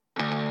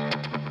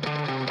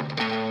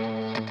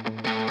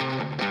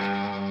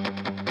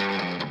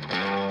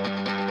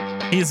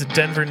He is a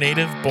Denver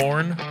native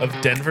born of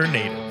Denver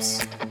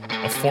natives,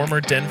 a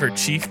former Denver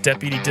Chief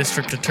Deputy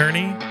District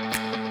Attorney.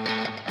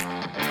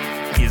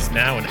 He is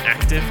now an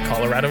active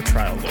Colorado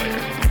trial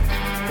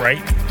lawyer.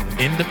 Bright,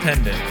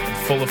 independent,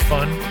 and full of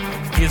fun,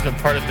 he has been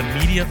part of the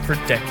media for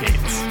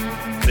decades.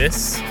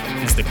 This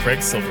is The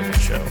Craig Silverman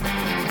Show.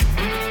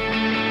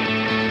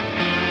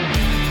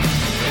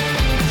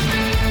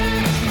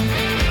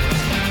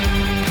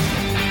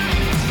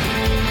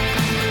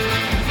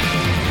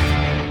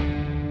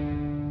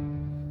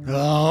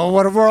 Oh,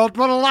 what a world,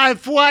 what a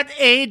life, what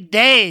a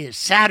day.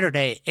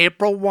 Saturday,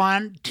 April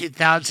 1,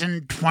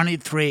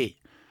 2023.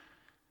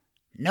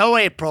 No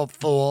April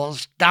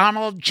Fools.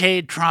 Donald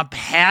J. Trump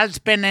has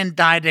been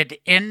indicted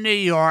in New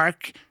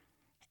York.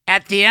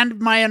 At the end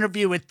of my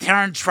interview with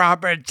Terrance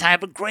Roberts, I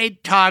have a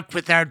great talk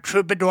with our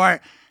troubadour,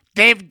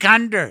 Dave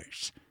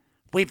Gunders.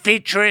 We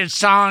feature his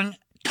song,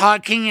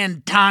 Talking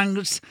in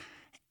Tongues,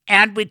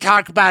 and we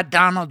talk about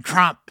Donald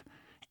Trump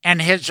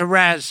and his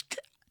arrest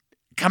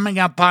coming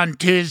up on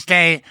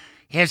Tuesday,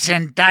 his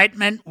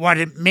indictment, what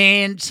it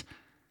means.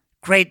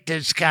 Great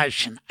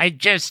discussion. I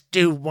just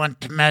do want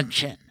to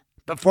mention,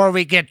 before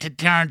we get to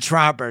Terrance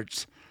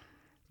Roberts,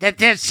 that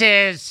this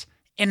is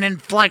an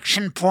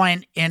inflection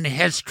point in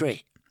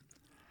history.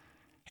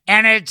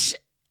 And it's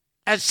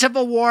a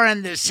civil war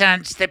in the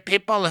sense that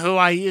people who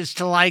I used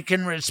to like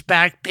and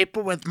respect,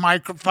 people with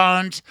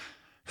microphones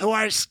who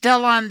are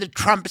still on the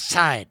Trump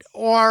side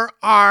or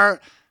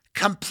are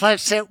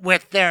complicit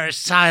with their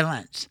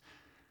silence.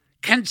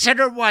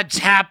 Consider what's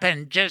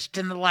happened just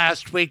in the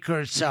last week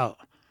or so.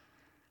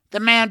 The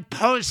man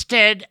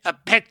posted a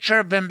picture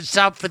of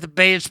himself with a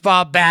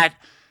baseball bat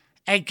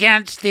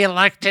against the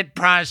elected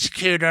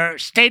prosecutor,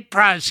 state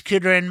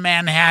prosecutor in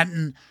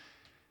Manhattan.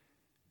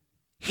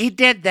 He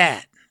did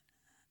that.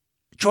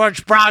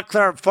 George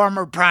Brockler,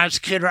 former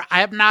prosecutor,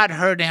 I have not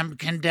heard him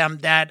condemn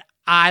that.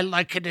 I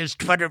look at his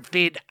Twitter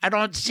feed. I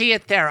don't see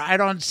it there. I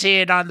don't see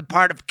it on the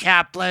part of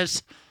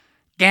Kaplis,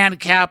 Dan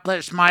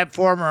Kaplis, my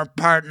former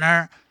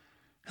partner,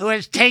 who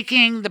is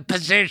taking the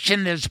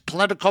position as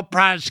political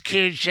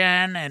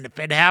prosecution, and if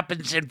it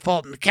happens in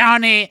Fulton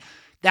County,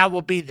 that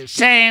will be the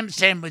same.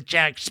 Same with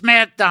Jack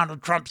Smith.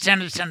 Donald Trump's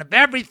innocent of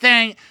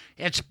everything.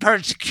 It's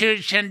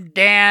persecution.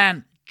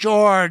 Dan,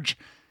 George,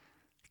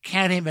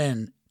 can't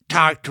even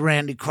talk to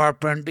Randy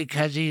Corcoran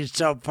because he's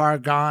so far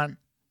gone.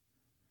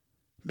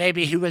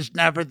 Maybe he was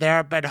never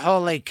there, but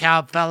holy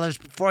cow, fellas,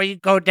 before you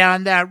go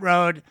down that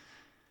road,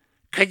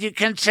 could you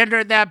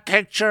consider that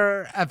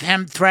picture of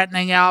him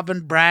threatening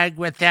Alvin Bragg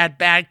with that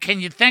bat? Can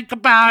you think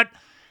about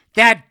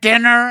that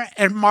dinner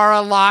at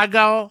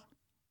Mar-a-Lago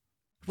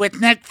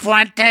with Nick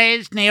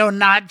Fuentes,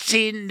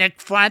 neo-Nazi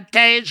Nick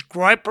Fuentes,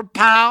 Groyper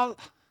Powell,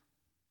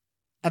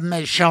 and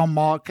Michelle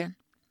Malkin?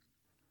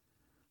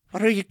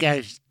 What are you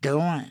guys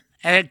doing?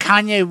 And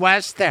Kanye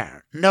West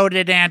there,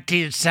 noted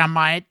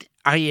anti-Semite.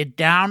 Are you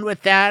down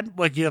with that?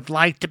 Would you have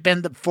liked to have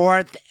been the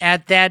fourth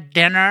at that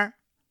dinner?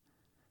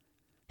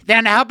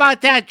 Then how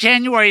about that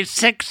January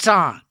 6th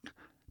song?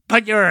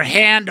 Put your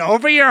hand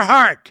over your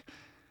heart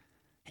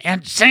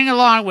and sing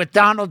along with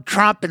Donald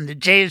Trump and the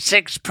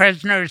J6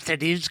 prisoners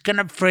that he's going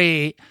to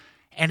free.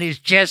 And he's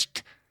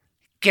just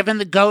given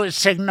the go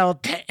signal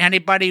to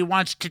anybody who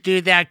wants to do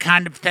that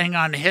kind of thing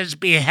on his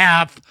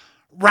behalf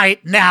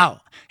right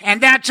now. And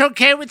that's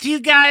okay with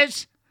you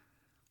guys?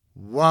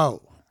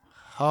 Whoa.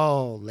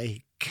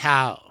 Holy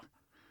cow.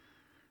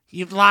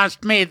 You've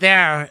lost me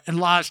there and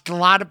lost a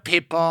lot of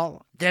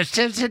people. This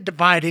is a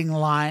dividing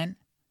line.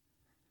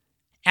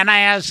 And I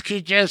ask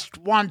you just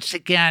once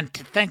again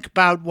to think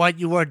about what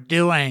you are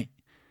doing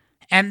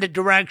and the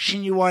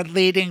direction you are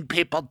leading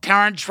people.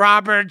 Terrance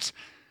Roberts,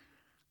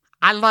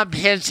 I love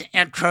his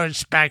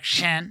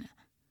introspection.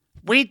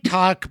 We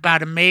talk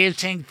about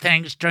amazing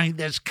things during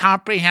this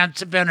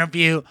comprehensive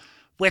interview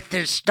with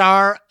the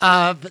star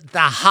of The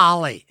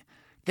Holly,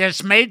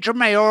 this major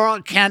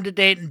mayoral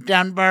candidate in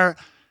Denver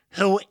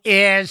who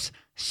is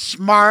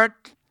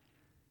smart,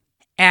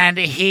 and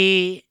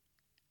he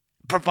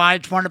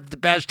provides one of the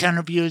best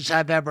interviews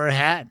I've ever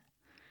had.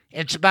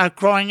 It's about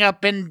growing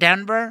up in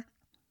Denver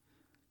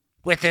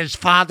with his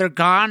father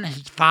gone.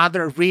 His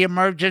father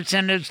reemerges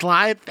in his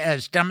life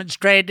as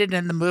demonstrated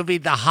in the movie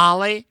The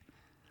Holly.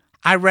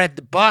 I read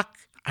the book.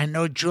 I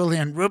know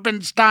Julian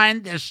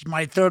Rubinstein. This is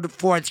my third or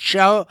fourth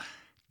show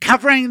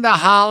covering The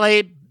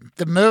Holly.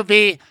 The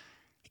movie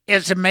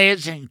is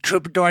amazing.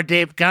 Troubadour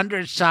Dave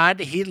Gunders saw it.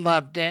 He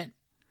loved it.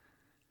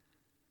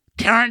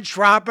 Terrance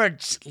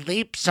Roberts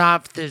leaps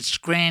off the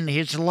screen.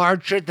 He's a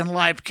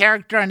larger-than-life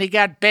character, and he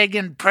got big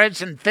in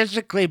prison,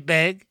 physically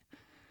big.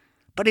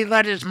 But he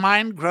let his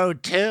mind grow,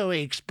 too.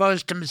 He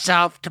exposed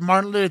himself to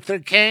Martin Luther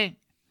King.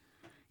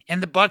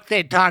 In the book,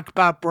 they talk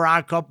about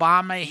Barack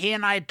Obama. He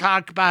and I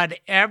talk about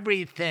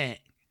everything.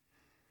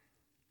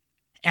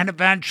 And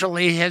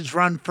eventually, his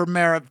run for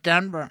mayor of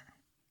Denver.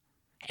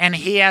 And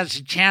he has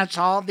a chance.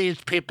 All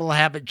these people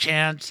have a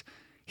chance.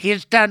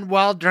 He's done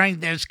well during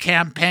this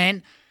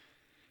campaign.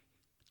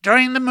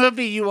 During the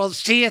movie, you will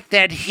see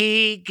that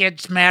he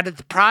gets mad at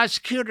the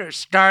prosecutor,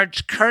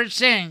 starts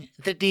cursing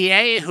the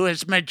DA, who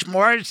is Mitch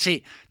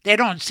Morrissey. They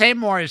don't say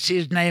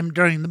Morrissey's name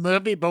during the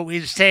movie, but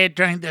we say it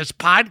during this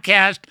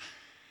podcast.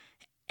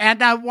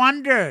 And I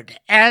wondered,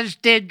 as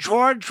did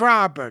George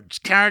Roberts,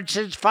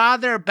 Terrance's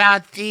father,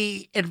 about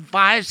the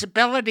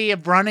advisability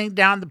of running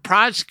down the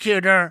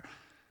prosecutor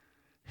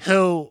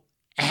who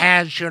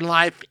has your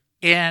life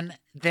in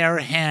their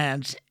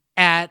hands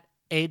at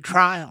a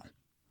trial.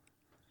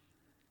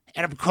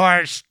 And of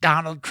course,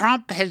 Donald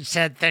Trump has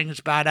said things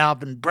about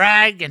Alvin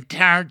Bragg, and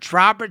Terrance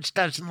Roberts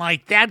doesn't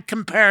like that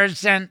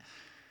comparison,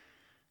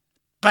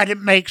 but it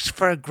makes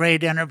for a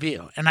great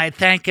interview. And I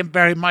thank him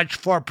very much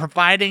for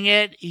providing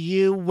it.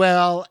 You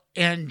will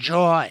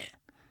enjoy.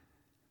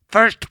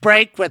 First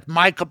break with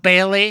Michael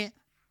Bailey,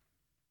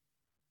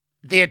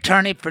 the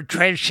attorney for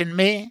Trish and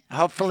me.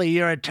 Hopefully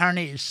your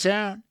attorney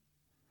soon.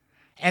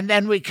 And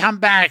then we come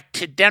back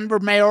to Denver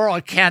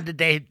mayoral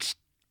candidates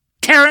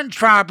Terrance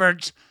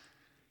Roberts.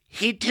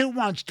 He too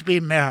wants to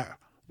be mayor.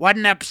 What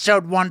an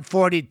episode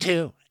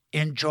 142.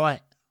 Enjoy.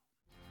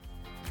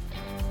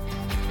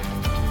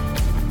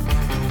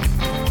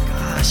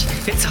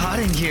 It's hot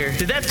in here.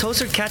 Did that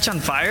toaster catch on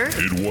fire?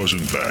 It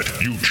wasn't that.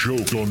 You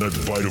choked on that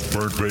bite of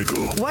burnt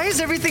bagel. Why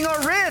is everything all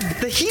red?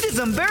 The heat is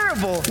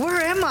unbearable.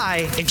 Where am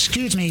I?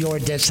 Excuse me, Your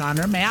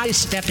Dishonor. May I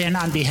step in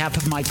on behalf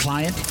of my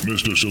client?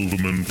 Mr.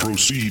 Silverman,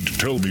 proceed.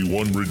 Tell me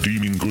one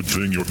redeeming good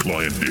thing your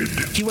client did.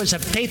 He was a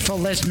faithful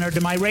listener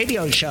to my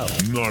radio show.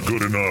 Not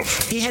good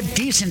enough. He had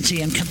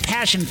decency and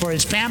compassion for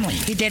his family.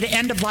 He did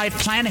end-of-life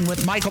planning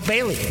with Michael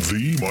Bailey.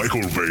 The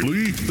Michael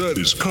Bailey? That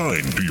is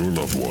kind to your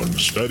loved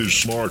ones. That is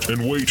smart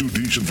and way too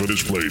decent for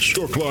this place.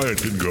 Your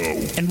client can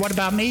go. And what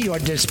about me, Your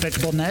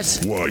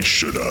Despicableness? Why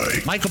should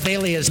I? Michael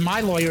Bailey is my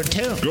lawyer,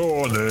 too.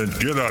 Go on then.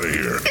 Get out of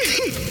here.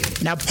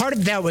 Now, part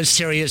of that was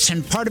serious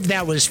and part of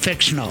that was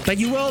fictional. But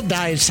you will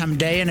die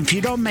someday, and if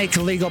you don't make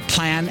a legal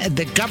plan,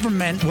 the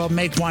government will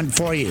make one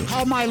for you.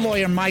 Call my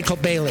lawyer, Michael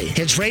Bailey.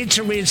 His rates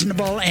are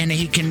reasonable, and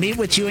he can meet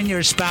with you and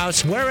your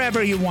spouse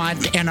wherever you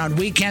want and on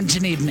weekends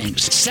and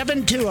evenings.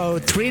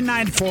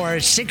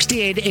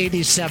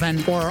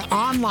 720-394-6887 or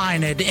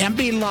online at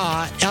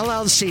mblaw.llc.com.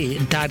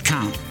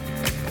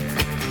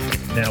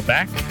 Now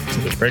back to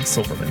the Craig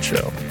Silverman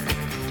Show.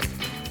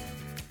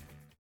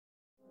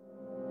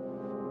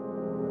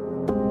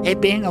 Hey,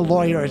 being a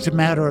lawyer is a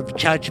matter of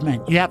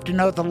judgment. You have to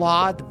know the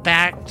law, the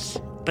facts,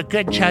 but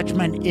good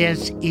judgment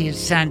is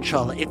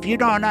essential. If you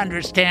don't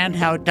understand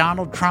how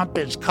Donald Trump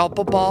is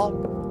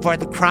culpable for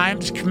the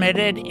crimes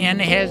committed in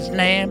his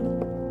name,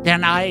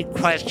 then I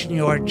question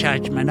your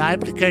judgment. I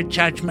have the good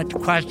judgment to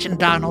question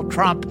Donald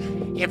Trump.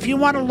 If you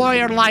want a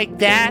lawyer like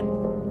that,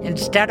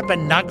 instead of a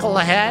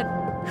knucklehead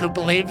who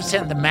believes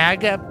in the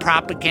MAGA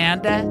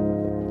propaganda,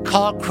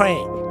 call Craig.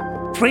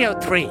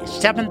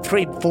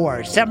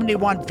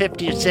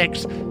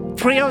 303-734-7156.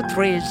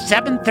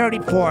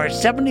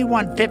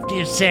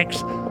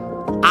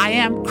 303-734-7156. I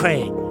am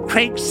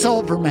Craig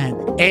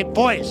Silverman, a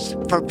voice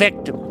for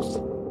victims.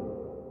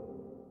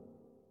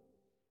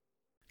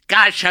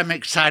 Gosh, I'm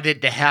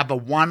excited to have a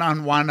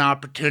one-on-one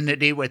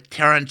opportunity with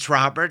Terrance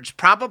Roberts,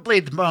 probably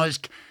the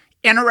most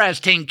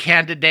interesting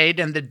candidate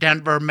in the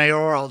Denver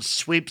mayoral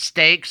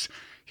sweepstakes.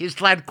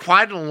 He's led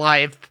quite a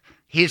life.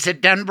 He's a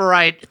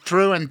Denverite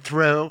through and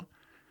through.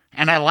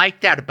 And I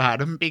like that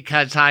about him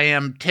because I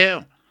am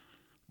too.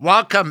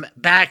 Welcome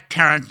back,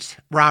 Terrance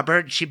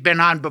Roberts. You've been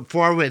on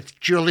before with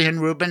Julian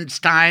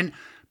Rubinstein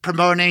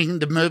promoting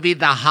the movie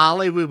The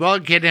Holly. We will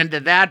get into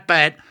that,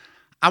 but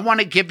I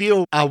want to give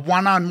you a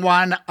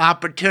one-on-one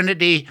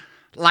opportunity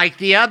like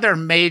the other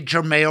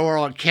major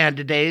mayoral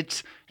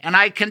candidates, and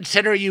I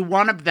consider you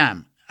one of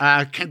them.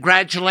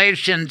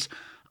 Congratulations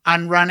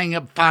on running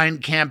a fine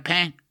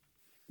campaign.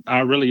 I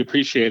really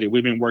appreciate it.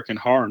 We've been working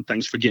hard, and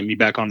thanks for getting me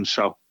back on the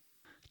show.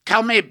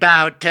 Tell me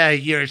about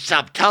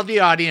yourself. Tell the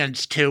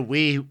audience, too.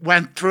 We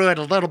went through it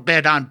a little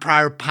bit on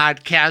prior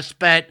podcasts,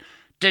 but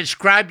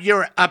describe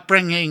your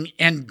upbringing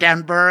in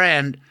Denver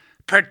and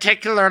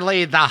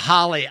particularly The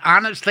Holly.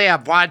 Honestly,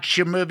 I've watched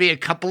your movie a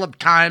couple of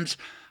times.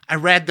 I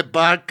read the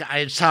book.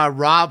 I saw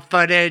raw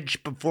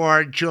footage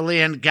before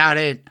Julian got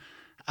it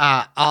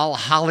all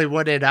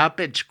Hollywooded up.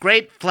 It's a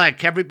great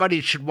flick.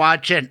 Everybody should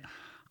watch it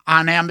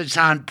on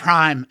Amazon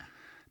Prime.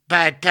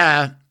 But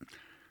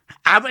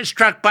I was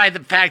struck by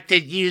the fact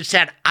that you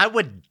said, I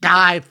would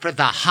die for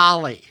The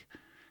Holly.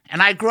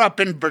 And I grew up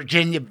in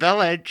Virginia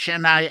Village,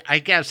 and I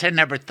guess I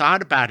never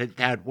thought about it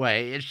that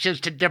way. It's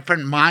just a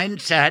different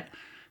mindset.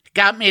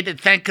 Got me to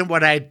thinking,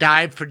 would I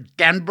die for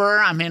Denver?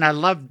 I mean, I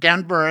love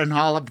Denver and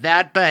all of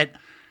that, but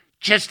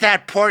just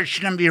that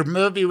portion of your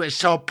movie was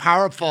so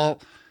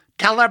powerful.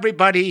 Tell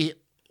everybody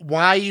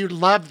why you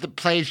love the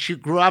place you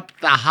grew up,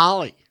 The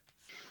Holly.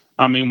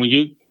 I mean, when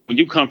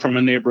you come from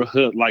a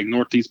neighborhood like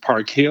Northeast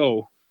Park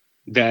Hill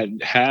that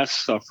has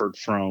suffered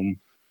from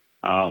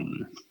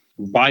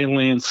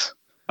violence,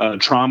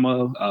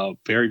 trauma,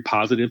 very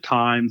positive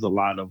times, a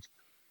lot of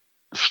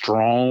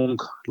strong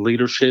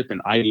leadership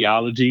and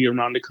ideology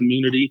around the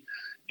community.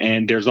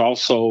 And there's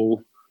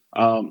also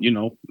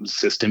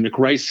Systemic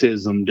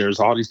racism. There's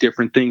all these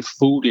different things,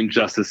 food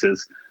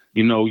injustices.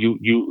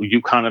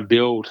 You kind of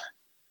build,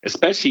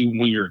 especially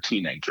when you're a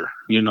teenager.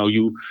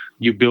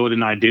 You build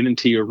an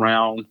identity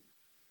around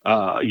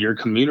your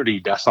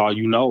community. That's all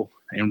you know.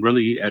 And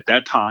really, at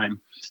that time,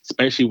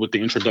 especially with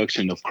the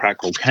introduction of crack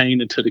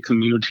cocaine into the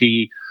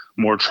community,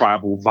 more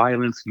tribal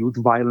violence, youth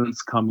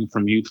violence coming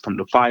from youth from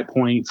the Five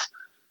Points,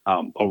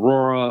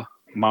 Aurora,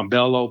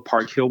 Montbello,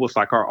 Park Hill was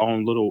like our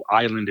own little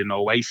island and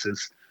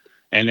oasis.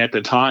 And at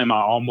the time,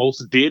 I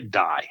almost did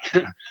die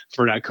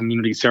for that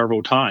community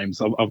several times.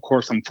 Of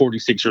course, I'm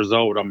 46 years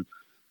old.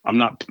 I'm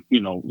not,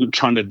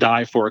 trying to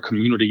die for a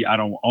community I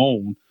don't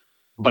own.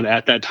 But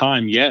at that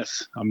time,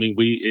 yes. I mean,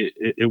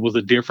 it was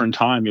a different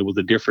time. It was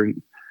a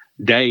different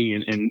day,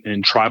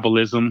 and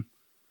tribalism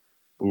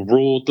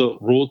ruled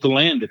the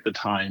land at the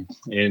time.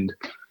 And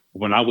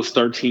when I was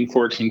 13,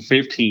 14,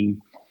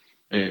 15,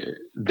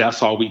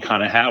 that's all we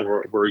kind of had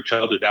were each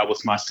other. That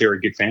was my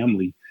surrogate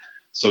family.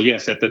 So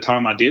yes, at the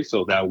time I did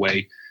feel that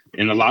way,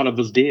 and a lot of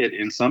us did,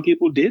 and some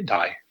people did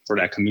die for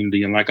that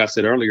community. And like I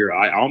said earlier,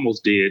 I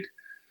almost did.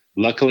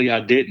 Luckily, I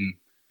didn't,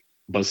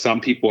 but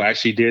some people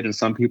actually did, and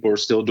some people are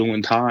still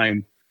doing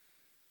time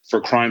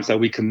for crimes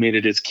that we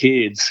committed as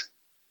kids.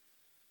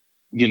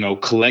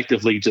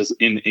 Collectively, just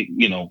in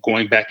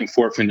going back and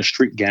forth in the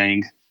street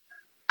gang,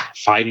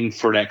 fighting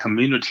for that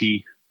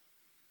community.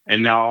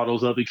 And now all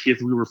those other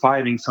kids we were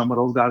fighting, some of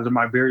those guys are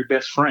my very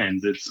best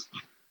friends.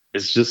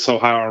 It's just so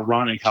how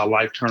ironic how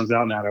life turns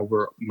out now that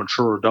we're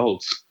mature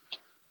adults.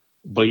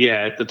 But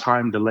yeah, at the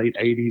time, the late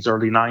 80s,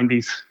 early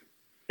 90s,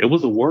 it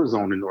was a war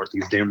zone in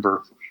Northeast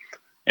Denver.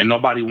 And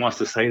nobody wants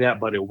to say that,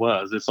 but it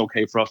was. It's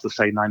okay for us to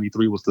say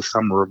 93 was the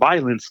summer of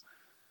violence.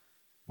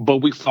 But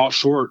we fall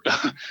short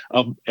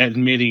of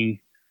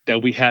admitting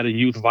that we had a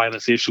youth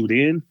violence issue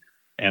then.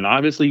 And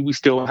obviously, we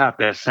still have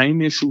that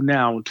same issue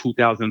now in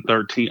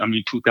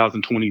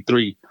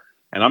 2023.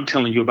 And I'm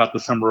telling you about the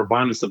summer of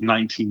violence of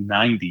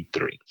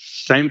 1993.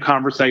 Same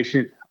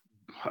conversation,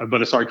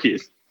 but it's our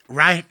kids.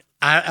 Right.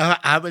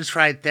 I was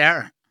right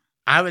there.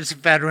 I was a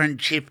veteran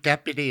chief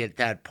deputy at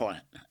that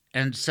point.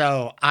 And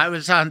so I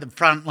was on the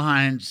front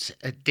lines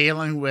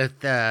dealing with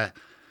the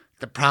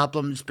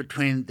problems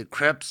between the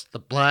Crips, the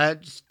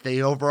Bloods,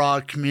 the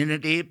overall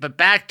community. But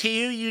back to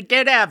you, you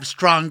did have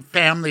strong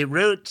family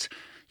roots.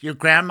 Your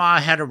grandma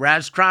had a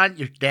restaurant,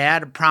 your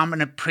dad a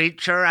prominent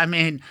preacher. I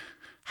mean,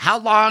 how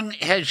long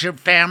has your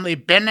family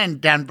been in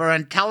Denver?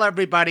 And tell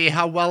everybody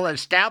how well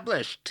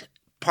established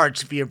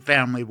parts of your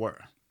family were.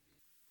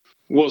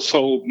 Well,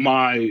 so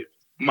my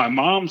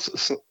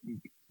mom's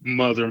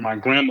mother, my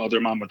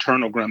grandmother, my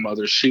maternal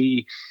grandmother,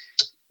 she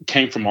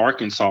came from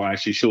Arkansas,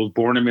 actually. She was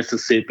born in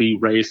Mississippi,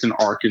 raised in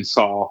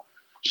Arkansas.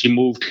 She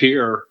moved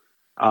here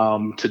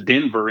to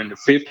Denver in the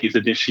 50s,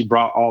 and then she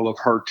brought all of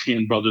her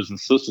 10 brothers and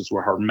sisters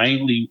with her,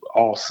 mainly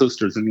all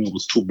sisters, and then it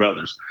was 2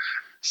 brothers.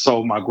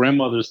 So my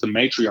grandmother's the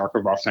matriarch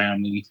of our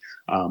family.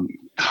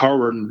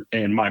 Her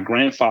and my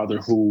grandfather,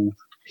 who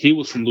he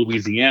was from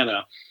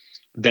Louisiana,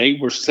 they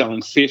were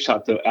selling fish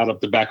out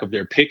of the back of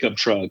their pickup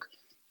truck.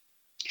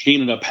 He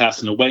ended up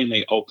passing away,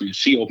 and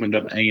she opened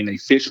up A&A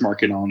Fish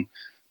Market on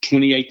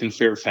 28th and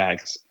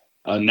Fairfax.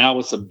 Now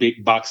it's a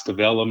big box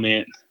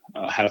development,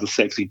 has a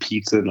sexy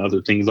pizza and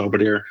other things over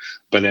there.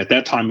 But at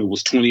that time, it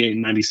was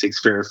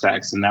 2896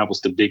 Fairfax, and that was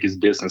the biggest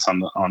business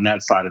on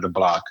that side of the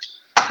block.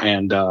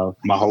 And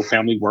my whole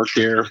family worked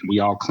there. We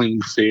all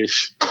cleaned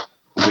fish.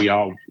 We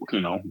all,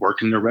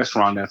 worked in the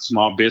restaurant. That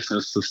small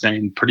business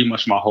sustained pretty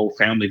much my whole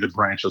family to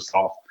branch us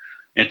off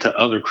into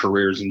other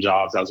careers and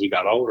jobs as we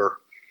got older.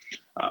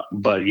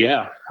 But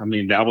yeah, I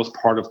mean, that was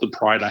part of the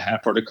pride I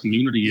had for the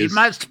community. You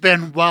must have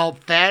been well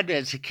fed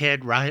as a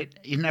kid, right?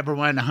 You never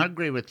went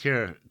hungry with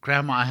your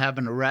grandma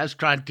having a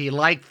restaurant. Do you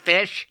like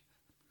fish?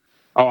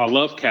 Oh, I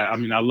love cat. I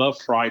mean, I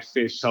love fried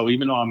fish. So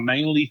even though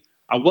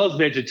I was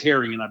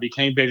vegetarian, I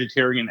became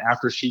vegetarian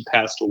after she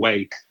passed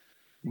away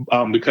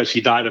because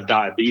she died of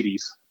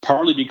diabetes,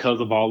 partly because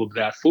of all of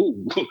that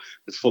food.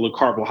 It's full of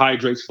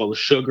carbohydrates, full of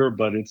sugar,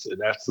 but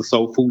that's the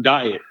soul food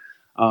diet,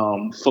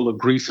 full of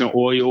grease and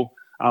oil.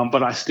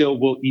 But I still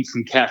will eat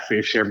some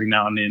catfish every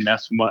now and then.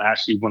 That's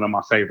actually one of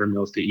my favorite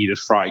meals to eat is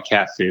fried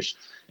catfish.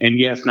 And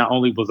yes, not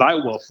only was I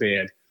well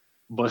fed,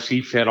 but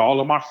she fed all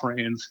of my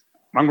friends.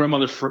 My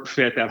grandmother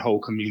fed that whole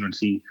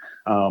community.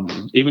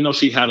 Even though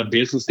she had a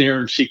business there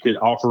and she could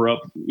offer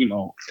up,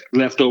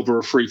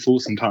 leftover free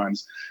food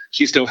sometimes,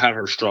 she still had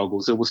her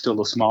struggles. It was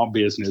still a small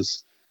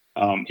business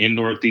in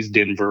Northeast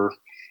Denver.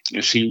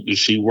 And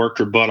she worked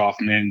her butt off.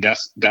 And then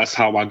that's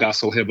how I got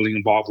so heavily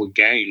involved with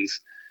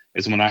gangs.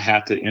 Is when I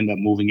had to end up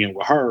moving in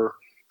with her.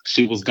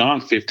 She was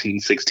gone 15,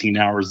 16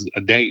 hours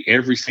a day,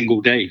 every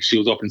single day. She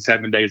was open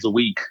 7 days a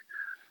week.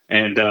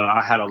 And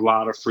I had a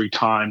lot of free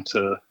time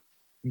to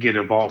get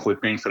involved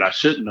with things that I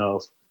shouldn't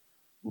have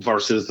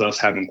versus us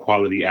having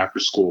quality after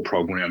school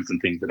programs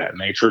and things of that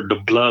nature. The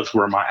Bloods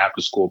were my after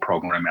school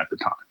program at the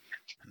time.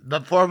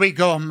 Before we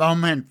go a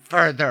moment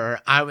further,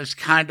 I was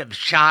kind of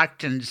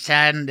shocked and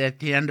saddened at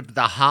the end of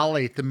The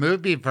Holly, the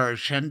movie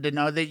version, to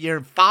know that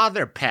your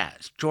father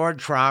passed.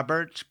 George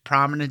Roberts,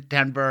 prominent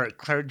Denver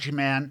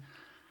clergyman.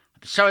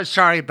 So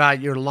sorry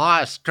about your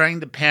loss during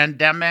the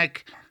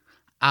pandemic.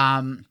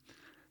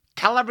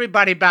 Tell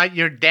everybody about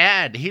your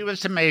dad. He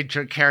was a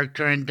major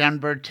character in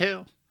Denver,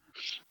 too.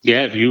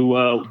 Yeah, if you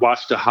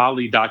watch the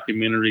Holly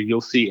documentary,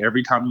 you'll see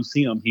every time you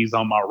see him, he's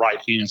on my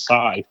right hand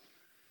side,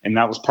 and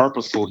that was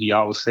purposeful. He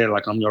always said,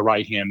 like, I'm your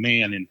right hand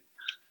man, and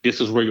this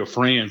is where your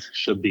friends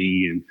should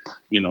be, and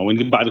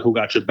anybody who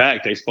got your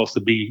back, they're supposed to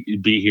be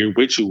here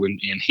with you, and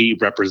he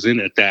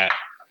represented that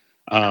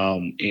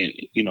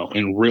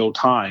in real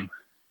time.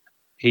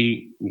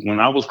 When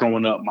I was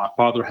growing up, my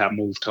father had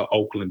moved to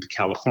Oakland,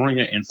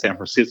 California, and San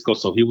Francisco,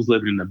 so he was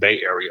living in the Bay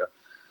Area.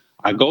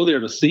 I go there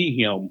to see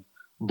him,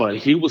 but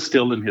he was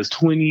still in his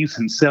 20s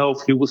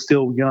himself. He was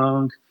still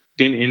young.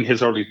 Then in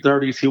his early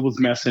 30s, he was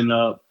messing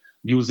up,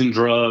 using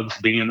drugs,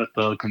 being a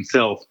thug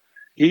himself.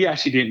 He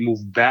actually didn't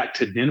move back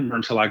to Denver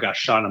until I got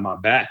shot in my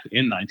back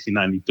in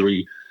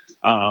 1993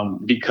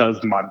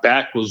 because my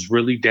back was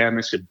really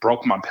damaged. It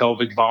broke my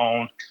pelvic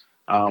bone.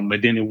 And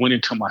then it went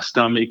into my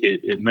stomach.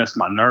 It messed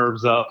my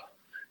nerves up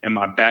and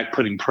my back,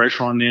 putting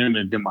pressure on them.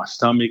 And then my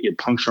stomach, it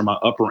punctured my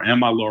upper and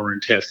my lower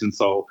intestine.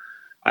 So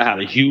I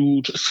had a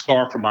huge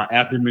scar from my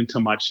abdomen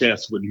to my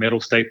chest with metal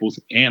staples,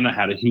 and I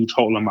had a huge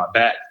hole in my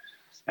back.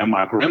 And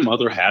my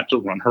grandmother had to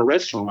run her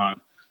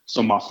restaurant.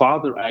 So my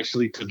father,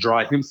 actually, to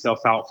dry himself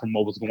out from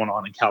what was going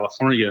on in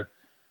California,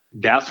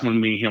 that's when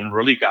me and him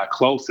really got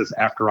closest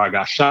after I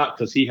got shot,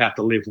 because he had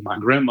to live with my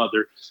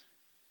grandmother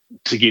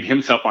to get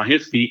himself on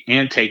his feet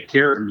and take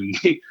care of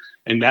me.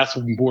 And that's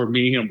where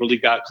me and him really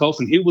got close.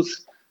 And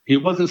he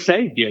wasn't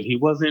saved yet. He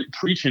wasn't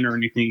preaching or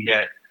anything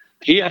yet.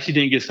 He actually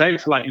didn't get saved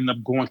until I ended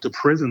up going to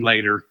prison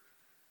later.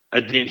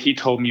 And then he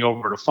told me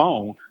over the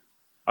phone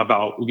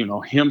about,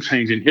 him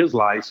changing his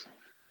life.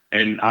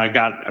 And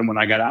when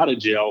I got out of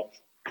jail,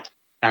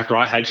 after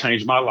I had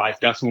changed my life,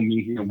 that's when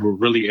me and him were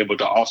really able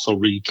to also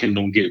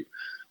rekindle and get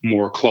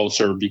more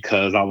closer,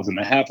 because I was in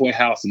a halfway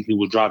house and he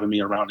was driving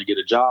me around to get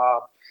a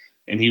job.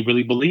 And he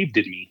really believed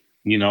in me,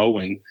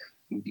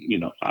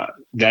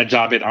 that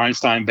job at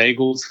Einstein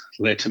Bagels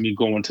led to me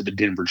going to the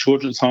Denver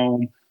Children's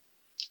Home,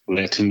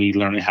 led to me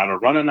learning how to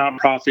run a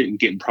nonprofit and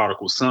getting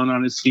Prodigal Son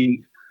on his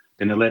feet.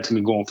 Then it led to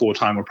me going full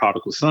time with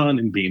Prodigal Son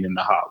and being in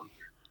the Holly.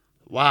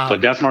 Wow.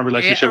 But that's my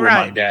relationship with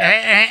my dad.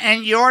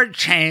 And your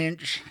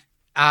change,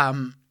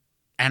 and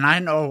I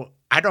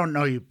don't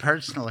know you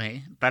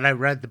personally, but I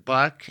read the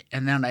book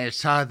and then I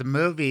saw the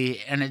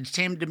movie, and it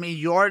seemed to me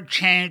your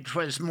change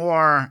was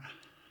more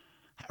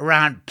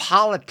around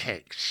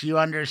politics, you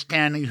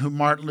understanding who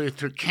Martin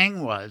Luther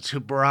King was, who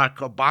Barack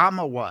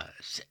Obama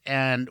was,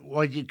 and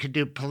what you could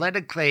do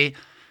politically,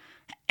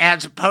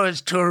 as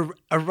opposed to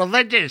a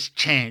religious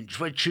change,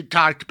 which you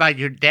talked about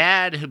your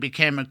dad, who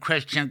became a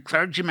Christian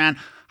clergyman.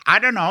 I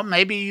don't know,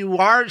 maybe you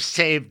are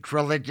saved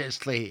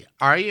religiously.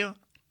 Are you?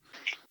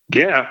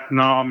 Yeah,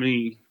 no, I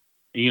mean,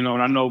 and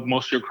I know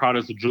most of your crowd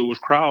is a Jewish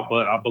crowd,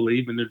 but I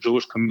believe in the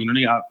Jewish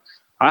community. I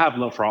have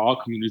love for all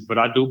communities, but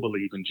I do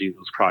believe in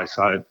Jesus Christ.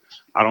 I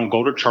don't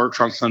go to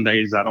church on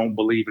Sundays. I don't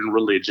believe in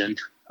religion.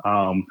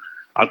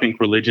 I think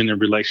religion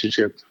and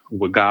relationship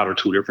with God are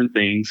two different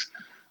things.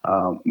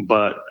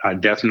 But I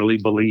definitely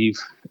believe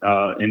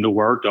in the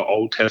Word, the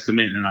Old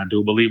Testament, and I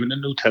do believe in the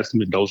New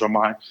Testament. Those are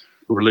my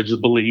religious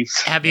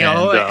beliefs. Have you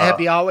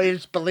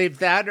always believed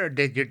that, or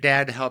did your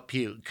dad help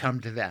you come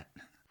to that?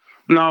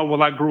 No,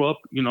 well, I grew up,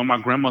 my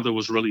grandmother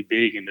was really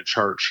big in the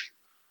church.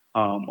 A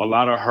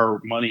lot of her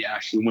money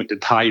actually went to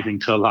tithing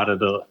to a lot of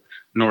the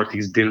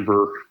Northeast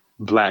Denver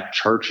Black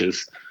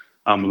churches.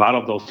 A lot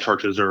of those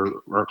churches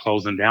are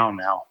closing down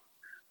now.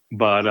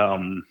 But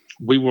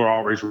we were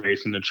always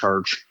raised in the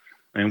church,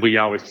 and we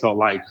always felt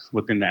like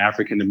within the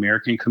African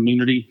American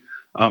community,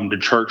 the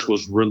church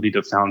was really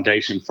the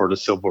foundation for the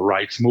civil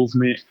rights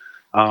movement,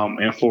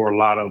 and for a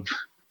lot of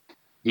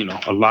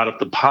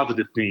the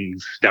positive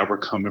things that were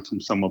coming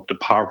from some of the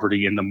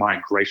poverty and the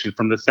migration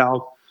from the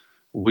South.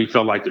 We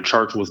felt like the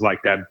church was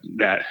like that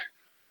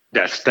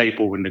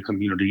staple in the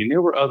community. And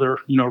there were other,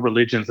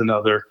 religions and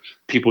other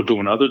people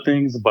doing other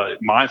things.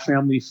 But my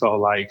family felt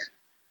like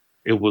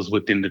it was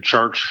within the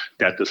church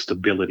that the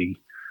stability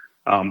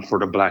for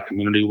the Black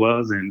community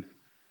was. And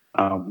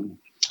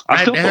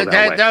I still feel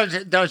that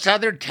way. Those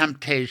other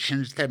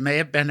temptations that may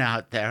have been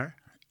out there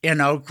in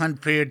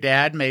Oakland for your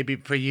dad, maybe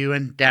for you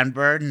in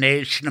Denver,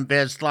 Nation of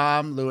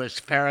Islam, Louis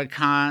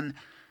Farrakhan.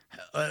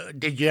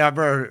 Did you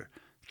ever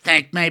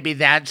think maybe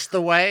that's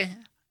the way?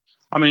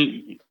 I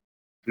mean,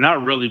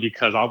 not really,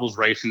 because I was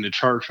raised in the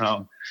church.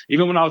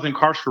 Even when I was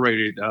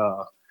incarcerated,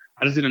 I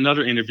just did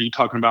another interview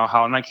talking about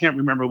how, and I can't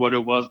remember what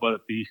it was,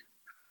 but the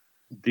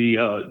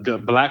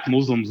Black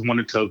Muslims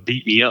wanted to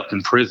beat me up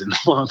in prison.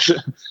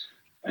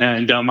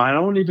 And I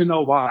don't even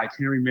know why. I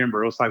can't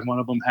remember. It was like one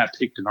of them had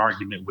picked an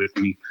argument with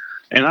me.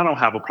 And I don't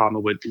have a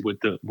problem with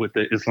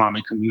the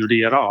Islamic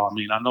community at all. I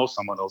mean, I know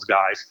some of those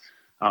guys.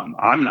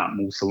 I'm not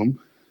Muslim,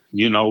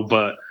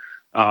 but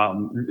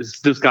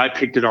This guy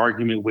picked an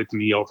argument with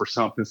me over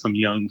something, some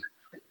young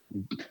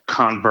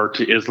convert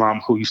to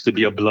Islam who used to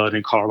be a blood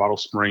in Colorado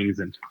Springs.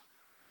 And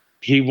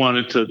he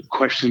wanted to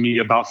question me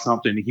about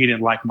something. He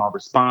didn't like my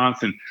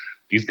response. And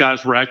these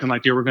guys were acting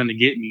like they were going to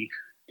get me.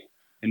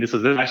 And this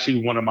is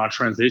actually one of my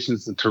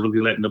transitions into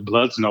really letting the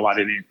Bloods know I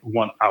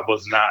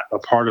was not a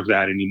part of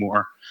that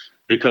anymore.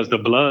 Because the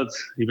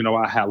Bloods, even though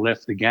I had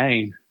left the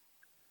gang,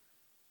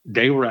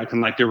 they were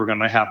acting like they were going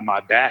to have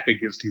my back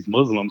against these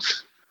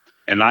Muslims.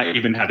 And I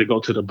even had to go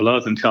to the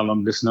Bloods and tell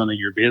them, this is none of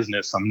your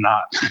business. I'm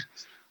not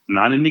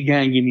in the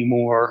gang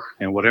anymore.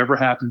 And whatever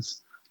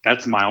happens,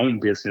 that's my own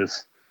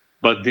business.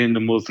 But then the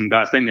Muslim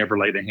guys, they never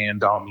laid a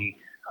hand on me.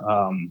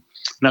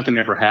 Nothing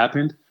ever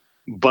happened.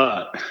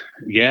 But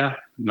yeah,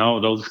 no,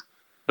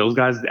 those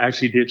guys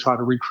actually did try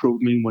to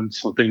recruit me when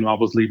something I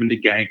was leaving the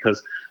gang,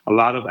 because a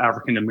lot of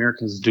African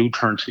Americans do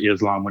turn to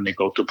Islam when they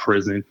go to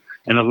prison,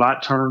 and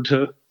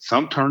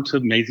some turn to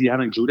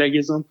Messianic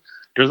Judaism.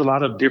 There's a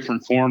lot of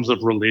different forms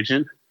of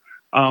religion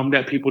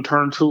that people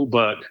turn to,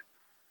 but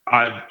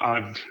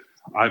I'm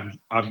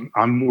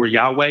more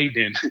Yahweh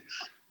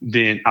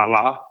than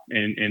Allah,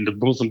 and the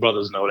Muslim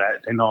brothers know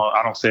that. They know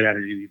I don't say that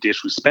in any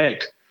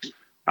disrespect.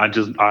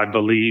 I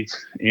believe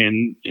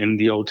in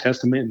the Old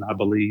Testament, and I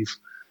believe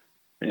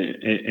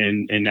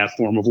in that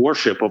form of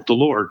worship of the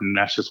Lord, and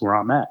that's just where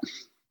I'm at.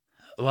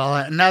 Well,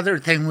 another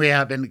thing we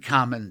have in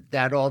common,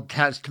 that Old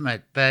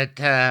Testament. But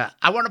I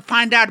want to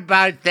find out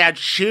about that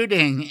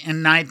shooting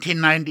in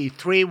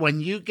 1993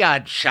 when you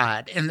got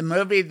shot. In the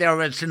movie, there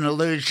was an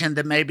illusion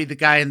that maybe the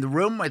guy in the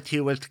room with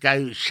you was the guy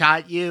who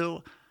shot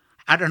you.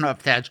 I don't know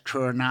if that's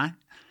true or not.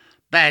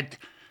 But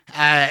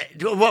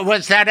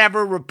was that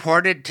ever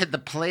reported to the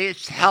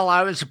police? Hell,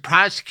 I was a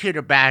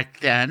prosecutor back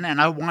then, and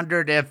I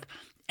wondered if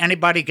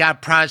anybody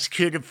got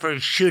prosecuted for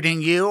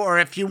shooting you or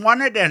if you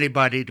wanted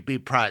anybody to be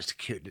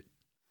prosecuted.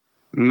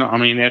 No, I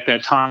mean, at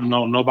that time,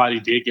 no, nobody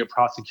did get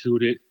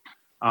prosecuted.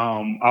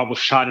 I was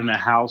shot in a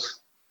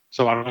house,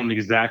 so I don't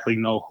exactly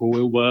know who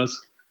it was.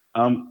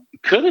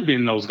 Could have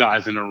been those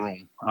guys in the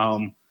room.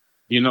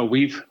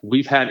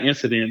 We've had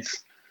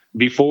incidents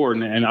before,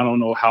 and I don't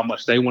know how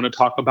much they want to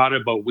talk about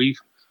it, but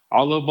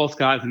all of us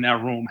guys in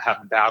that room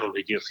have battled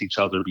against each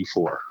other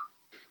before.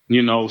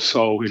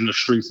 So in the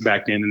streets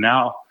back then, and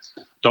now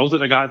those are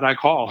the guys I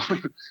call.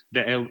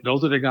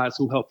 Those are the guys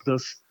who helped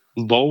us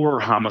lower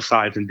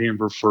homicides in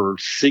Denver for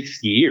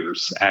 6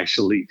 years,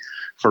 actually,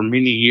 for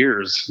many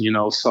years,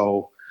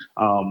 so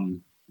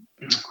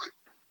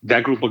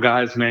that group of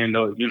guys, man,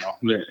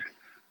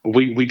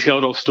 we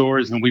tell those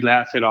stories and we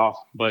laugh it off,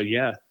 but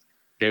yeah,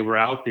 they were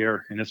out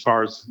there. And as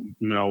far as,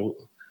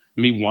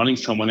 me wanting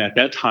someone at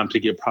that time to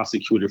get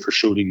prosecuted for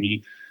shooting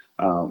me,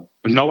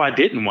 no, I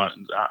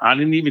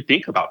didn't even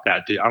think about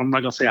that. I'm not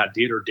going to say I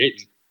did or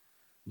didn't,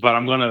 but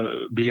I'm going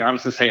to be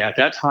honest and say at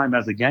that time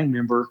as a gang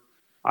member,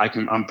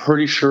 I'm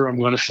pretty sure I'm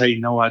going to say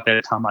no at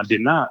that time. I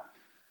did not,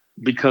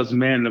 because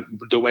man,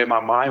 the way my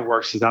mind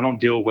works is I don't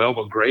deal well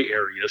with gray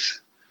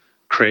areas,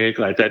 Craig.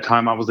 At that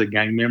time I was a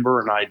gang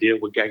member and I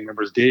did what gang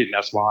members did. And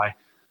that's why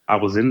I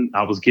was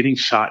getting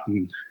shot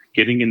and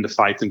getting into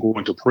fights and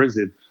going to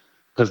prison,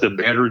 because the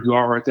better you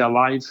are at that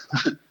life,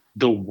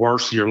 the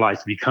worse your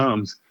life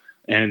becomes.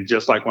 And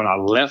just like when I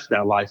left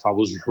that life, I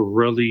was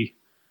really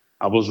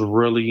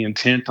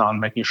intent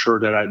on making sure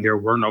that there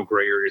were no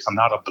gray areas. I'm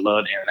not a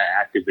blood and an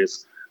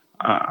activist.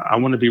 I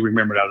want to be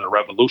remembered as a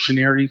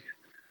revolutionary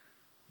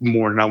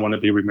more than I want to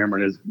be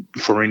remembered as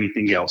for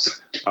anything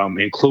else,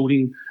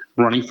 including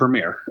running for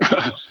mayor.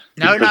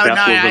 No.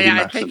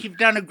 I think you've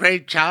done a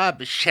great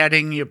job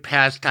shedding your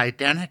past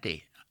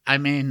identity. I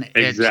mean,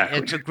 exactly.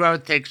 It's a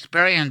growth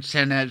experience.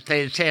 And as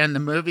they say in the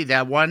movie,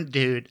 that one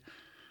dude,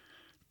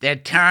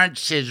 that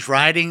Terrance is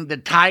riding the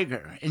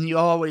tiger, and you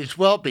always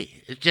will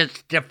be. It's just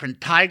a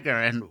different tiger,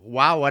 and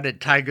wow, what a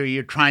tiger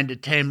you're trying to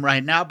tame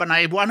right now. But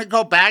I want to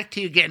go back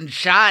to you getting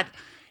shot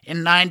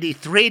in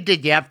 93.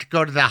 Did you have to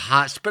go to the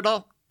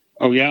hospital?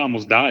 Oh, yeah, I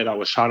almost died. I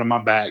was shot in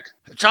my back.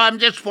 So I'm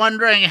just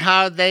wondering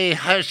how they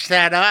hush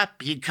that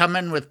up. You come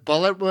in with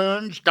bullet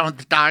wounds. Don't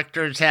the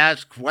doctors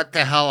ask what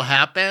the hell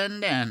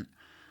happened? And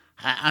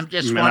I'm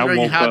just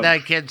wondering how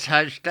that gets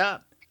hushed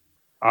up.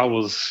 I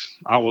was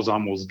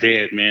almost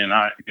dead, man.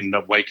 I ended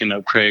up waking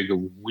up, Craig, a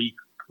week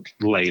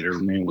later,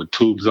 man, with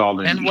tubes all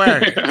in. And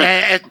where?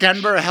 At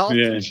Denver Health?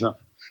 Yeah. So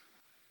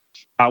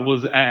I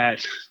was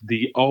at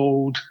the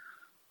old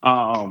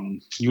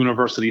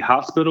University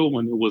Hospital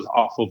when it was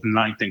off of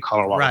 9th and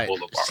Colorado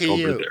Boulevard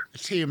over there.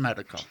 CU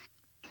Medical.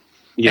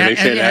 Yeah, they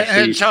said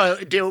actually. And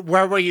so,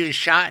 where were you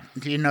shot?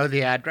 Do you know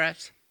the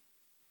address?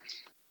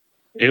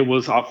 It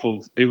was on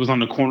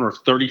the corner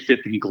of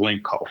 35th and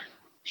Glencoe.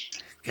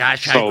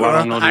 Gosh,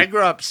 I grew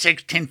up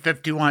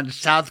 1651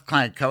 South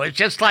Glencoe. It's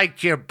just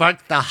like your book,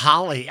 The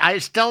Holly. I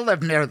still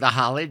live near The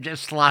Holly,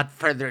 just a lot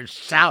further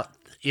south.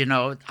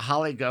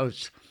 Holly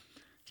goes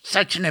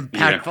such an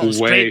impactful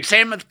street.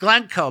 Same with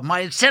Glencoe.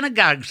 My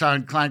synagogue's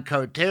on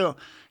Glencoe, too.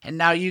 And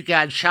now you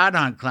got shot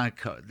on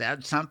Glencoe.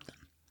 That's something.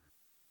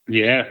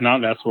 Yeah,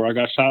 no, that's where I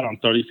got shot, on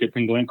 35th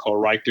and Glencoe,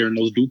 right there in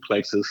those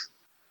duplexes.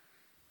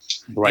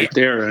 right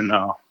there, and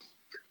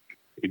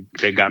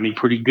they got me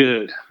pretty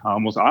good.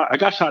 I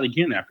got shot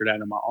again after that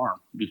in my arm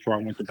before I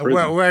went to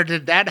prison. Where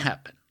did that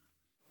happen?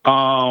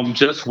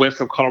 Just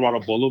west of Colorado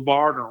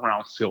Boulevard,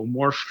 around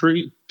Fillmore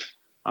Street,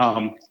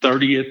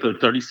 30th or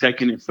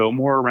 32nd and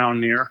Fillmore,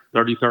 around there,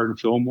 33rd and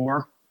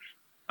Fillmore.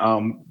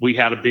 We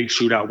had a big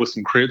shootout with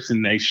some Crips,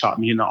 and they shot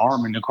me in the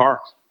arm in the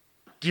car.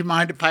 Do you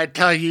mind if I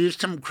tell you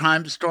some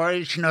crime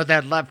stories? You know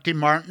that Lefty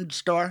Martin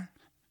store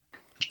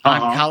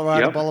on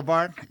Colorado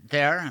Boulevard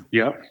there?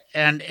 Yep.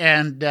 And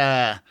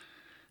there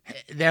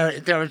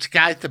was a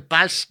guy at the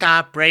bus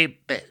stop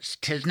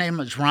rapist. His name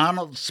was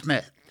Ronald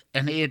Smith,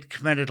 and he had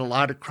committed a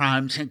lot of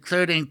crimes,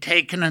 including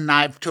taking a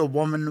knife to a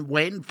woman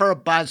waiting for a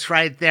bus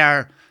right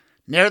there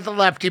near the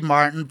Lefty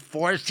Martin,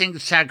 forcing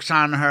sex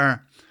on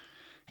her,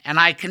 and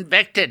I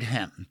convicted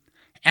him.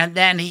 And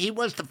then he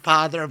was the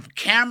father of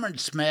Cameron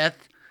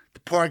Smith, the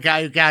poor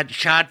guy who got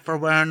shot for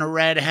wearing a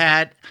red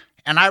hat,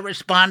 and I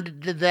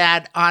responded to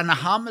that on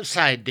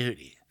homicide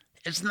duty.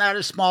 Isn't that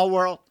a small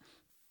world?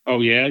 Oh,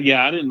 yeah.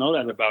 Yeah, I didn't know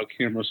that about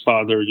Cameron's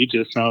father. You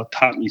just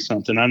taught me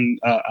something. And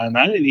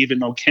I didn't even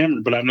know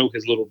Cameron, but I know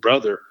his little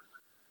brother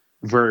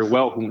very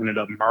well, who ended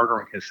up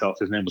murdering himself.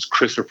 His name was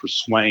Christopher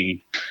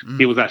Swain.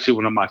 He was actually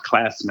one of my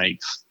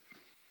classmates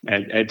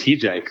at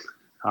TJ.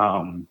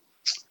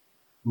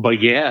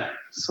 But yeah,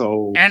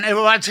 so... And it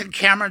wasn't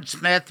Cameron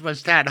Smith,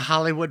 was that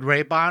Hollywood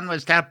Ray-Ban?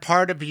 Was that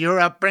part of your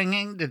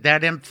upbringing? Did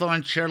that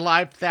influence your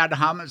life, that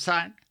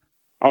homicide?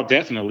 Oh,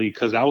 definitely,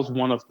 because that was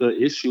one of the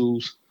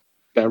issues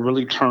that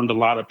really turned a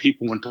lot of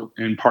people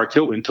in Park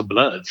Hill into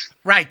Bloods.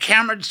 Right,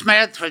 Cameron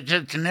Smith was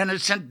just an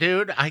innocent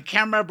dude. I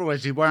can't remember,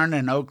 was he wearing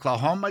an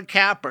Oklahoma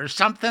cap or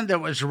something that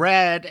was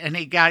red, and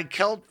he got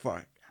killed for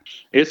it?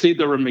 It's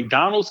either a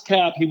McDonald's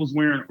cap he was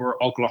wearing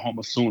or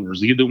Oklahoma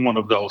Sooners, either one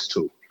of those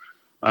two.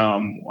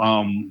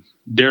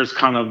 It's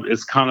kind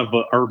of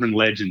an urban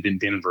legend in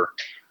Denver.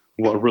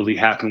 What really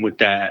happened with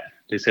that?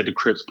 They said the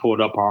Crips pulled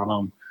up on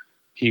him.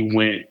 He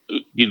went,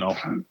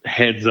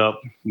 heads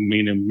up,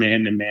 meaning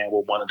man to man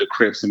with one of the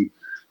Crips, and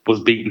was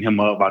beating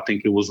him up. I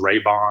think it was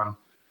Ray-Ban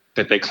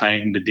that they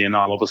claimed. And then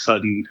all of a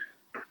sudden,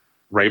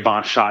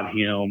 Ray-Ban shot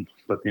him.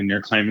 But then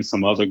they're claiming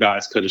some other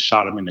guys could have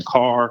shot him in the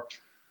car.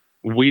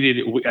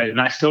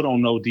 And I still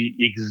don't know the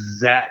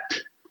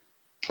exact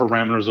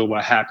parameters of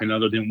what happened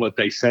other than what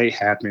they say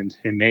happened.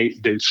 And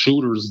the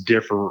shooters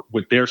differ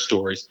with their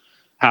stories.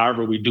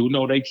 However, we do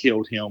know they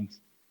killed him.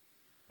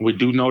 We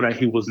do know that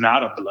he was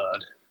not a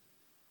Blood.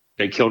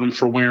 They killed him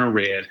for wearing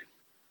red.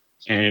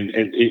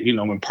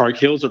 And Park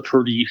Hill's a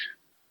pretty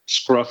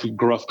scruffy,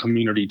 gruff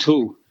community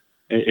too.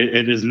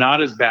 It is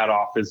not as bad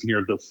off as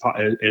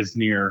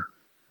near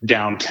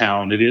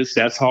downtown.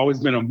 That's always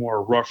been a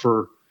more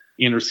rougher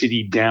inner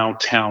city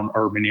downtown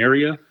urban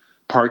area.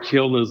 Park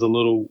Hill is a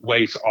little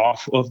ways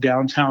off of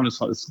downtown.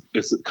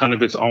 It's kind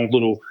of its own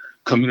little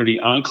community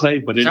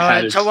enclave, but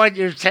so what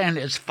you're saying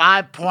is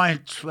 5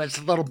 Points was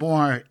a little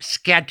more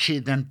sketchy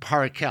than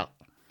Park Hill.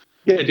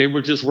 Yeah, they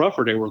were just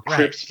rougher. They were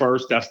Crips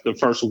first. That's the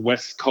first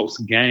West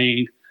Coast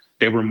gang.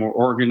 They were more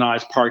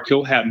organized. Park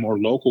Hill had more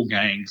local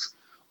gangs,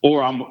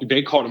 or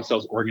they called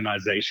themselves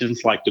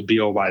organizations like the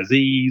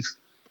BOYZs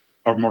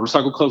or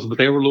motorcycle clubs, but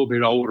they were a little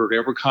bit older. They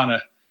were kind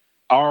of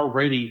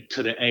already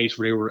to the age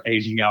where they were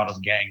aging out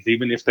of gangs,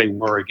 even if they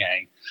were a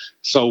gang.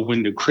 So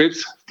when the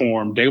Crips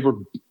formed, they were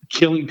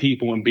killing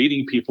people and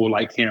beating people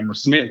like Cameron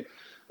Smith.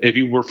 If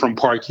you were from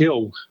Park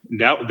Hill,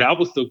 that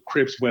was the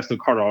Crips west of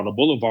Colorado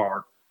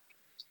Boulevard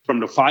from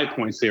the 5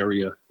 Points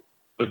area.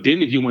 But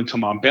then if you went to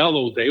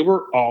Montbello, they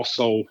were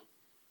also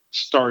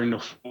starting to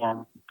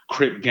form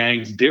Crip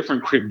gangs,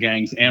 different Crip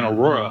gangs, and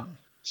Aurora.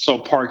 So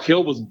Park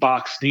Hill was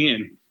boxed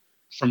in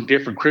from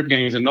different Crip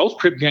gangs, and those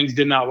Crip gangs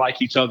did not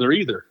like each other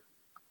either.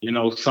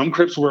 Some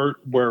Crips were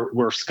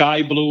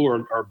sky blue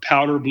or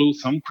powder blue.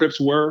 Some Crips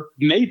were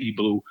navy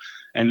blue,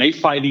 and they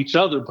fight each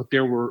other. But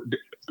there were,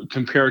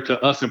 compared to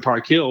us in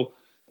Park Hill,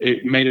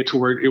 it made it to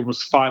where it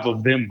was 5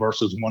 of them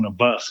versus 1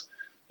 of us.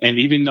 And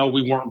even though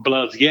we weren't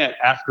Bloods yet,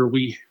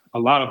 a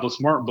lot of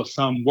us weren't, but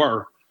some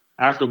were.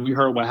 After we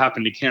heard what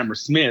happened to Cameron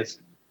Smith,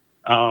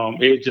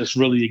 it just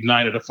really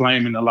ignited a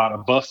flame in a lot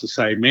of us to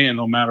say, man,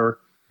 no matter,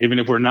 even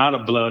if we're not a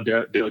Blood,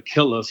 they'll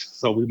kill us.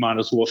 So we might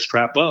as well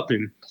strap up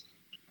and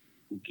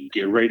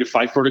get ready to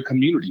fight for the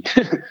community.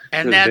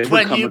 And that's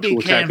when you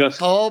became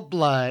full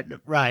Blood,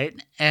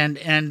 right? And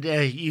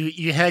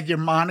you had your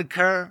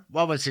moniker,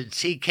 what was it,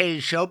 CK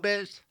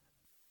Showbiz?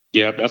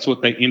 Yeah, that's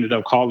what they ended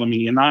up calling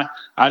me. And I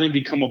didn't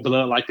become a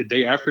Blood like the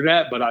day after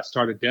that, but I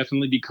started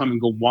definitely becoming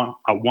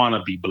a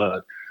wannabe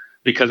Blood.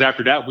 Because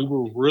after that, we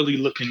were really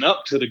looking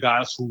up to the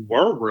guys who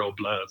were real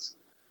Bloods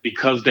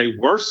because they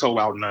were so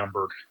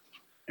outnumbered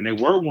and they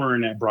were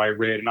wearing that bright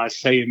red. And I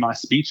say in my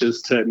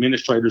speeches to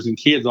administrators and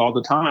kids all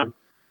the time,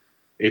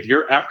 if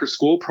your after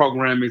school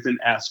program isn't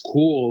as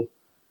cool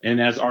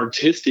and as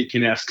artistic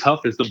and as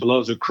tough as the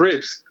Bloods or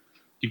Crips,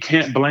 you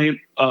can't blame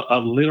a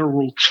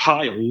literal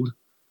child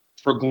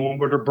for going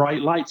where the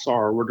bright lights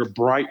are, where the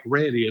bright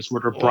red is,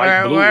 where the bright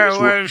Where, blue where, is.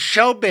 where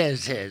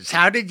showbiz is.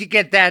 How did you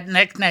get that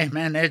nickname?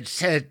 And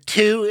it's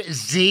two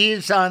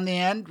Z's on the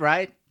end,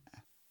 right?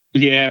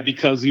 Yeah,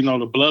 because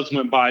the Bloods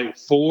went by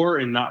 4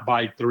 and not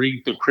by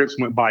 3. The Crips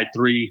went by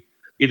 3,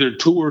 either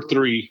 2 or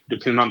 3,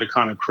 depending on the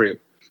kind of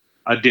Crip.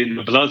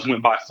 The Bloods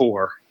went by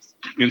 4,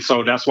 and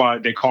so that's why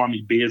they call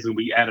me Biz, and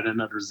we added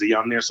another Z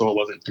on there, so it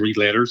wasn't 3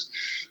 letters.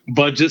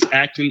 But just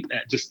acting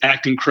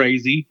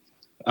crazy,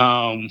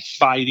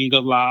 fighting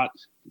a lot,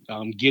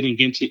 getting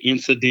into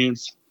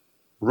incidents,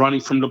 running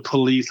from the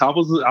police. I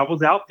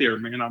was out there,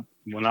 man.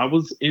 When I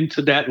was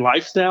into that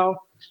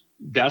lifestyle,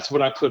 that's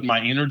what I put my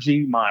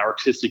energy, my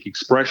artistic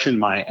expression,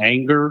 my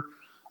anger,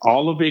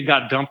 all of it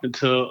got dumped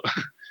into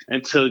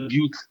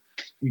youth,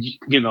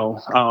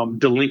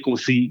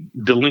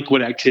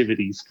 delinquent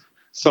activities.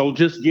 So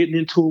just getting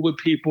into it with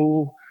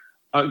people,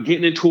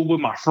 getting into it with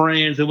my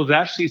friends. It was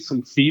actually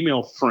some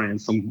female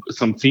friends,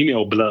 some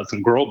female bloods,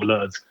 some girl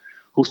bloods,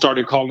 who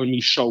started calling me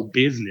show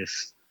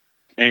business.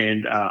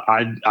 And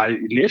I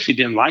initially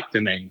didn't like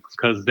the name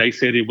because they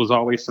said it was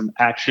always some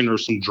action or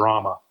some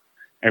drama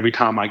every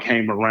time I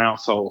came around.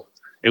 So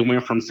it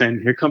went from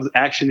saying, here comes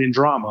action and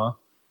drama.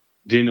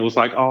 Then it was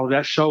like, oh,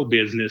 that's show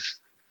business.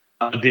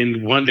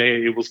 Then one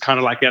day it was kind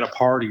of like at a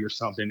party or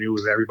something. It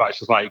was everybody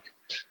just like,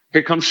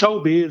 here comes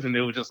showbiz. And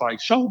it was just like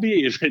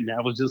showbiz. And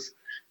that was just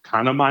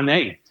kind of my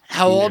name.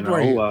 How old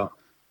were you?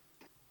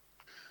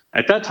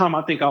 At that time,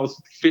 I think I was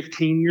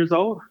 15 years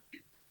old.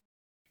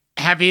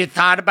 Have you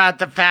thought about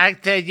the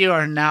fact that you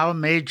are now a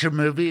major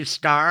movie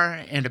star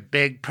in a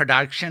big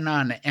production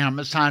on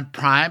Amazon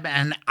Prime?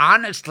 And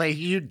honestly,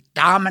 you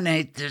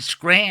dominate the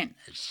screen.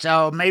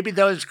 So maybe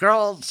those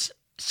girls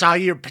saw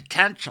your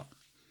potential.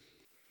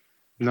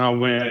 No,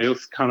 man, it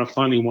was kind of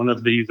funny. One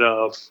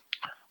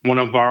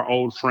of our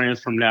old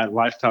friends from that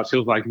lifestyle, she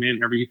was like, man,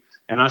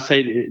 and I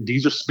say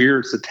these are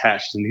spirits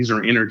attached, and these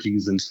are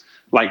energies and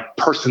like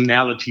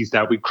personalities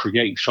that we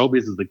create.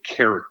 Showbiz is a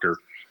character,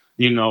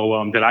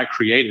 that I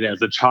created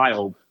as a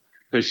child.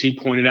 Because she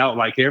pointed out,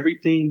 like,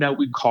 everything that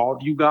we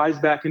called you guys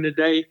back in the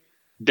day,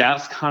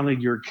 that's kind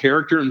of your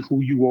character and who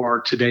you are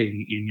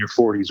today in your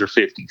 40s or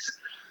 50s.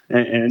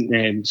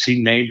 And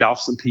she named off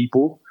some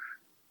people,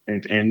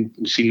 and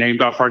she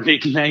named off our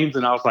nicknames,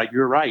 and I was like,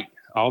 you're right.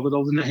 All of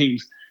those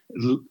names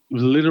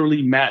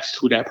literally matched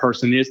who that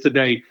person is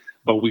today.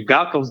 But we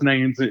got those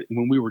names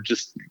when we were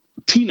just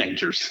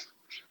teenagers.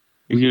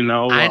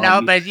 I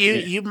know, but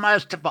you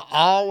must have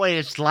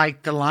always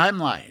liked the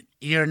limelight.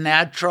 You're a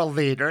natural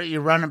leader.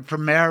 You're running for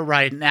mayor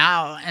right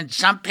now. And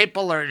some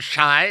people are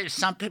shy.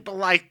 Some people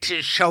like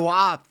to show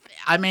off.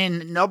 I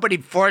mean, nobody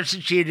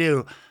forces you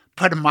to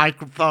put a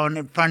microphone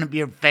in front of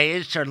your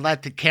face or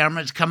let the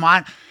cameras come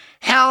on.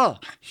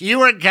 Hell, you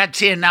were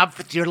gutsy enough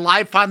with your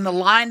life on the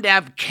line to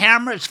have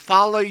cameras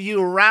follow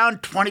you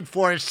around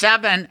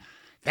 24/7.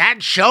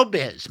 That's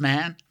showbiz,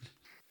 man.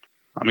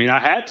 I mean, I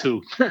had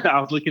to. I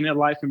was looking at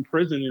life in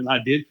prison, and I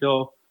did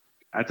feel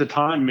at the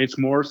time Mitch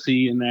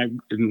Morrissey and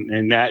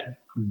that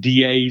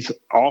DA's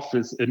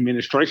office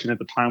administration at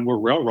the time were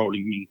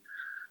railroading me.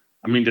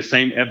 I mean, the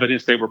same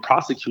evidence they were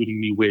prosecuting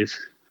me with,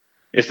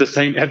 it's the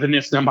same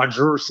evidence that my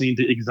jurors seemed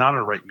to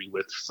exonerate me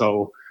with.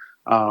 So,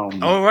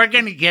 we're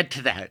going to get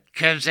to that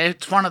because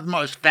it's one of the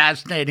most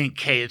fascinating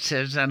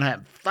cases, and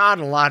I've thought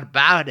a lot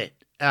about it.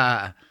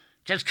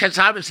 Just because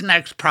I was an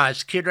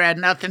ex-prosecutor, had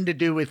nothing to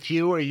do with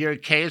you or your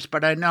case,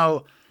 but I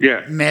know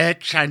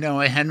Mitch, I know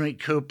Henry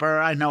Cooper,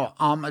 I know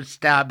Alma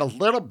Stab a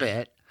little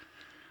bit.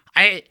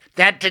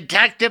 That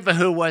detective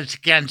who was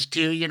against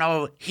you,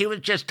 he was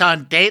just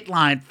on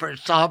Dateline for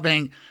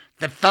solving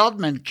the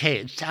Feldman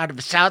case out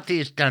of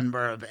Southeast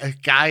Denver. A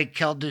guy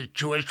killed his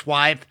Jewish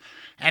wife,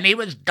 and he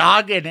was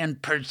dogged in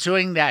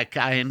pursuing that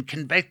guy and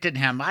convicted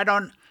him. I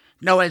don't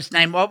know his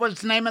name. What was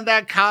the name of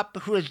that cop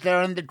who was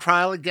there in the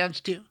trial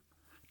against you?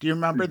 Do you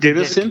remember?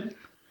 Dennison?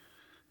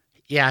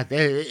 Yeah,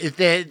 the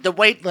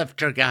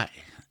weightlifter guy,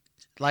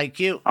 like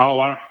you. Oh,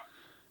 I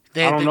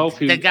don't know if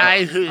he... The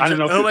guy who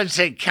was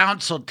at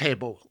council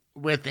table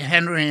with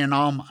Henry and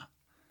Alma.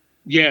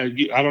 Yeah,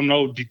 I don't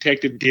know,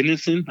 Detective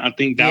Dennison. I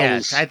think that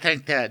was... Yes, I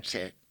think that's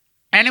it.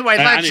 Anyway,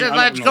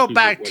 let's go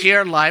back to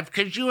your life,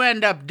 because you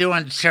end up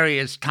doing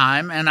serious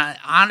time, and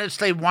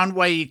honestly, one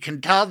way you can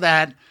tell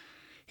that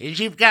is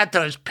you've got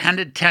those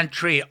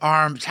penitentiary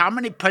arms. How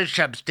many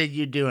push-ups did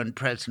you do in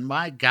prison?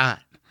 My God.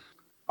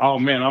 Oh,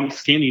 man, I'm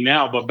skinny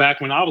now. But back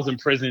when I was in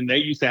prison, they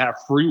used to have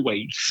free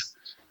weights.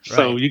 Right.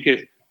 So you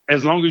could,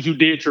 as long as you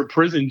did your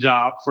prison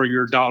job for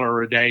your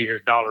 $1 a day or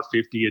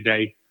 $1.50 a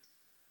day.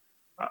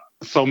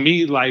 So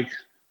me, like,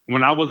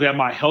 when I was at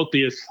my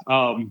healthiest,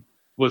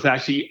 was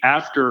actually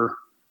after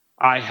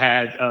I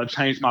had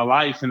changed my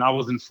life, and I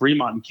was in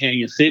Fremont and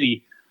Canyon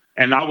City,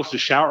 and I was the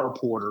shower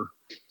porter.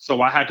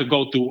 So I had to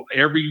go through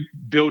every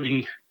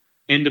building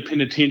in the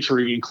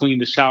penitentiary and clean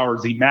the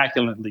showers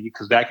immaculately,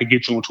 because that could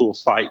get you into a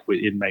fight with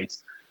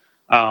inmates.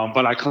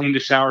 But I cleaned the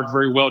showers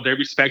very well. They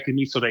respected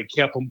me, so they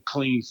kept them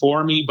clean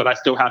for me, but I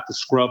still have to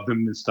scrub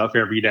them and stuff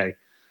every day.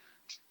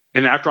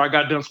 And after I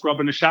got done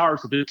scrubbing the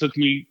showers, it took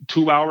me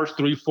 2 hours,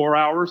 3, 4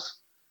 hours.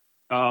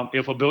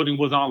 If a building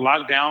was on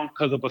lockdown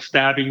because of a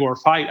stabbing or a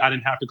fight, I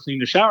didn't have to clean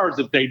the showers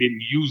if they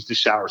didn't use the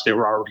showers. They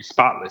were already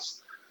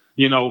spotless,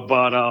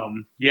 But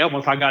yeah,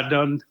 once I got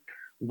done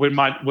with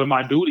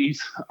my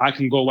duties, I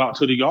can go out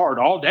to the yard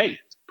all day,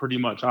 pretty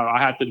much. I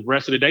had the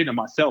rest of the day to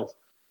myself,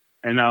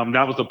 and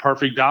that was a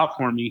perfect job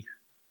for me.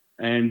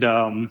 And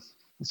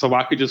so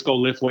I could just go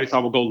lift weights. I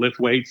would go lift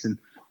weights, and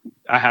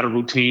I had a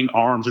routine,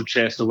 arms or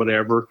chest or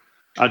whatever.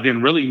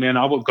 Then really, man,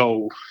 I would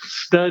go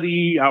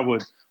study. I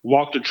would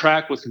walk the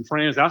track with some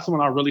friends. That's when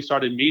I really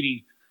started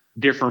meeting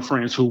different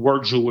friends who were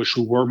Jewish,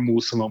 who were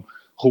Muslim,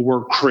 who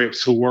were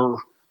Crips, who were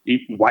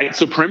white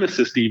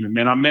supremacists even,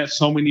 man. I met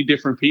so many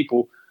different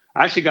people.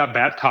 I actually got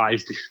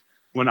baptized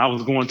when I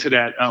was going to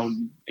that,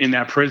 in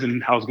that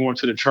prison. I was going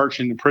to the church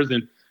in the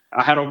prison.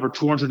 I had over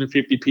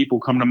 250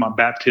 people come to my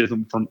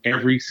baptism from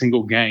every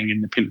single gang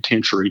in the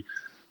penitentiary.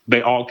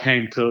 They all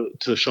came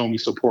to show me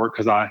support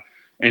because I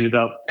ended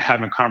up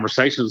having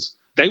conversations.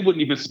 They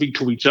wouldn't even speak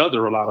to each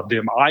other, a lot of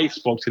them. I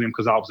spoke to them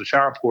because I was a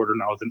shower porter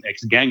and I was an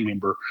ex-gang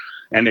member,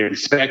 and they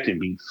respected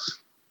me.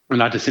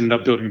 And I just ended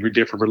up building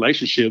different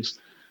relationships.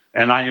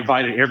 And I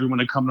invited everyone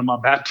to come to my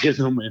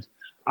baptism, and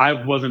I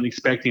wasn't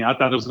expecting. I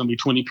thought it was going to be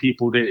 20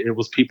 people. It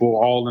was people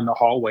all in the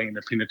hallway in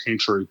the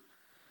penitentiary,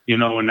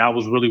 and that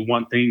was really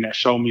one thing that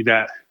showed me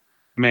that,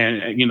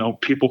 man,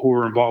 people who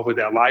are involved with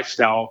that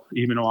lifestyle,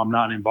 even though I'm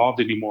not involved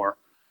anymore,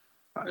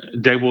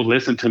 they will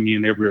listen to me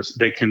and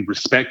they can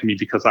respect me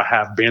because I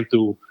have been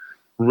through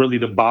really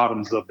the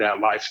bottoms of that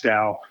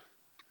lifestyle,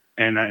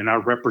 and I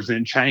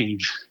represent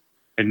change,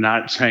 and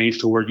not change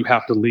to where you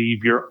have to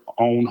leave your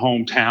own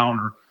hometown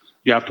or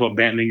you have to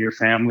abandon your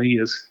family.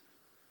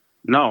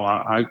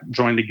 I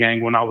joined the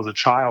gang when I was a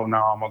child.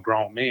 Now I'm a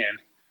grown man,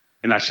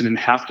 and I shouldn't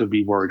have to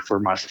be worried for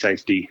my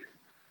safety.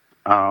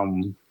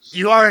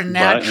 You are a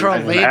natural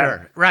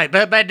leader, right?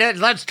 But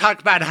let's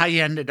talk about how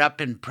you ended up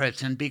in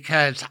prison,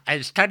 because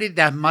I studied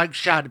that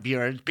mugshot of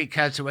yours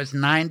because it was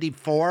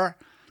 94.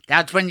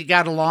 That's when you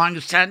got a long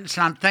sentence.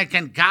 And I'm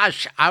thinking,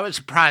 gosh, I was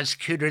a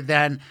prosecutor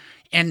then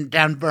in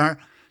Denver.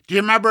 Do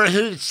you remember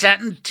who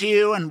sentenced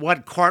you and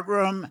what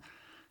courtroom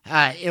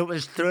it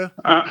was through?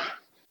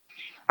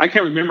 I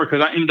can't remember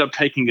because I ended up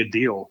taking a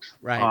deal.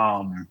 Right.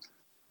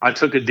 I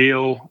took a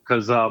deal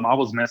because I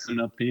was messing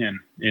up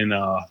and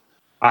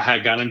I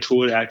had got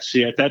into it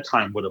actually at that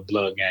time with a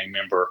blood gang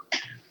member.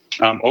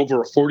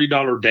 Over a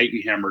 $40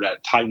 Dayton hammer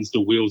that tightens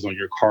the wheels on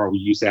your car. We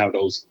used to have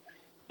those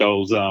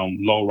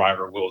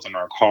lowrider wheels in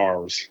our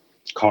cars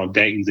called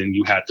Daytons, and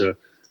you had to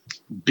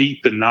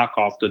beat the knock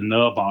off the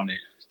nub on it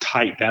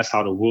tight. That's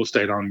how the wheel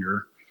stayed on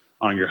your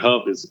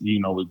hub.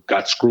 It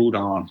got screwed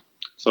on.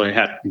 So it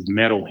had these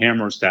metal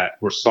hammers that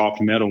were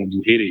soft metal. When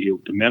you hit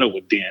it, the metal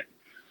would dent,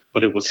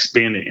 but it would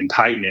spin it and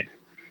tighten it.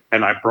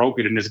 And I broke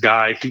it. And this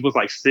guy, he was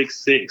like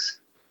 6'6".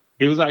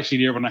 He was actually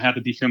there when I had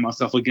to defend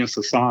myself against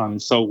Hassan.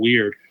 It's so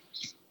weird.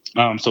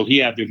 So he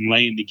had been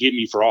laying to get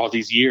me for all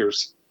these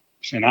years.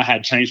 And I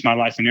had changed my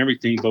life and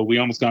everything, but we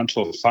almost got into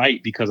a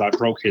fight because I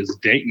broke his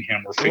Dayton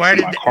hammer fixing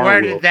my car wheel.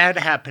 Where did that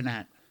happen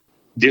at?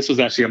 This was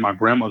actually at my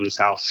grandmother's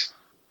house.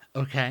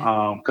 Okay.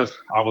 Because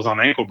I was on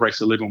ankle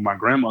bracelet living with my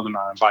grandmother, and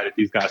I invited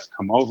these guys to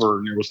come over,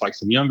 and there was like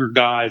some younger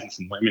guys and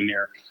some women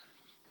there.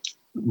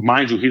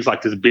 Mind you, he's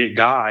like this big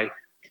guy,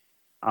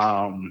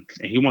 and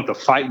he wanted to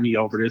fight me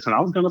over this, and I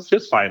was going to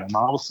fist fight him.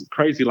 I was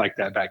crazy like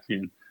that back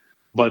then.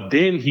 But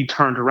then he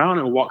turned around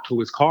and walked to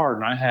his car,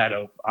 and I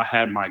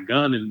had my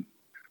gun, and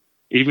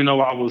even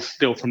though I was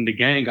still from the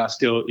gang, I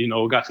still,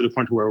 it got to the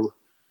point where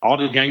all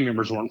the gang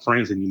members weren't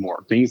friends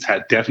anymore. Things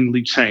had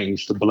definitely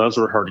changed. The Bloods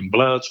were hurting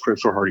Bloods,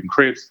 Crips were hurting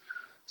Crips.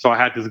 So I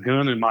had this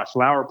gun in my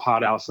flower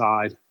pot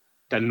outside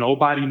that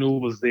nobody knew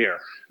was there.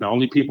 The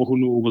only people who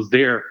knew it was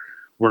there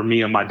were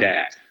me and my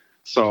dad.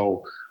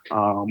 So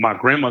my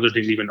grandmother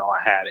didn't even know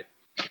I had it.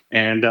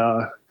 And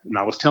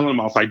I was telling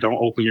him, I was like,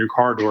 don't open your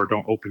car door.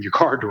 Don't open your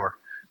car door.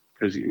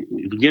 Because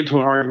you get into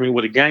an argument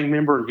with a gang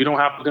member, if you don't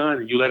have a gun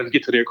and you let them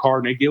get to their car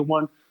and they get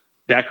one,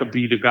 that could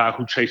be the guy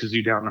who chases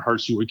you down and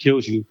hurts you or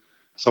kills you.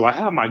 So I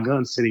have my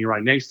gun sitting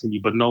right next to me,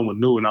 but no one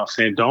knew. And I was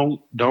saying,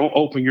 don't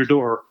open your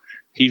door.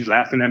 He's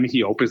laughing at me.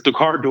 He opens the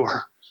car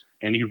door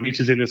and he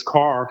reaches in his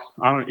car.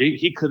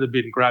 He could have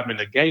been grabbing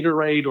a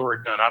Gatorade or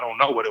a gun. I don't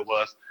know what it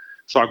was.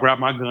 So I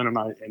grabbed my gun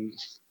and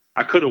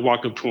I could have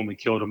walked up to him and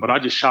killed him, but I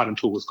just shot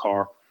into his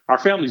car. Our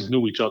families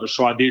knew each other,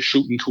 so I did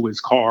shoot into his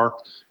car,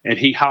 and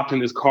he hopped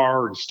in his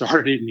car and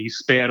started it, and he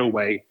sped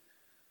away.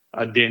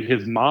 Then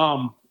his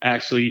mom,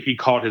 actually, he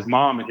called his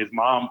mom, and his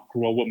mom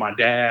grew up with my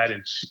dad,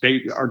 and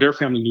their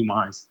family knew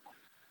mine.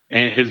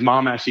 And his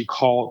mom actually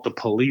called the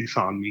police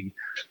on me.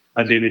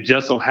 And then it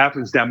just so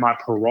happens that my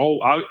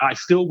parole, I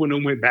still wouldn't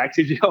have went back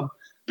to jail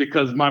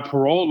because my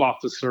parole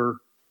officer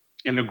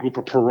and a group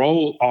of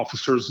parole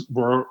officers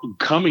were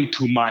coming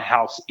to my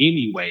house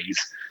anyways.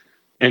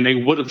 And they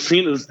would have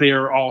seen us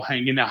there all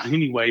hanging out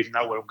anyways, and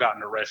I would have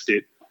gotten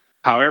arrested.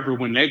 However,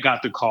 when they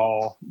got the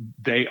call,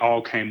 they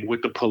all came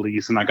with the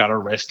police, and I got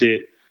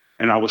arrested,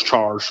 and I was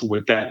charged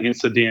with that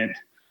incident.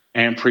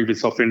 and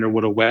previous offender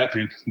with a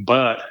weapon,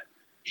 but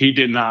he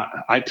did not.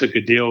 I took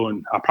a deal,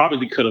 and I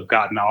probably could have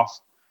gotten off,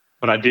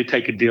 but I did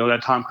take a deal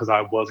that time because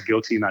I was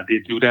guilty and I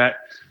did do that.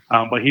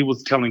 But he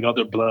was telling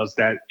other Bloods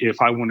that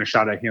if I wouldn't have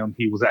shot at him,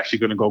 he was actually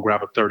going to go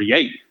grab a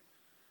 38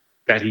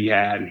 that he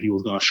had, and he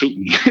was going to shoot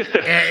me.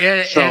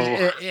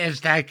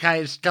 Is that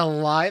guy still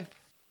alive?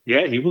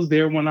 Yeah, he was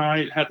there when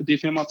I had to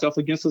defend myself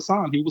against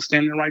Hassan. He was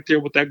standing right there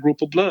with that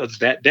group of Bloods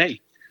that day.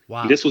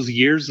 Wow. This was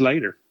years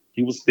later.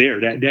 He was there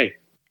that day.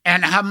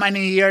 And how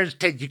many years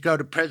did you go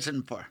to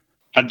prison for?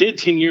 I did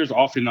 10 years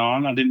off and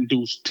on. I didn't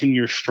do 10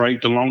 years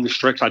straight. The longest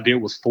stretch I did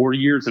was 4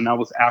 years, and that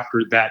was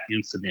after that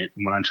incident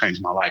when I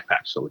changed my life,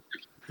 actually.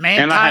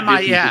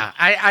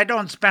 I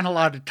don't spend a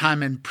lot of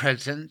time in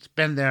prisons.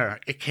 Been there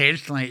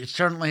occasionally,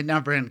 certainly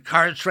never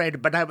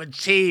incarcerated, but I would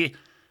see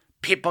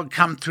people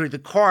come through the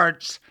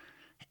courts,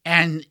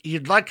 and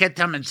you'd look at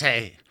them and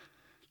say,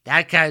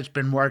 that guy's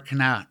been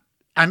working out.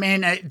 I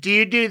mean, do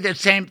you do the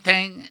same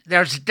thing?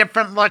 There's a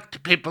different look to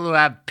people who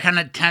have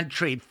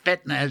penitentiary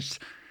fitness.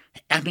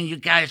 I mean, you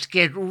guys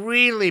get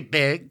really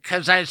big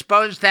because I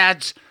suppose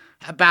that's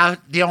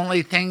about the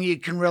only thing you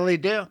can really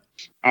do.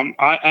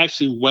 I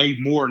actually weigh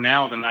more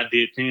now than I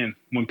did then.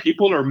 When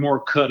people are more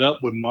cut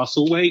up with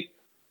muscle weight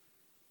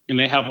and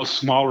they have a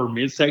smaller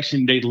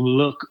midsection, they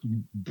look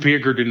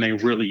bigger than they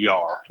really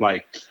are.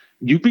 Like,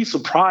 you'd be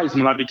surprised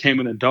when I became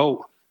an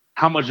adult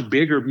how much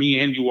bigger me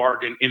and you are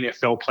than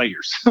NFL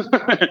players.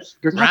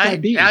 They're not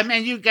that big. I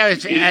mean, you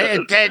guys,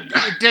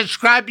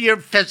 describe your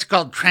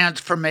physical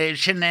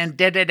transformation, and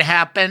did it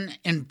happen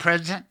in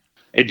prison?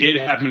 It did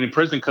happen in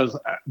prison because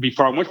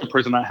before I went to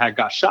prison, I had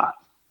got shot.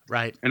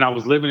 Right. And I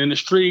was living in the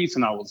streets,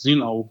 and I was,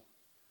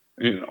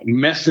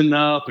 messing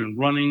up and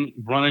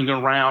running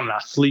around,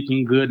 not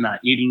sleeping good, not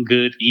eating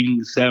good,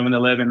 eating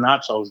 7-Eleven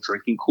nachos,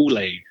 drinking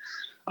Kool-Aid.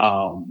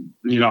 I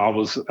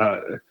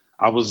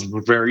was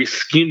very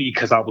skinny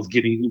because I was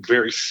getting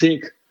very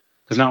sick.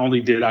 Because not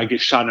only did I get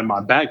shot in my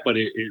back, but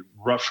it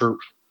ruptured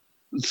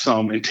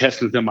some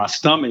intestines in my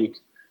stomach.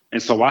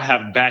 And so I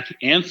have back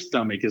and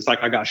stomach. It's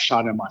like I got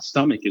shot in my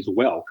stomach as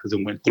well because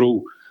it went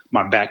through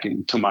my back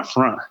into my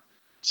front.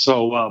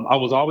 So I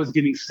was always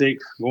getting sick,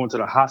 going to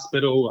the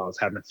hospital. I was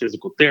having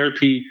physical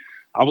therapy.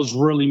 I was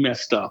really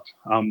messed up.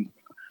 I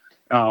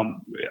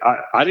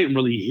didn't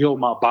really heal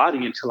my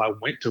body until I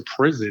went to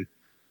prison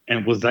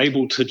and was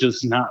able to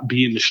just not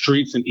be in the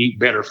streets and eat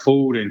better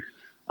food and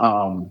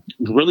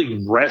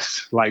really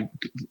rest. Like,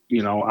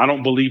 I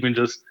don't believe in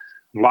just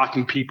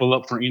locking people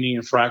up for any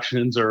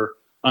infractions or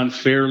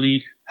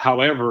unfairly.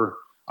 However,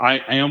 I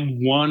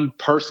am one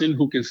person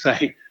who can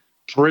say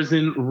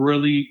prison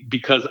really,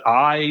 because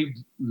I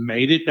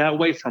made it that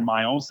way for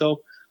my own self,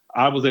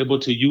 I was able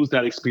to use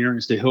that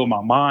experience to heal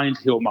my mind,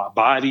 heal my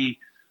body,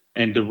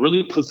 and to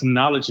really put some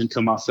knowledge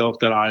into myself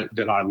that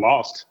I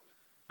lost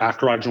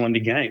after I joined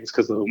the gangs.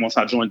 Because once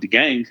I joined the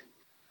gang,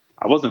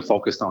 I wasn't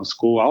focused on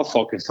school. I was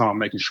focused on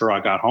making sure I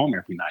got home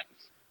every night.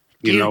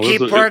 Do you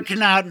keep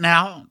working out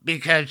now?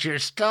 Because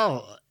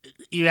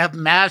you have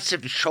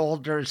massive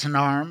shoulders and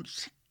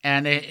arms,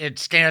 and it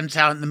stands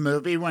out in the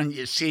movie when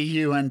you see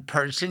you in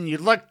person. You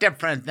look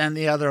different than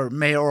the other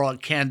mayoral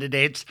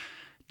candidates.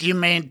 Do you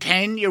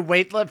maintain your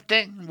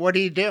weightlifting? What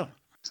do you do?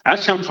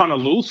 Actually, I'm trying to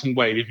lose some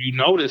weight. If you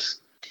notice,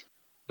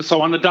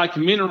 so on the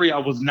documentary, I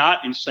was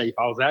not in shape.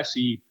 I was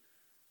actually,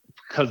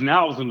 because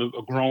now I was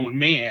a grown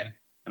man,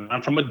 and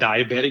I'm from a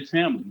diabetic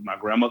family. My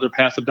grandmother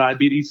passed of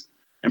diabetes,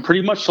 and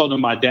pretty much so did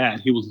my dad.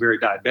 He was very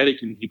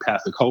diabetic, and he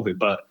passed of COVID.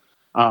 But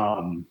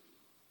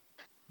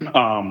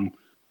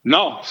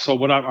no. So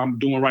what I'm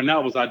doing right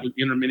now is I do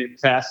intermittent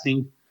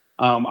fasting.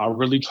 I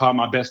really try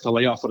my best to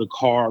lay off of the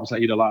carbs. I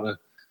eat a lot of,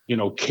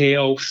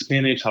 kale,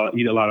 spinach. I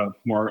eat a lot of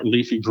more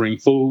leafy green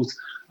foods.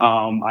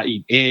 I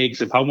eat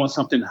eggs. If I want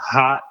something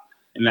hot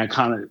and that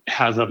kind of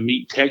has a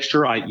meat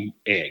texture, I eat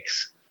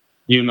eggs.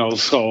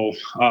 So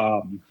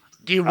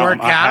do you work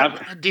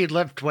out? Do you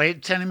lift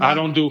weights anymore? I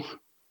don't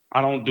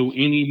do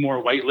any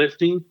more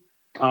weightlifting.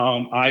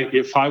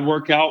 If I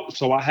work out,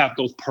 so I have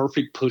those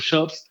perfect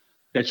push-ups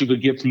that you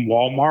could get from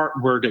Walmart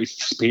where they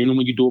spin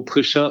when you do a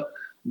push-up.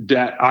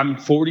 That I'm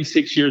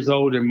 46 years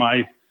old, and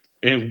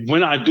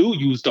when I do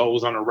use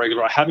those on a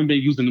regular, I haven't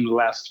been using them the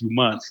last few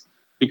months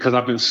because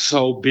I've been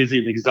so busy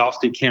and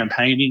exhausted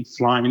campaigning,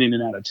 flying in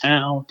and out of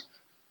town,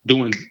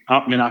 when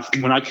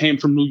I came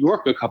from New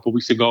York a couple of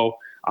weeks ago,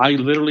 I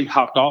literally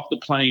hopped off the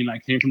plane. I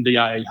came from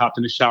DIA, hopped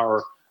in the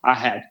shower. I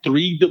had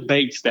 3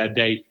 debates that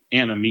day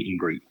and a meet and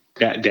greet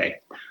that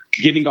day.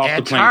 Getting off the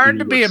plane. It's hard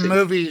to be a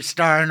movie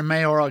star and a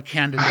mayoral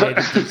candidate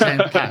at the same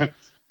time.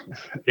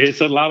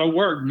 It's a lot of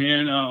work,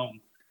 man.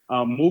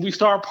 Movie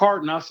star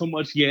part, not so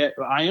much yet.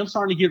 I am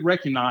starting to get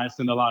recognized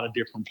in a lot of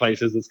different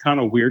places. It's kind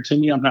of weird to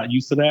me. I'm not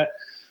used to that.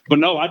 But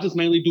no, I just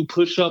mainly do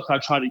push-ups. I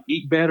try to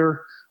eat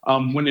better.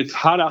 When it's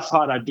hot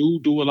outside, I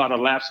do a lot of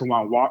laps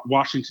around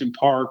Washington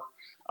Park,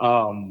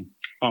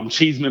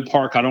 Cheeseman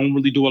Park. I don't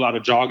really do a lot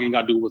of jogging.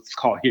 I do what's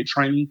called HIIT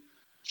training.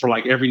 For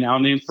like every now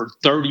and then, for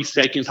 30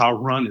 seconds, I'll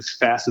run as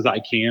fast as I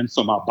can.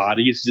 So my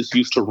body is just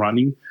used to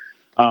running.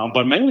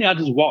 But mainly I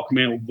just walk,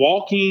 man.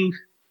 Walking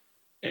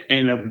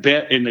and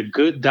a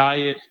good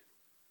diet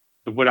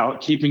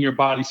without keeping your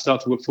body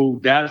stuffed with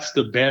food, that's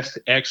the best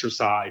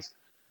exercise.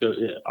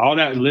 All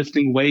that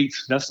lifting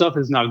weights, that stuff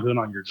is not good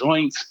on your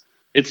joints.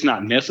 It's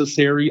not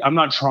necessary. I'm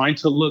not trying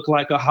to look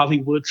like a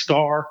Hollywood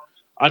star.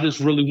 I just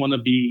really want to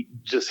be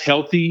just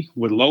healthy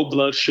with low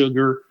blood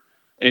sugar.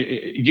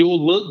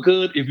 You'll look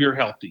good if you're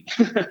healthy.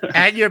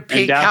 At your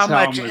peak, how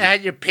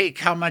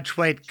much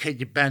weight could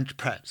you bench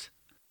press?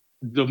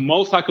 The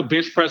most I could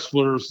bench press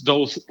was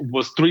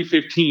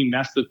 315.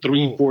 That's the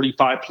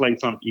 345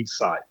 plates on each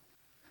side.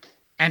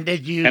 And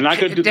did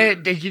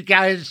you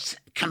guys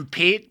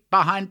compete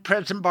behind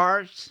prison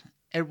bars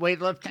at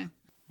weightlifting?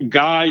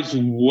 Guys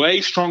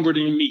way stronger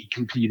than me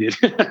competed.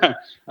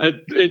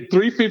 At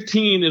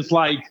 315 is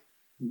like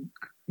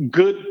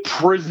good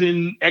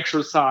prison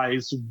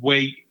exercise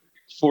weight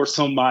for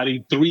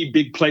somebody. 3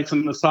 big plates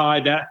on the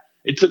side. That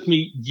it took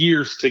me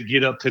years to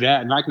get up to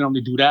that, and I can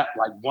only do that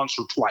like once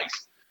or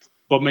twice.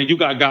 But man, you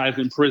got guys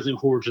in prison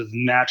who are just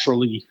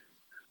naturally.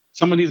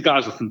 Some of these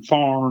guys are from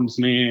farms,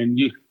 man.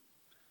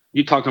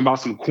 You talking about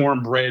some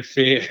cornbread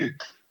fed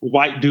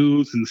white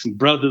dudes and some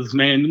brothers,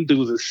 man. Them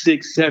dudes are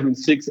 6'7",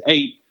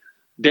 6'8".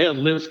 They'll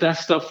lift that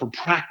stuff for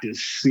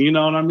practice. You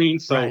know what I mean?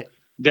 So right.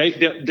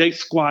 they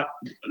squat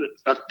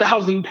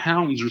 1,000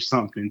 pounds or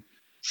something.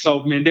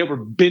 So man, they were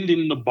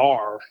bending the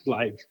bar.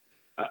 Like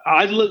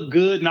I looked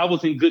good and I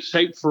was in good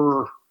shape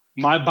for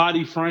my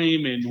body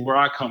frame and where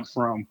I come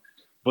from.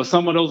 But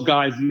some of those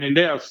guys, man,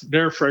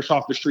 they're fresh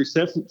off the street,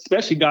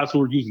 especially guys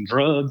who are using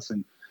drugs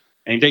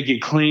and they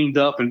get cleaned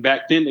up. And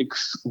back then,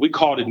 we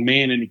called it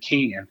man in a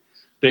can.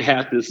 They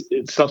had this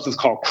substance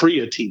called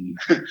creatine,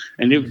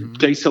 and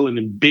they sell it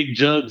in big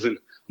jugs. And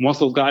once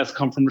those guys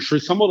come from the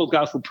street, some of those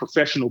guys were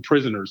professional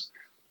prisoners.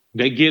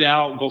 They get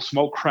out, go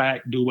smoke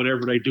crack, do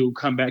whatever they do,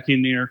 come back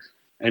in there.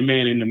 And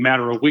man, in a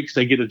matter of weeks,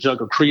 they get a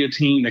jug of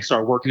creatine. They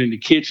start working in the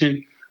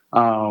kitchen.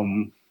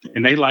 And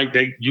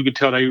you could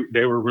tell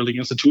they were really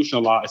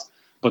institutionalized.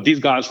 But these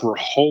guys were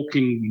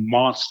hulking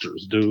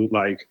monsters, dude.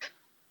 Like,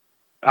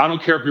 I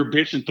don't care if you're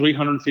benching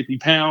 350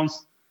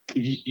 pounds,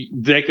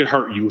 they could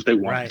hurt you if they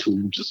wanted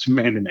to. Just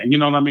man to man, you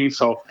know what I mean?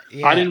 So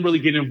yeah. I didn't really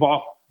get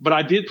involved, but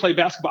I did play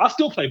basketball. I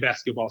still play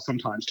basketball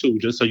sometimes too,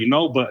 just so you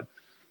know. But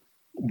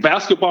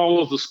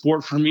basketball is a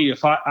sport for me.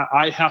 If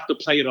I have to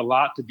play it a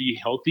lot to be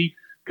healthy,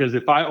 because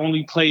if I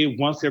only play it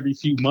once every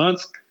few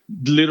months,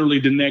 literally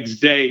the next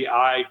day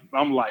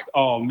I'm like,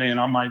 oh man,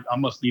 I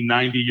must be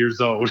 90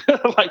 years old.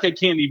 Like I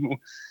can't even.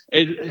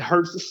 It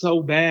hurts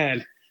so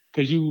bad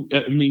because you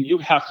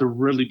have to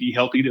really be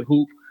healthy to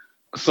hoop.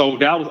 So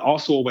that was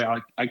also a way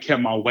I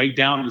kept my weight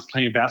down, just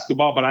playing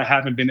basketball, but I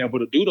haven't been able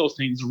to do those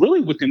things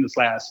really within this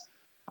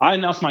I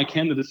announced my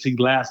candidacy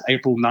last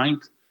April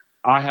 9th.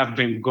 I have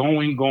been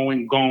going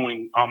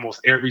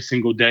almost every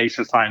single day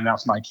since I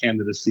announced my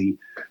candidacy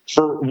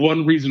for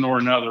one reason or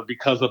another,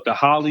 because of the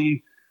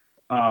Holly,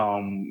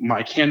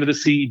 my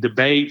candidacy,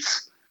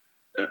 debates,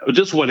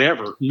 just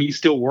whatever. Me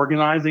still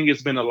organizing,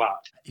 it's been a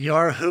lot.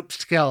 Your hoop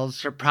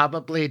skills are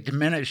probably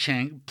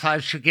diminishing.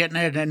 Plus, you're getting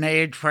at an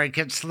age where it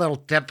gets a little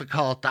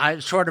difficult. I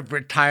sort of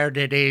retired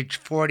at age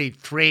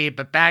 43,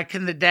 but back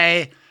in the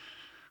day,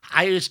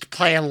 I used to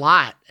play a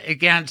lot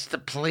against the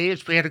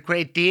police. We had a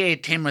great DA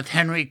team with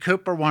Henry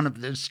Cooper, one of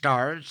the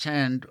stars,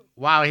 and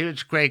wow, he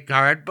was a great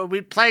guard. But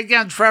we'd play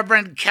against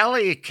Reverend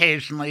Kelly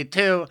occasionally,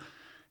 too.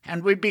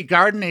 And we'd be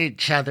guarding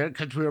each other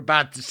because we were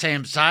about the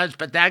same size.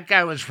 But that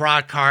guy was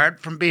rock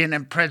hard from being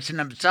in prison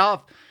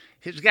himself.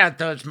 He's got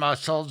those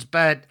muscles.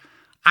 But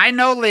I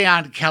know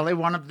Leon Kelly,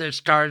 one of the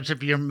stars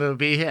of your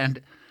movie, and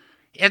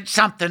it's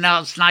something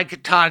else. And I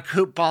could talk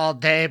hoop all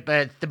day,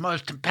 but the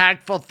most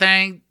impactful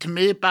thing to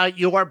me about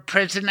your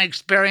prison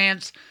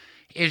experience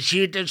is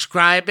you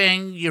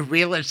describing your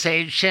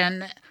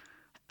realization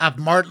of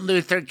Martin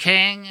Luther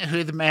King,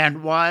 who the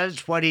man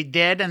was, what he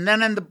did. And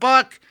then in the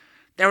book,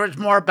 there was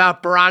more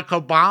about Barack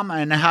Obama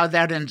and how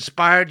that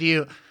inspired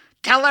you.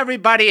 Tell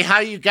everybody how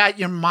you got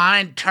your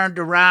mind turned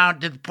around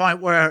to the point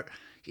where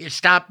you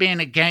stopped being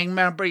a gang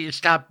member, you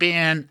stopped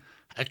being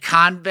a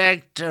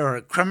convict or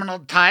a criminal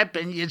type,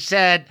 and you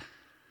said,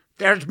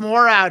 there's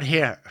more out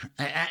here.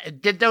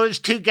 Did those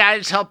two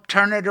guys help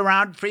turn it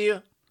around for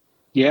you?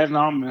 Yeah,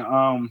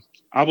 no,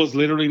 I was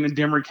literally in the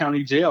Denver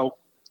County Jail.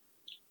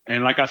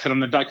 And like I said, on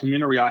the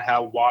documentary, I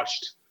have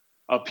watched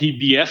a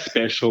PBS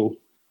special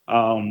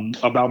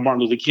about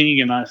Martin Luther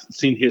King, and I've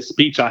seen his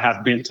speech. I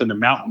have been to the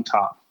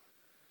mountaintop,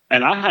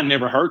 and I had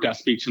never heard that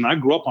speech. And I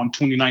grew up on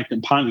 29th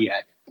and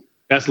Pontiac.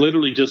 That's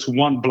literally just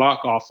one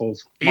block off of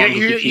Martin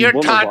Luther King You're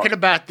Boulevard. talking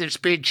about the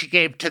speech he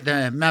gave to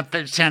the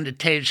Memphis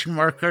sanitation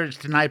workers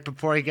the night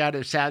before he got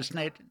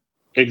assassinated?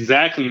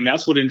 Exactly, and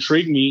that's what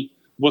intrigued me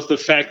was the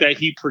fact that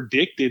he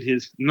predicted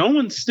no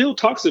one still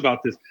talks about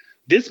this.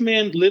 This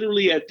man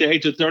literally at the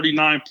age of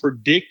 39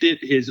 predicted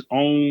his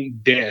own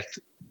death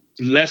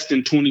less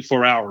than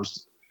 24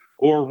 hours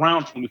or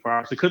around 24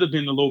 hours. It could have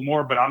been a little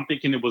more, but I'm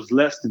thinking it was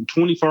less than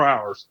 24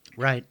 hours.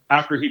 Right.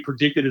 After he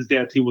predicted his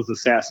death, he was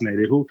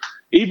assassinated.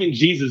 Even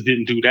Jesus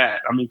didn't do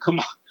that. I mean, come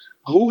on.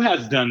 Who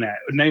has done that?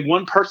 Name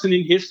one person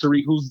in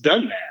history who's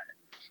done that.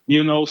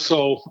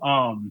 So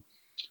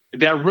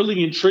that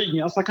really intrigued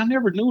me. I was like, I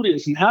never knew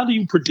this. And how do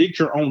you predict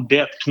your own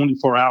death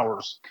 24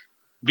 hours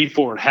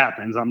before it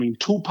happens? I mean,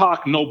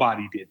 Tupac,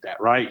 nobody did that,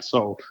 right?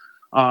 So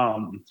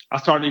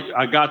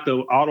I got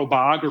the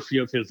autobiography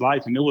of his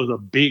life, and it was a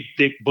big,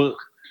 thick book.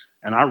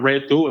 And I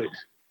read through it.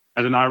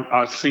 And then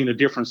I seen a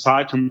different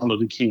side to Martin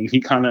Luther King. He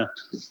kind of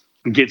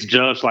gets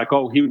judged like,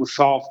 oh, he was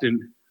soft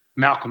and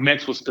Malcolm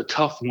X was the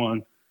tough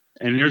one.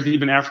 And there's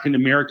even African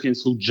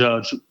Americans who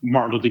judge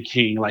Martin Luther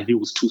King like he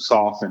was too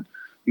soft and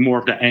more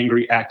of the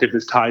angry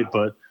activist type.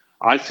 But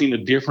I've seen a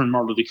different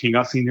Martin Luther King.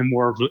 I've seen him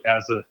more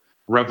as a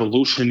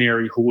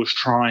revolutionary who was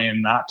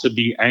trying not to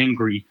be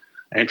angry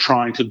and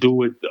trying to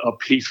do it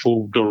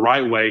the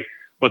right way.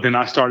 But then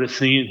I started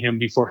seeing him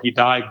before he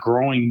died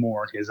growing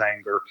more his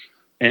anger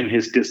and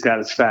his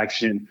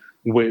dissatisfaction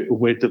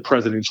with the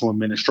presidential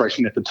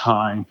administration at the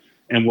time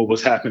and what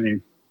was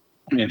happening.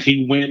 And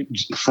he went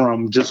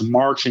from just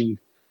marching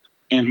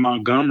in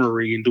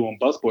Montgomery and doing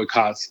bus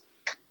boycotts.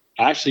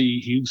 Actually,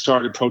 he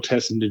started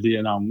protesting the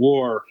Vietnam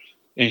War,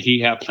 and he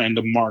had planned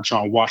to march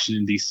on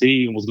Washington,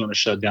 D.C. and was going to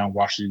shut down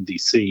Washington,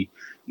 D.C.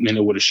 And then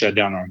it would have shut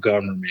down our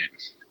government.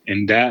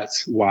 And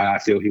that's why I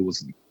feel he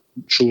was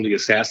truly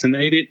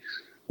assassinated,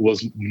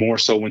 was more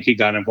so when he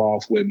got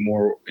involved with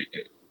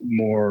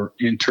more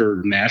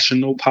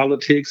international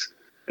politics,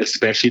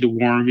 especially the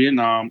war in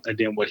Vietnam, and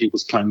then what he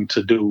was planning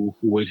to do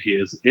with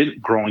his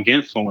growing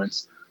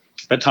influence.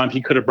 At that time,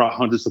 he could have brought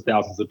hundreds of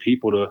thousands of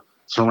people to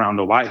surround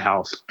the White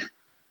House,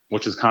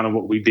 which is kind of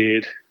what we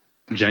did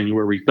July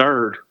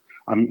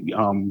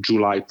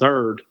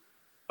 3rd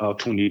of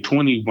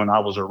 2020 when I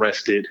was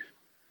arrested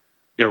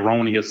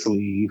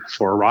erroneously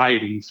for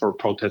rioting, for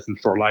protesting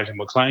for Elijah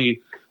McClain.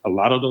 A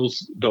lot of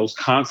those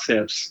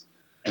concepts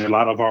and a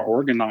lot of our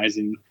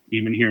organizing,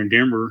 even here in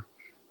Denver,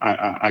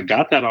 I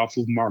got that off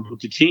of Martin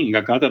Luther King.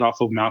 I got that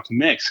off of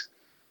Malcolm X.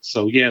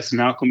 So yes,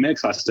 Malcolm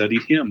X, I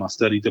studied him. I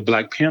studied the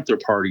Black Panther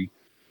Party.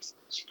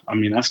 I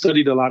mean, I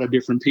studied a lot of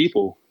different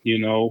people,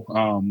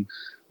 and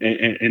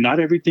not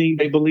everything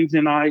they believed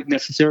in I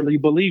necessarily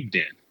believed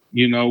in,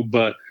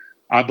 but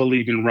I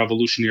believe in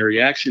revolutionary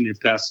action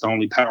if that's the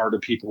only power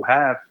that people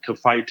have to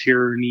fight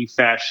tyranny,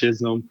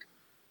 fascism,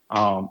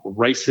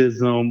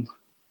 racism,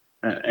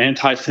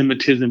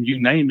 anti-Semitism,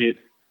 you name it.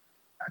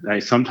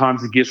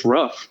 Sometimes it gets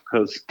rough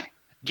because.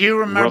 Do you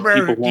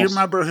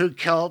remember who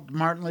killed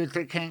Martin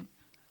Luther King?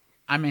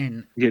 I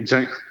mean, yeah,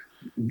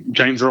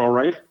 James Earl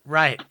Ray.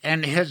 Right,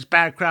 and his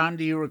background.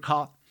 Do you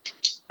recall?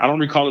 I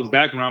don't recall his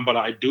background, but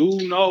I do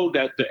know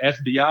that the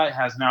FBI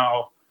has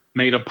now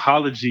made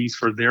apologies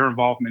for their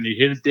involvement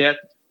in his death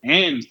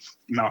and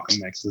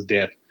Malcolm X's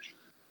death,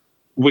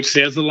 which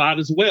says a lot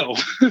as well.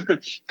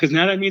 Because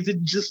now that means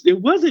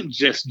it wasn't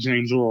just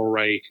James Earl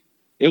Ray.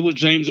 It was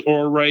James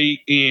Earl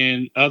Ray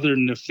and other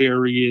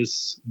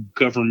nefarious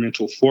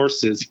governmental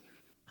forces.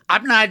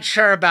 I'm not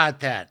sure about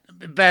that,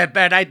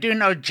 but I do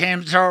know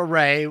James Earl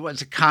Ray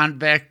was a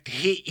convict.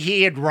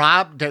 He had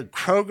robbed a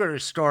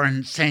Kroger store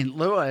in St.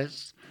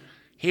 Louis.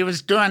 He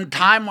was doing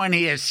time when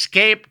he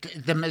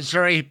escaped the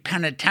Missouri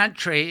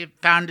penitentiary,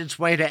 found his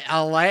way to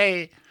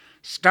L.A.,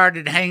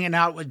 started hanging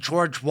out with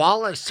George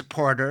Wallace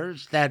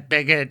supporters, that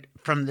bigot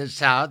from the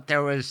South.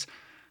 There was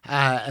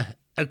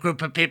a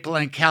group of people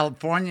in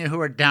California who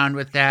were down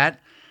with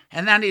that.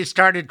 And then he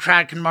started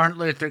tracking Martin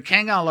Luther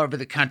King all over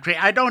the country.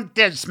 I don't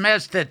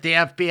dismiss that the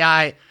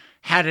FBI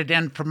had it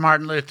in for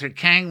Martin Luther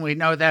King. We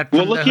know that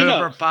from the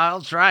Hoover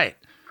files, right?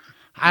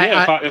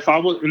 If I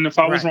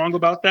was wrong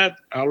about that,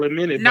 I'll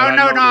admit it. No.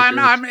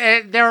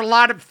 There are a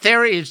lot of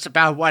theories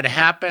about what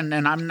happened,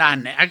 and I'm not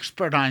an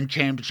expert on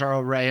James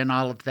Earl Ray and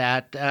all of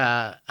that.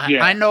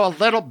 I know a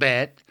little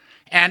bit,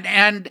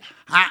 and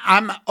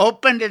I'm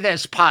open to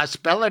this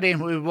possibility,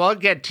 and we will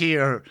get to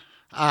your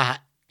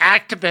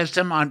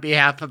activism on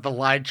behalf of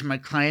Elijah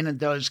McClain and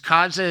those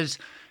causes.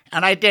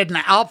 And I did an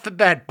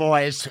Alphabet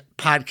Boys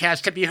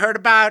podcast. Have you heard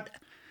about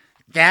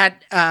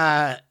that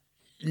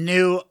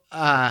new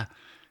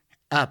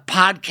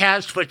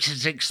podcast, which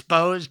has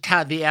exposed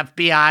how the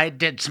FBI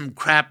did some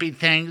crappy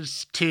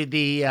things to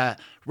the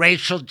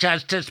racial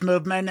justice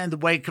movement in the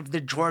wake of the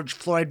George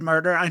Floyd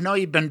murder? I know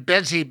you've been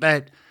busy,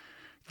 but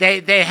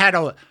they had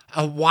a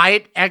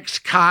white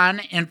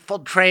ex-con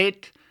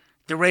infiltrate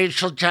the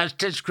racial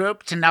justice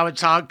groups, and now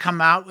it's all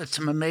come out with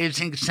some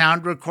amazing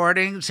sound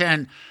recordings,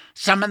 and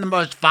some of the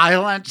most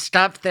violent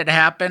stuff that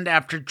happened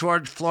after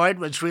George Floyd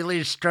was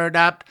really stirred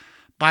up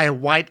by a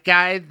white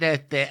guy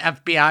that the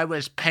FBI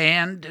was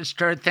paying to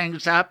stir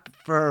things up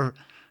for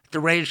the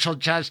racial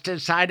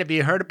justice side. Have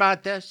you heard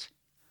about this?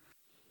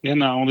 Yeah,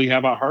 not only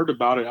have I heard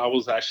about it, I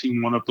was actually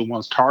one of the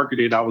ones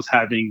targeted. I was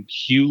having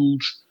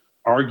huge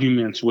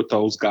arguments with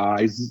those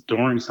guys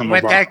during some of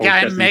our protesting. With that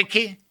guy, protesting.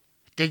 Mickey?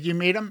 Did you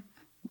meet him?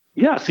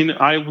 Yeah,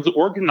 I was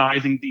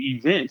organizing the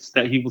events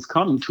that he was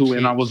coming to,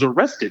 and I was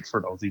arrested for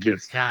those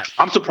events. Gosh.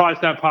 I'm surprised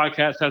that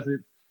podcast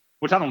hasn't,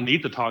 which I don't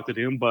need to talk to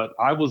them, but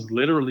I was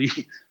literally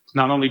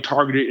not only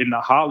targeted in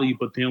the Holly,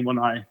 but then when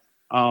I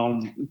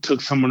took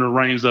some of the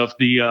reins of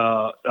the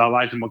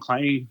Elijah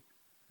McClain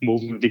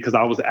movement because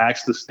I was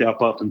asked to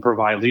step up and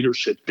provide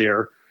leadership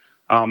there.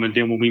 And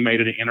then when we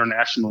made it an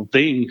international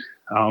thing,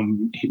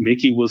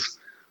 Mickey was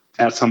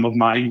at some of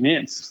my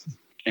events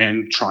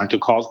and trying to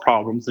cause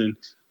problems. And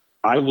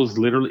I was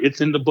literally,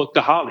 it's in the book,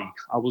 The Holly.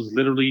 I was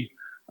literally,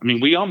 I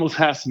mean, we almost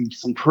had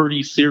some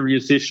pretty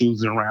serious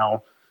issues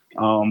around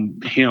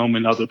him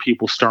and other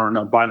people stirring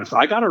up violence.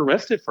 I got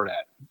arrested for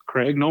that,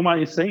 Craig.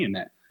 Nobody's saying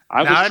that.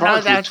 I was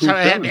charged with two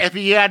felonies. Have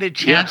you had a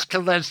chance to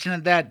listen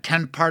to that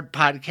 10-part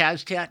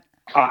podcast yet?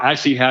 I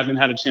actually haven't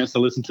had a chance to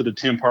listen to the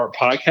 10-part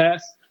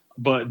podcast,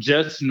 but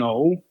just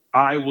know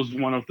I was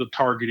one of the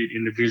targeted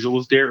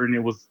individuals there, and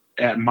it was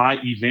at my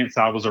events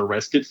I was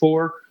arrested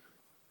for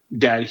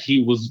that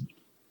he was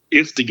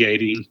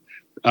instigating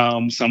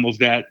some of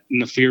that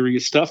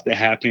nefarious stuff that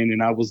happened,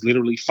 and I was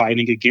literally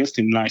fighting against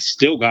him, and I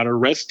still got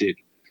arrested.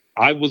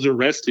 I was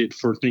arrested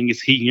for things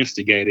he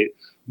instigated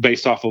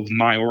based off of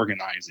my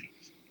organizing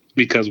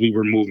because we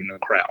were moving the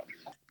crowd.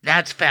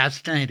 That's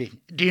fascinating.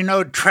 Do you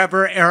know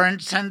Trevor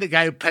Aronson, the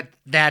guy who put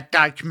that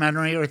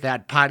documentary or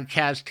that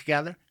podcast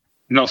together?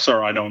 No,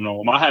 sir, I don't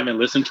know him. I haven't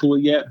listened to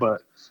it yet,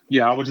 but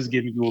yeah, I was just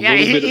giving you a little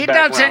bit of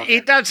background. He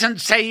doesn't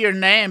say your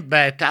name,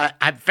 but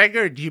I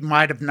figured you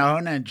might have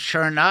known, and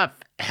sure enough,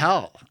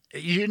 hell,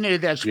 you knew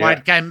this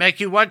white guy,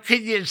 Mickey. What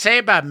could you say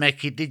about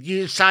Mickey? Did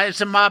you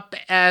size him up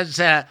as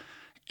an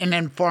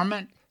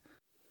informant?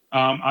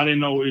 I didn't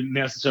know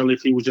necessarily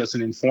if he was just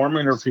an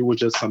informant or if he was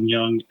just some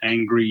young,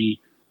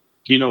 angry,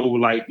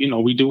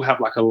 we do have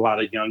like a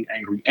lot of young,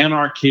 angry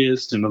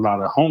anarchists and a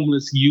lot of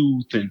homeless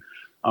youth and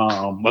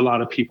a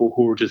lot of people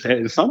who are just,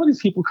 and some of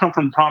these people come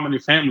from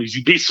prominent families.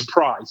 You'd be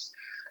surprised.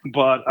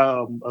 But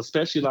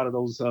especially a lot of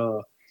those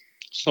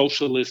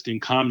socialists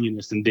and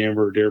communists in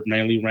Denver, they're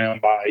mainly ran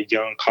by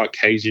young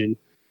Caucasian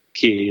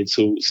kids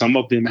who some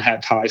of them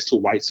had ties to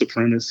white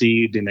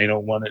supremacy. Then they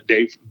don't want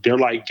to, they're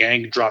like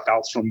gang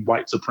dropouts from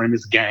white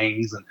supremacist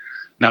gangs. And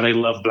now they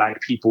love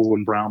black people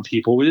and brown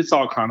people. It's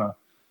all kind of,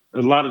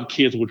 a lot of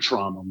kids with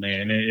trauma,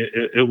 man.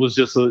 It was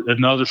just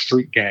another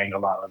street gang, a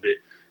lot of it.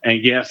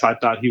 And yes, I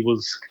thought he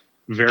was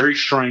a very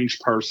strange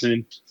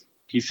person.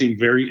 He seemed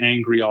very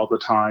angry all the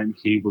time.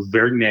 He was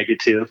very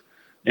negative.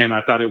 And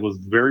I thought it was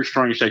very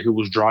strange that he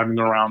was driving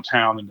around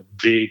town in a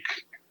big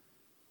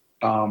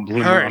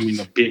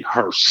a big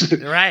hearse.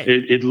 Right.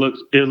 It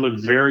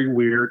looked very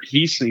weird.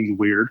 He seemed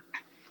weird.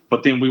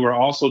 But then we were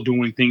also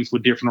doing things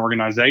with different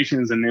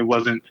organizations, and it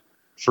wasn't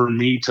for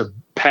me to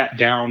pat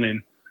down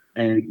and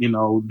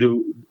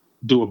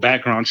do a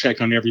background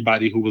check on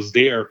everybody who was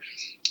there.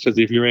 Because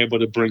if you're able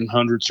to bring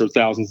hundreds or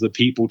thousands of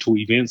people to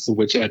events,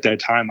 which at that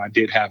time I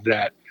did have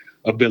that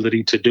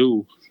ability to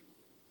do,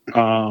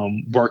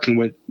 working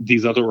with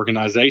these other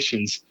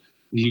organizations,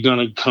 you're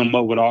going to come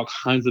up with all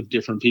kinds of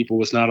different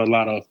people. It's not a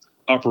lot of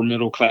upper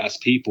middle class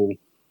people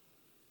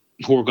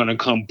who are going to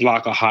come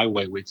block a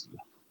highway with you.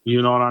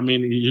 You know what I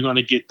mean? You're going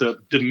to get the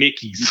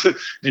Mickeys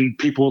and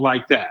people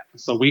like that.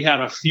 So we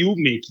had a few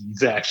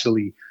Mickeys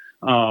actually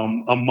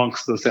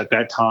amongst us at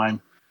that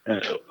time.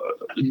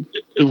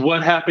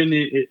 What happened?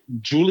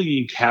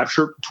 Julian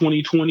captured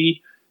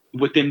 2020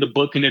 within the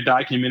book and the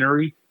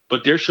documentary,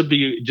 but there should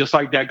be, just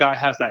like that guy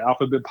has that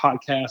Alphabet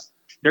podcast,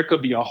 there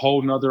could be a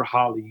whole nother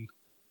Holly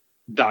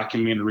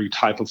documentary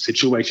type of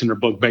situation or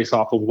book based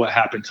off of what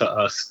happened to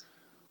us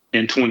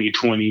in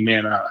 2020.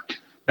 Man,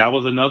 that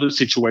was another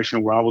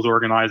situation where I was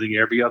organizing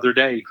every other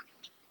day.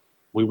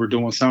 We were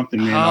doing something.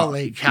 Man.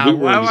 Holy cow.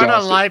 What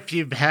a life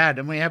you've had.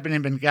 And we haven't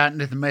even gotten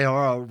to the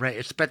mayoral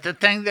race. But the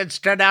thing that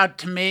stood out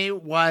to me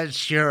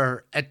was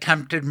your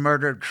attempted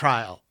murder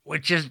trial,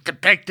 which is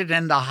depicted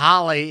in the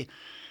Holly.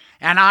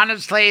 And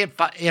honestly,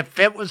 if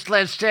it was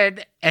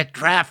listed at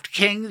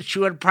DraftKings,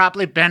 you would have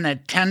probably been a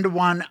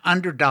 10-1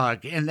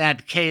 underdog in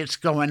that case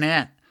going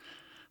in.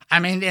 I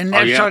mean, the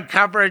initial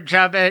coverage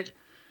of it,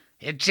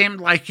 it seemed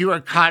like you were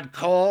caught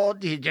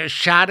cold. You just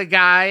shot a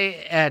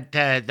guy at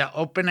the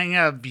opening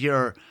of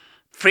your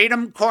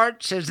Freedom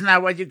Courts. Isn't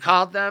that what you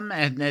called them?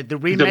 And the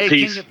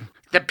remaking?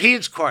 The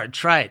Peace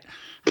Courts, right.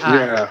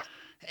 Yeah.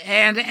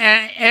 And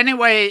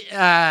anyway,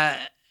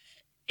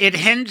 it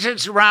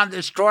hinges around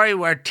the story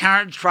where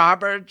Terrance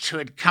Roberts, who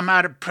had come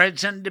out of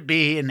prison to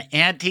be an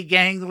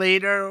anti-gang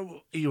leader,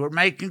 you were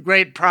making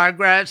great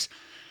progress.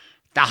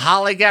 The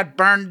Holly got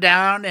burned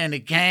down in a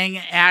gang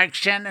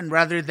action, and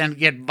rather than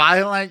get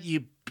violent,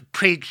 you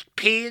preached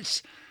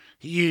peace.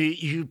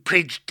 You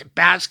preached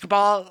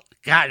basketball.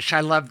 Gosh,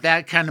 I love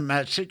that kind of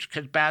message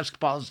because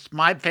basketball is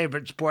my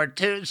favorite sport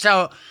too.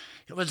 So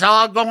it was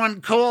all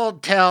going cool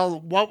till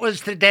what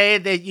was the day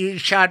that you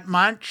shot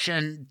Munch?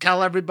 And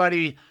tell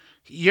everybody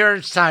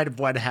your side of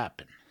what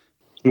happened.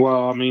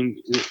 Well, I mean,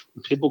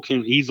 people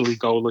can easily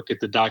go look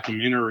at the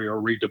documentary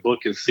or read the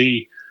book and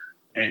see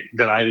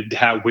that I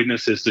had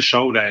witnesses to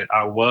show that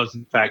I was,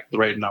 in fact,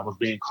 threatened. I was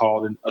being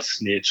called a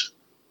snitch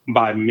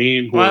by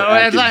men who are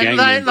active gang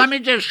members. Let me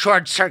just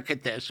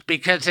short-circuit this,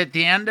 because at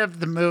the end of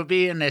the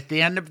movie and at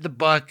the end of the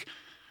book,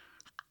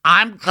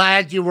 I'm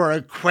glad you were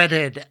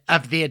acquitted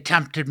of the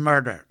attempted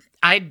murder.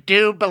 I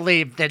do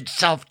believe that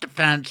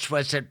self-defense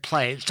was at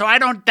play, so I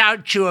don't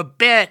doubt you a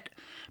bit.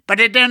 But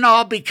it didn't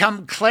all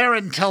become clear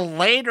until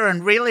later,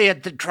 and really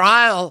at the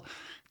trial,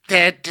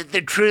 that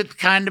the truth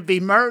kind of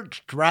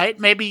emerged, right?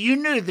 Maybe you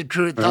knew the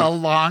truth all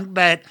along,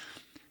 but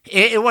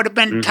it would have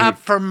been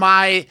tough for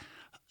my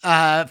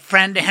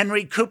friend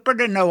Henry Cooper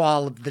to know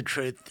all of the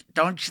truth,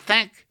 don't you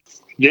think?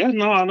 Yeah,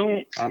 no, I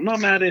don't. I'm not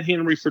mad at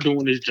Henry for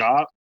doing his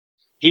job.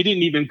 He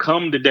didn't even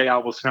come the day I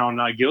was found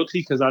not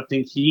guilty because I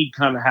think he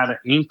kind of had an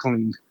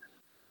inkling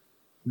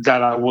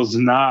that I was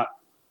not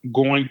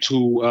going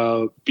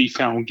to be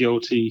found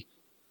guilty.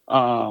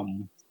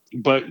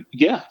 But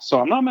yeah, so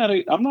I'm not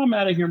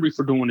mad at Henry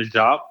for doing his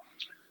job.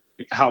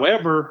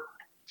 However,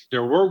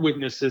 there were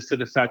witnesses to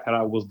the fact that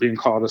I was being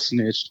called a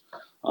snitch,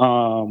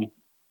 and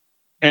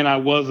I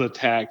was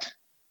attacked.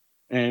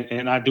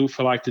 And I do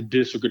feel like the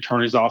district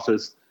attorney's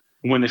office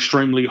went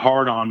extremely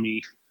hard on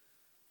me,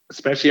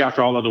 especially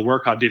after all of the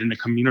work I did in the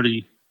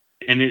community.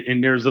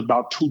 And there's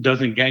about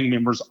 24 gang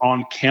members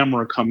on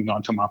camera coming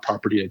onto my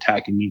property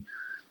attacking me,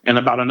 and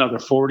about another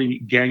 40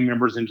 gang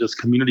members and just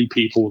community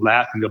people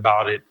laughing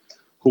about it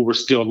who were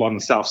still on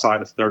the south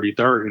side of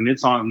 33rd. And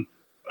it's on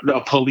a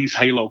police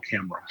halo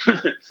camera.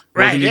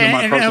 Right.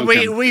 And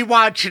we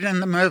watch it in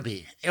the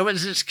movie. It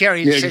was a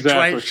scary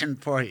situation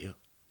for you.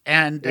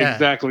 And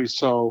exactly.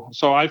 So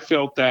I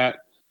felt that,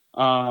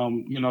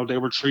 they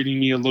were treating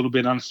me a little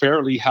bit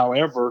unfairly.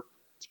 However,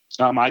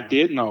 I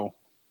did know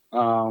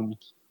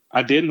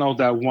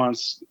that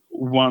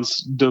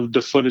once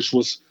the footage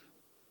was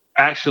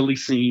actually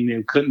seen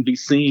and couldn't be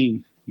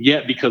seen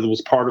yet because it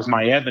was part of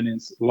my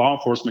evidence, law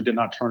enforcement did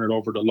not turn it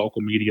over to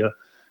local media.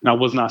 And I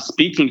was not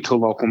speaking to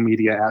local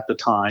media at the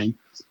time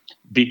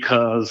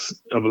because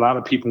a lot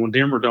of people in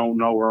Denver don't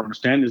know or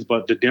understand this,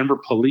 but the Denver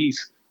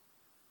police,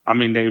 I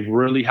mean, they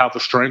really have a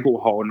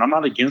stranglehold. And I'm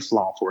not against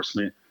law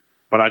enforcement,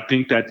 but I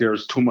think that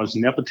there's too much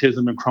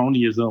nepotism and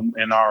cronyism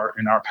in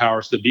our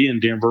powers to be in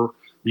Denver,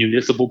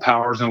 municipal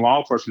powers and law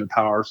enforcement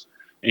powers.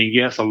 And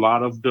yes, a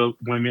lot of the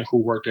women who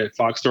worked at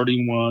Fox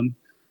 31,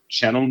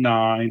 Channel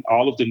 9,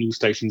 all of the news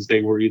stations,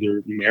 they were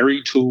either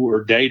married to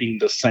or dating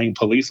the same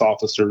police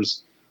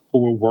officers who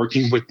were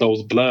working with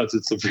those Bloods.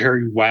 It's a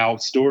very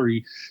wild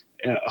story.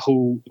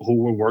 Who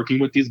were working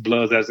with these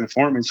Bloods as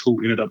informants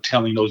who ended up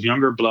telling those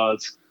younger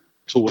Bloods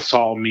to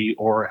assault me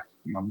or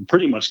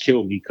pretty much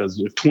kill me. Because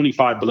if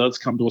 25 Bloods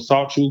come to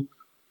assault you,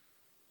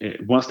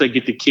 once they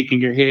get the kick in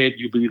your head,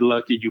 you'll be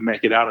lucky you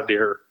make it out of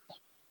there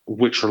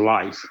with your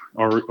life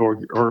or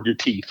your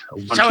teeth.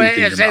 So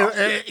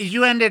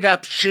you ended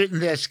up shooting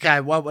this guy,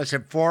 what was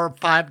it, 4 or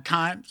 5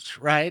 times,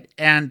 right?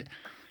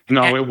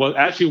 No, it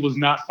was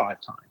not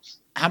 5 times.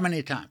 How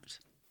many times?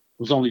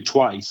 It was only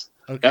twice.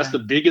 Okay. That's the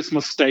biggest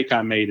mistake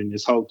I made in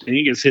this whole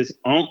thing is his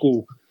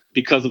uncle,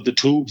 because of the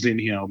tubes in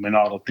him and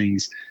all the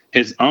things.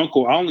 His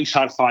uncle, I only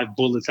shot 5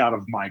 bullets out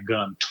of my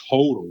gun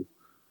total,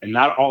 and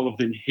not all of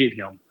them hit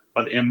him.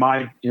 But in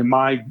my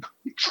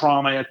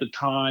trauma at the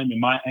time,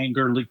 in my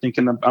anger,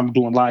 thinking I'm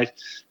doing life,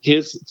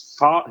 his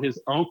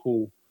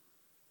uncle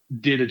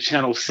did a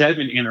Channel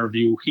 7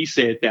 interview. He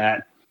said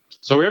that.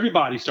 So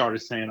everybody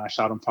started saying I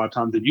shot him 5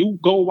 times. If you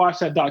go watch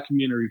that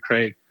documentary,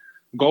 Craig,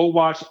 go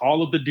watch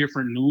all of the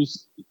different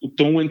news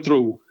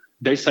through.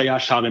 They say I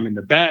shot him in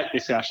the back. They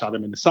say I shot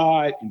him in the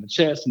side, in the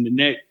chest, in the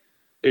neck.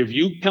 If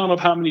you count up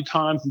how many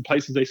times and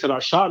places they said I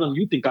shot him,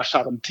 you think I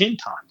shot him 10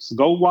 times.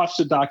 Go watch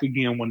the doc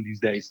again one of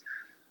these days.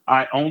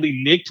 I only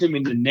nicked him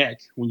in the neck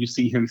when you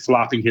see him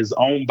flopping his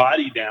own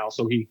body down.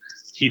 So he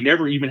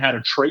never even had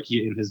a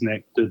trachea in his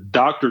neck. The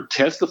doctor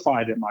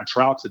testified at my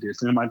trial to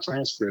this and in my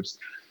transcripts.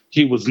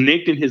 He was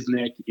nicked in his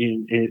neck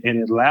and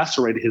it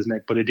lacerated his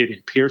neck, but it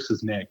didn't pierce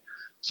his neck.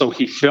 So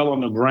he fell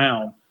on the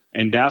ground,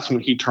 and that's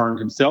when he turned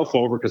himself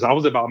over because I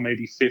was about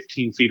maybe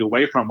 15 feet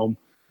away from him.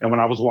 And when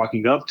I was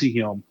walking up to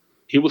him,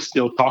 he was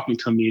still talking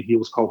to me and he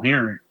was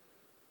coherent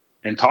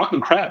and talking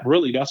crap,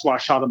 really. That's why I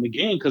shot him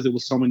again, because there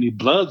was so many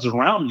Bloods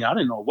around me. I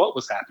didn't know what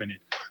was happening.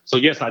 So,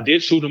 yes, I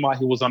did shoot him while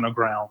he was on the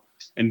ground.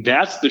 And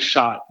that's the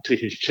shot to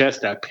his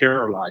chest that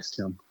paralyzed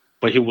him.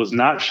 But he was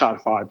not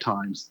shot 5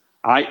 times.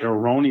 I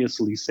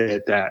erroneously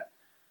said that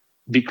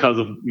because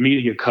of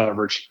media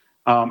coverage.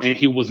 And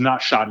he was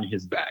not shot in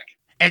his back.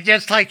 And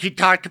just like you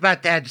talked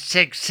about that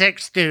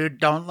 6'6" dude,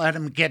 don't let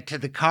him get to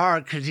the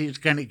car because he's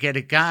going to get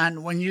a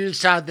gun. When you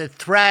saw the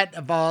threat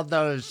of all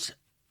those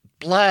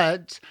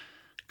Bloods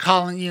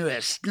calling you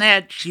a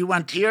snitch, you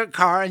went to your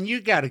car and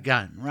you got a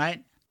gun,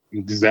 right?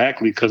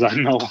 Exactly, because I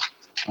know,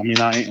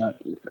 I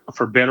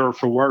for better or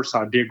for worse,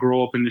 I did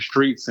grow up in the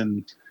streets.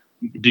 And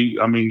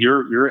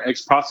you're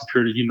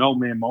ex-prosecutor,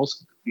 man,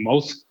 most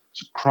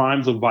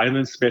crimes of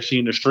violence, especially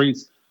in the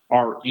streets,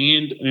 are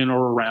in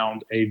or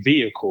around a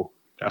vehicle.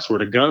 That's where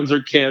the guns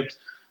are kept.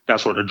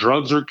 That's where the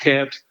drugs are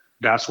kept.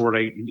 That's where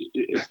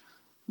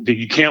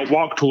you can't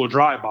walk to a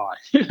drive-by.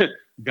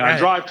 Gotta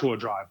drive to a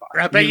drive-by.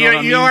 Right, but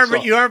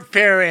your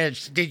fear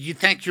is, did you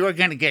think you were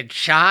going to get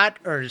shot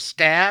or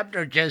stabbed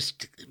or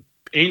just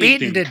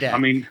beaten to death?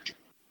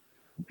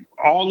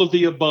 All of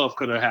the above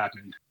could have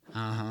happened.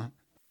 Uh-huh.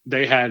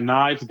 They had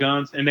knives,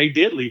 guns, and they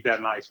did leave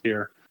that knife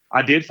there.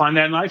 I did find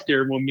that knife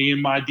there when me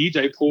and my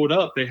DJ pulled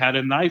up. They had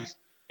a knife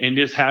and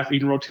this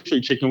half-eaten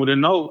rotisserie chicken with a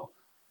note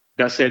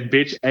that said,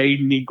 "Bitch a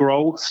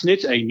Negro,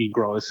 snitch a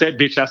Negro." It said,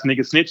 "Bitch ass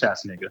nigga, snitch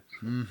ass nigga."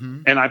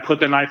 Mm-hmm. And I put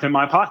the knife in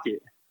my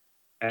pocket.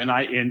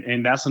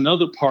 And that's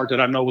another part that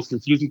I know was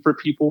confusing for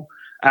people.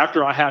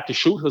 After I had to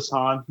shoot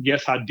Hassan,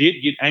 yes, I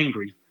did get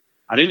angry.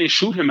 I didn't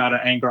shoot him out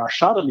of anger. I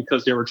shot him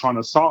because they were trying to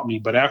assault me.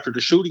 But after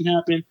the shooting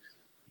happened,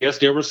 yes,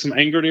 there was some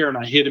anger there, and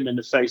I hit him in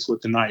the face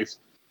with the knife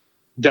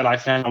that I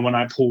found when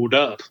I pulled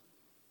up.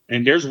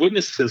 And there's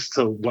witnesses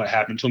to what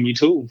happened to me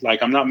too.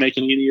 Like, I'm not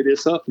making any of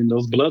this up, and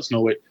those Bloods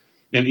know it.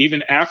 And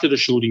even after the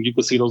shooting, you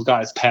could see those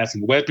guys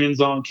passing weapons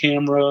on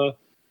camera,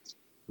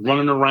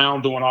 running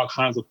around doing all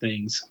kinds of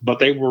things. But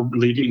they were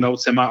leaving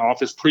notes in my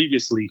office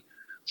previously.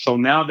 So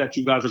now that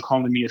you guys are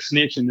calling me a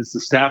snitch and it's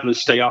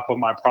established, stay off of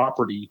my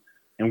property,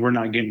 and we're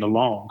not getting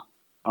along,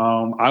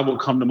 I will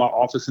come to my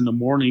office in the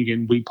morning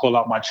and we pull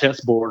out my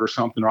chessboard or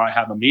something, or I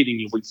have a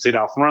meeting and we sit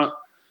out front.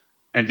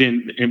 And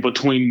then in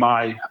between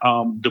my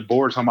the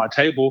boards on my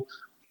table,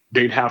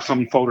 they'd have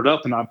something folded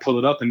up, and I pull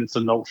it up, and it's a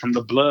note from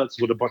the Bloods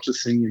with a bunch of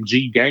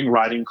CMG gang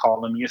writing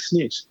calling me a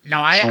snitch. No,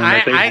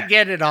 I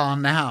get it all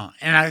now,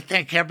 and I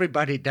think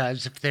everybody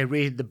does if they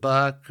read the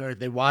book or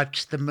they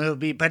watch the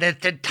movie. But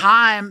at the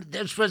time,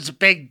 this was a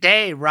big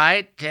day,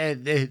 right?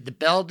 The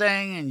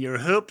building and your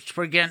hoops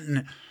were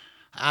getting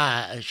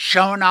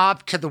shown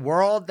off to the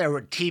world. There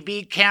were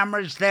TV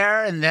cameras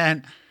there, and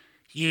then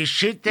you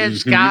shoot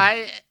this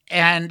guy.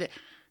 And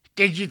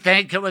did you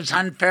think it was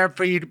unfair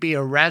for you to be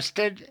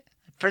arrested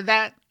for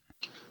that?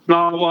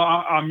 No, well,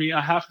 I mean,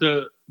 I have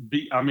to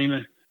be, I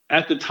mean,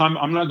 at the time,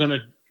 I'm not going to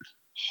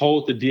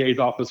hold the DA's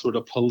office or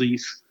the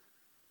police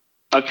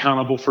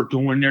accountable for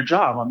doing their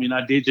job. I mean,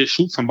 I did just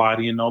shoot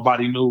somebody and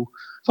nobody knew.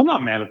 So I'm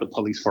not mad at the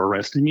police for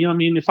arresting me. I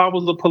mean, if I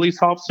was a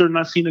police officer and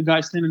I seen a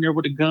guy standing there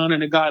with a gun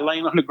and a guy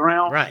laying on the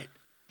ground, right,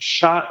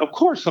 shot, of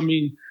course. I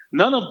mean,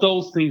 none of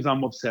those things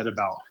I'm upset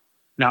about.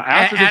 Now,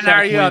 after and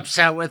are you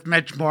upset with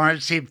Mitch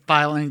Morrissey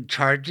filing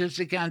charges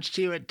against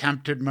you,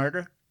 attempted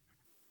murder?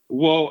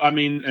 Well, I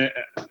mean,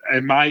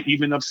 am I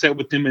even upset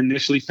with them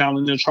initially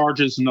filing the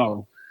charges?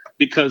 No,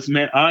 because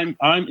man, I'm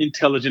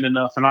intelligent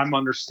enough and I'm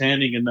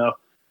understanding enough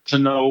to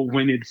know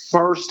when it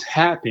first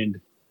happened,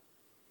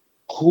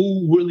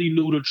 who really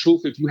knew the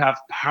truth. If you have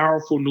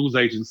powerful news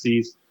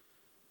agencies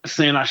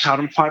saying I shot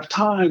him 5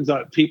 times,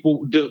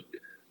 people do.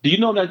 Do you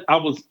know that I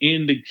was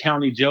in the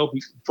county jail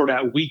for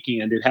that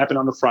weekend? It happened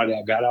on a Friday.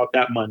 I got out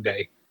that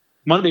Monday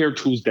or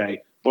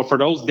Tuesday. But for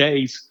those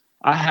days,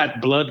 I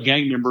had Blood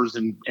gang members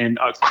and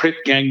Crip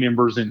gang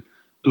members and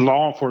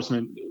law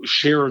enforcement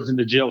sheriffs in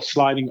the jail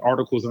sliding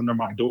articles under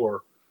my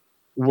door,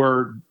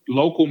 where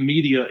local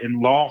media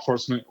and law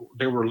enforcement,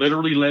 they were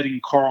literally letting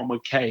Carl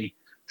McKay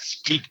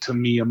speak to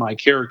me and my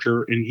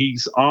character, and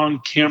he's on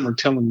camera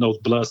telling those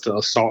Bloods to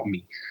assault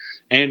me.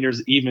 And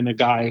there's even a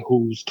guy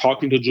who's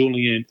talking to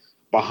Julian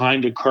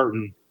behind the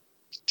curtain,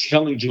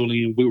 telling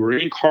Julian we were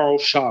in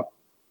Carl's shop,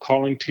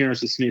 calling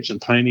Terrance a snitch and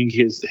planning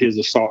his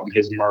assault and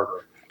his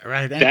murder.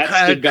 Right. And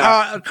that's the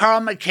guy.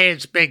 Carl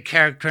McKay's big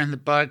character in the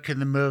book and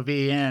the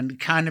movie, and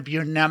kind of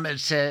your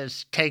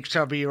nemesis, takes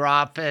over your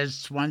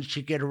office once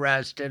you get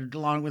arrested,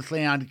 along with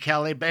Leon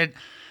Kelly. But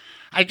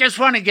I just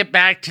want to get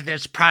back to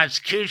this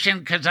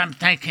prosecution because I'm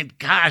thinking,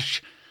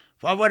 gosh,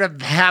 what would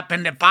have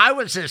happened if I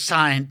was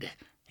assigned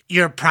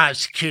your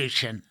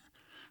prosecution?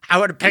 I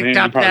would have picked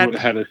up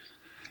that.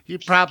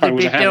 You'd probably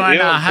be doing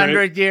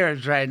 100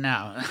 years right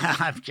now.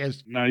 I'm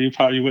just. No, you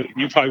probably would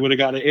have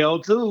got an L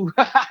too.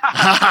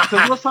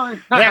 That's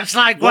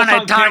like when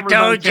I talked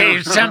to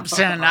O.J.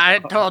 Simpson. I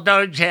told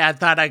O.J. I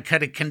thought I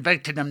could have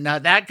convicted him. No,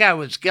 that guy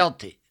was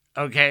guilty.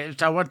 Okay,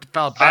 so I wouldn't have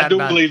felt bad.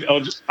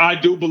 I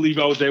do believe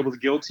O.J. was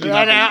guilty.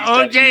 And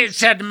O.J.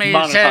 said to me,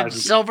 he said,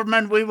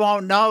 "Silverman, we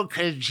won't know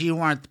because you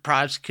weren't the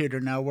prosecutor,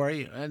 now were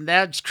you?" And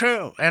that's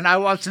true. And I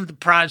wasn't the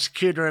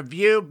prosecutor of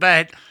you,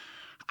 but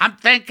I'm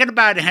thinking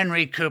about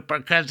Henry Cooper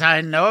because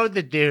I know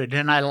the dude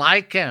and I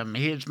like him.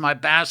 He's my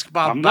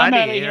basketball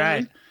buddy,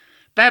 right?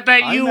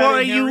 But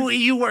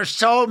you were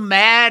so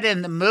mad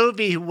in the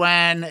movie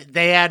when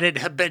they added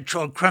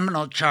habitual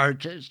criminal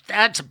charges.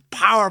 That's a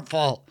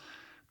powerful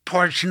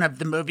portion of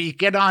the movie. You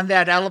get on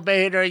that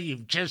elevator,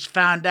 you've just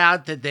found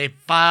out that they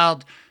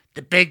filed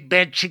the big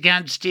bitch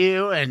against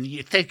you, and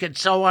you think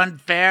it's so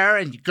unfair,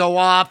 and you go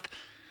off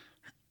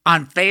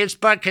on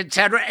Facebook,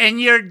 etc. And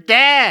your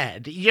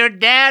dad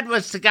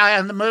was the guy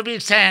on the movie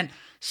saying,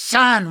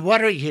 "Son,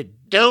 what are you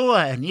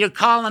doing? You're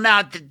calling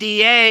out the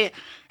DA."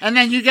 And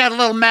then you got a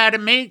little mad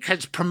at me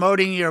because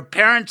promoting your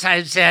appearance,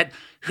 I said,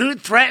 "Who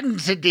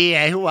threatens the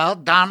DA?" Well,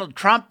 Donald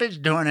Trump is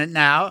doing it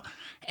now.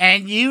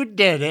 And you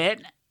did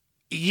it.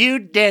 You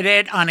did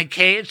it on a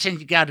case and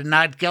you got a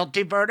not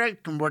guilty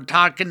verdict. And we're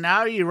talking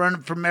now. You're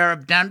running for mayor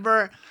of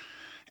Denver.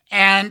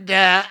 And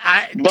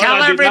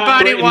tell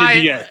everybody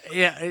why.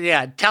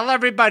 Tell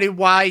everybody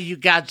why you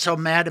got so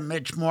mad at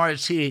Mitch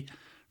Morrissey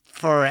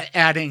for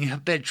adding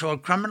habitual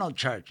criminal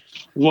charges.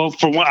 Well,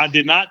 for one, I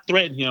did not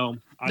threaten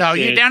him.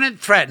 You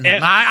didn't threaten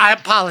him. I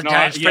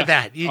apologize for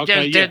that. You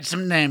just did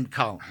some name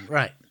calling,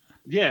 right?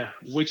 Yeah,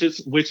 which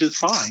is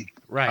fine.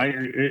 Right.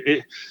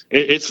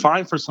 It's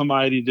fine for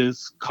somebody to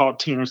call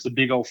Terrance the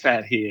big old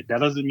fat head. That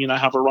doesn't mean I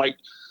have a right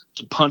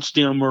to punch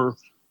them or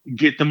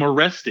get them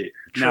arrested.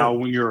 True. Now,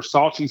 when you're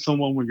assaulting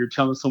someone, when you're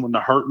telling someone to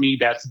hurt me,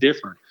 that's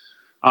different.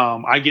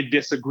 I get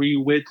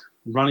disagreed with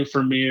running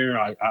for mayor.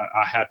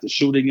 I had to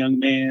shoot a young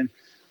man.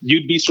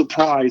 You'd be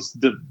surprised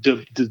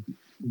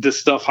the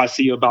stuff I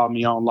see about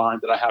me online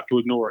that I have to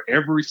ignore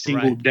every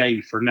single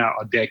day for now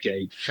a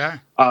decade.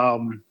 Sure.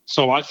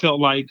 So I felt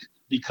like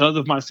because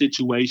of my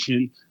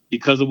situation,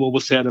 because of what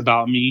was said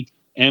about me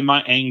and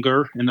my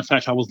anger and the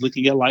fact I was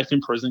looking at life in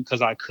prison because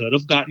I could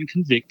have gotten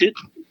convicted.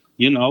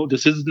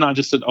 This is not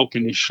just an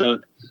open and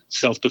shut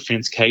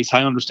self-defense case.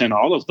 I understand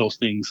all of those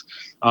things.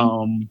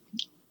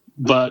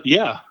 But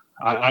yeah,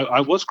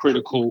 I was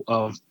critical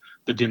of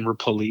the Denver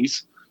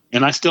police.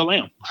 And I still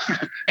am.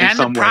 And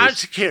the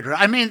prosecutor.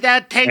 I mean,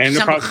 that takes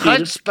some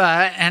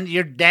chutzpah. And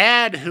your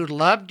dad, who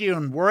loved you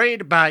and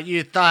worried about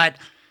you, thought,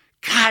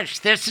 gosh,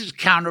 this is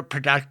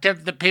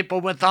counterproductive. The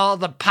people with all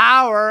the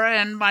power,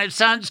 and my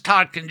son's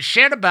talking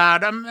shit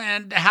about him.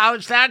 And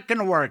how's that going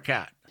to work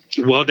out?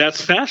 Well,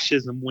 that's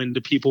fascism when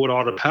the people with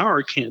all the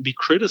power can't be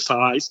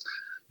criticized.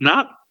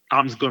 Not,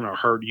 I'm going to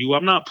hurt you.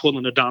 I'm not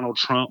pulling a Donald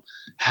Trump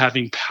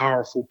having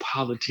powerful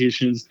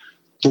politicians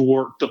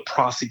thwart the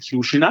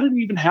prosecution. I didn't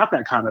even have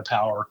that kind of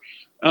power.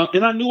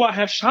 And I knew I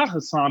had shot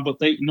Hassan, but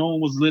no one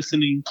was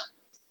listening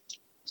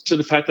to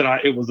the fact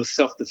that it was a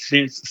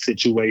self-defense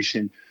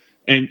situation.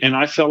 And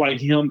I felt like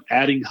him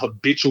adding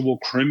habitual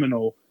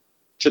criminal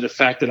to the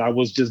fact that I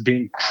was just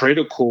being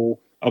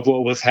critical of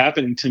what was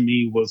happening to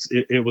me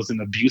it was an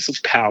abuse of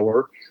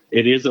power.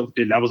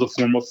 That was a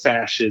form of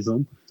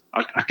fascism.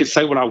 I can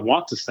say what I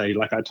want to say,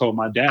 like I told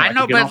my dad. I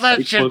know, but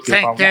let's just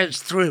think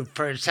this through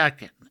for a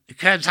second.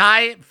 Because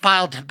I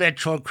filed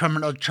habitual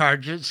criminal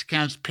charges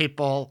against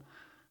people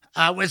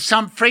with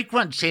some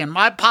frequency. And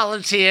my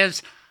policy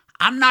is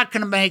I'm not going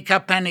to make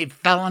up any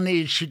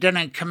felonies you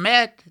didn't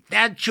commit.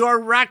 That's your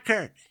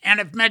record. And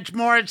if Mitch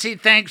Morrissey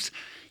thinks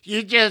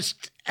you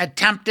just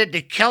attempted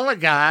to kill a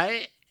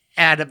guy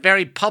at a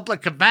very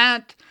public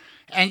event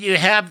and you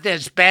have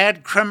this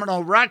bad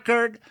criminal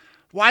record,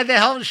 why the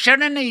hell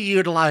shouldn't he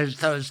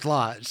utilize those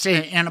laws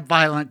in a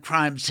violent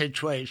crime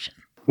situation?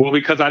 Well,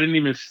 because I didn't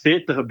even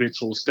fit the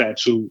habitual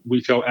statute,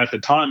 we felt at the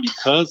time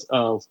because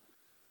of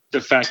the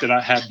fact that I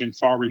had been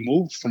far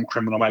removed from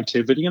criminal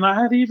activity. And I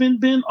had even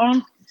been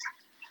on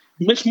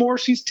Mitch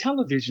Morrissey's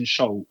television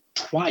show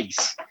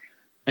twice.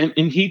 And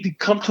he'd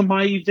come to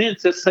my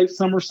events at Safe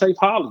Summer, Safe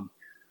Holly.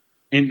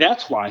 And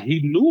that's why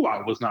he knew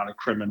I was not a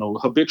criminal.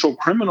 Habitual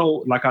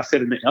criminal, like I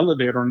said in the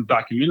elevator in the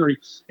documentary,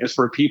 is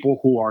for people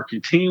who are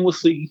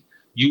continuously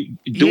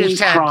doing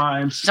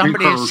crimes.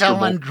 Somebody's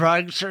selling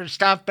drugs or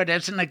stuff, but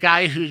isn't the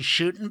guy who's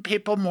shooting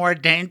people more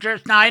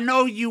dangerous? Now, I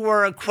know you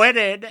were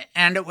acquitted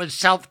and it was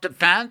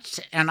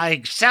self-defense, and I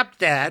accept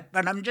that,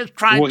 but I'm just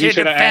trying to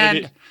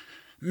defend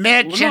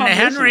Mitch and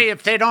Henry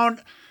if they don't.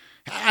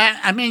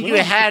 I mean,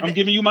 I'm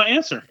giving you my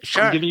answer.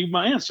 Sure. I'm giving you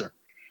my answer.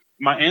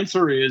 My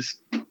answer is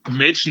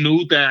Mitch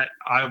knew that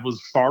I was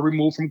far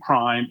removed from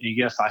crime, and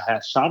yes, I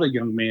had shot a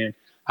young man.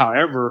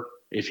 However,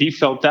 if he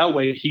felt that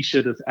way, he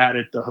should have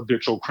added the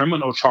habitual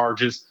criminal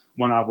charges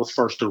when I was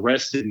first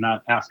arrested,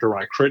 not after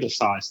I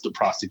criticized the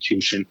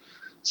prosecution,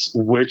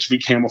 which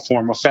became a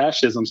form of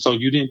fascism. So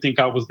you didn't think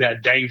I was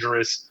that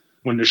dangerous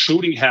when the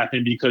shooting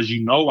happened because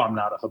you know I'm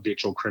not a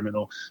habitual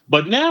criminal.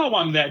 But now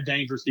I'm that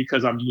dangerous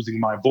because I'm using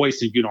my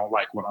voice and you don't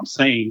like what I'm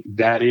saying.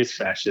 That is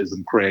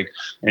fascism, Craig.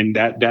 And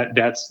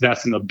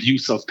that's an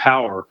abuse of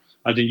power.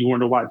 Then you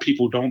wonder why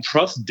people don't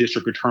trust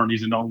district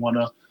attorneys and don't want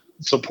to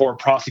support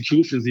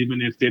prosecutions,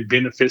 even if it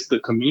benefits the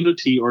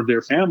community or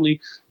their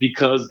family,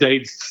 because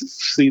they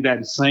see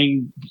that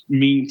same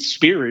mean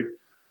spirit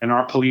in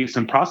our police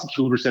and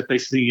prosecutors that they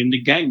see in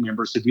the gang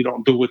members. If you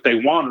don't do what they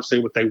want or say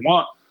what they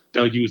want,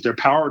 they'll use their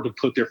power to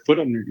put their foot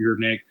on your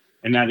neck.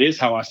 And that is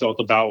how I felt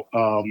about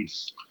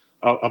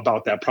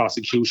that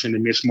prosecution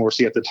and Mitch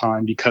Morrissey at the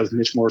time, because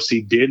Mitch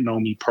Morrissey did know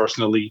me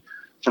personally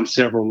from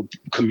several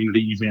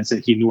community events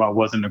and he knew I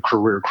wasn't a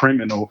career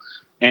criminal.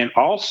 And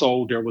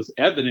also there was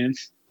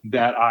evidence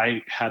that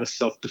I had a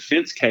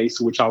self-defense case,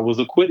 which I was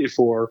acquitted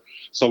for.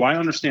 So I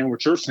understand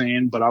what you're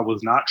saying, but I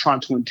was not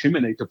trying to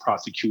intimidate the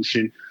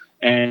prosecution.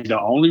 And the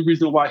only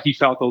reason why he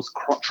felt those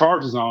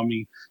charges on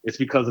me is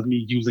because of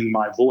me using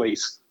my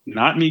voice,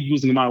 not me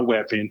using my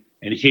weapon,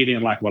 and he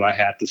didn't like what I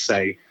had to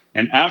say.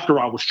 And after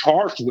I was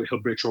charged with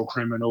habitual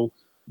criminal,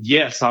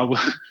 yes, I'm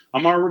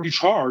already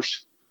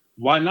charged.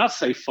 Why not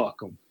say fuck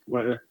them?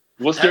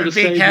 What's there to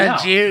say now?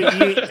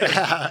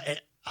 Because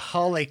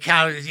holy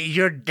cow,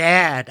 your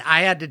dad,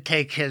 I had to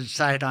take his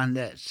side on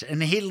this.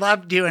 And he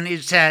loved you, and he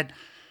said,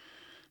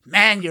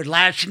 man, you're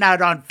lashing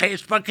out on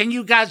Facebook, and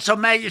you got so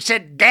mad, you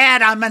said,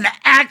 Dad, I'm an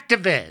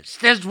activist.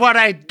 This is what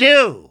I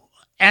do.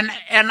 And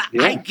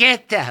yeah. I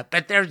get that,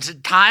 but there's a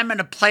time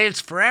and a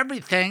place for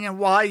everything. And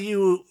while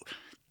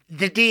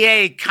the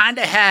DA kind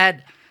of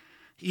had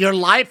your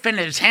life in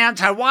his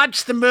hands, I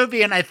watched the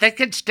movie, and I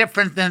think it's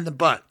different than the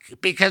book,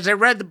 because I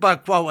read the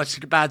book, what was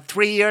it, about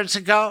 3 years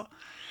ago?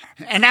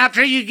 And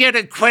after you get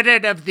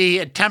acquitted of the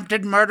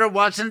attempted murder,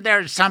 wasn't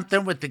there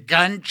something with the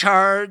gun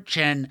charge?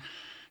 And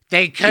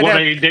they could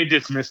have... they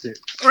dismissed it.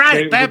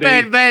 Right, but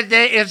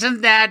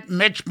isn't that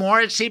Mitch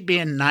Morrissey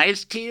being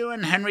nice to you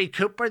and Henry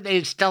Cooper?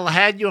 They still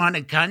had you on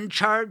a gun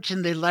charge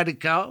and they let it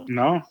go?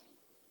 No,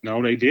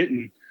 they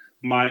didn't.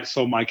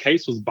 My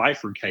case was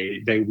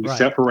bifurcated. They Right.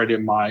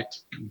 separated my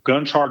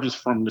gun charges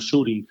from the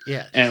shooting.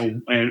 Yes.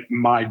 And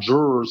my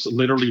jurors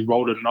literally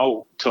wrote a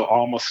note to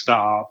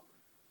Al-Mustaf,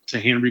 to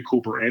Henry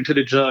Cooper, and to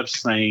the judge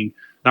saying,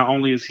 not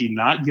only is he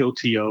not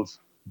guilty of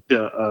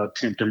the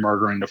attempted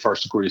murder and the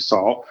first degree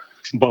assault,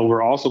 but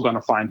we're also going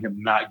to find him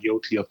not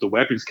guilty of the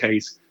weapons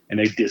case. And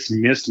they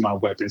dismissed my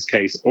weapons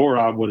case, or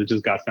I would have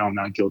just got found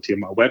not guilty of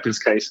my weapons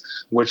case,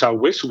 which I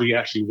wish we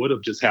actually would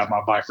have just had my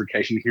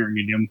bifurcation hearing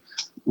and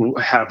them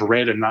have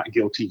read a not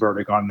guilty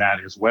verdict on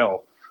that as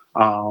well.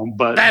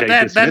 But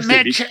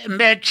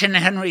Mitch and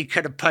Henry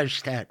could have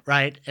pushed that,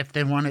 right, if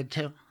they wanted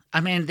to.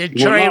 I mean, the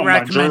jury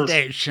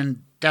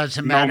recommendation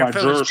doesn't matter.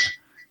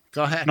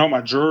 Go ahead. No,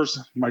 my jurors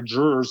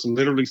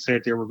literally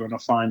said they were going to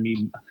find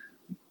me.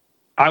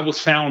 I was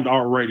found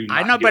already.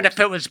 I know, but if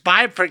it was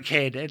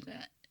bifurcated.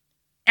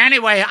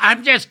 Anyway,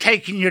 I'm just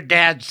taking your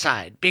dad's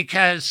side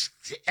because...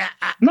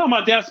 No,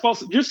 my dad's supposed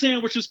to... You're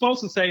saying what you're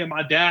supposed to say, and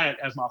my dad,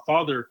 as my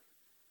father,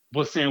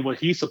 was saying what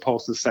he's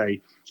supposed to say.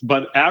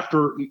 But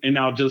after... And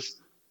now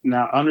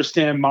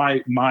understand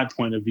my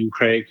point of view,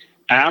 Craig.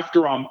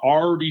 After I'm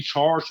already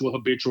charged with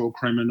habitual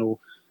criminal,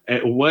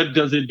 what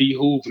does it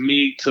behoove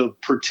me to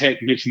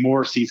protect Mitch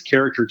Morrissey's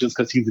character just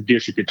because he's a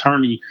district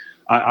attorney?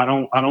 I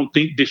don't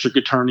think district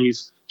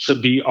attorneys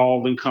should be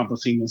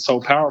all-encompassing and so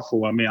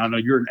powerful. I mean, I know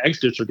you're an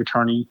ex-district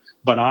attorney,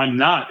 but I'm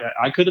not.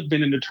 I could have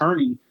been an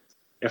attorney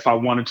if I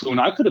wanted to, and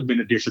I could have been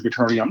a district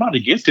attorney. I'm not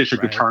against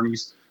district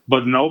attorneys,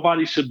 but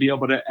nobody should be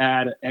able to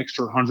add an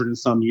extra 100 and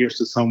some years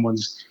to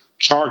someone's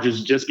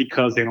charges just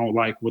because they don't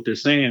like what they're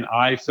saying.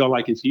 I feel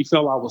like if he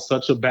felt I was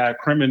such a bad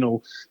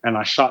criminal and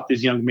I shot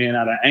this young man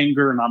out of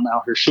anger and I'm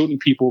out here shooting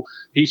people,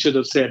 he should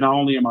have said, not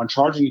only am I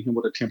charging him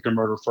with attempted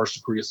murder, first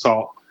degree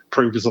assault,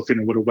 previous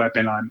offender with a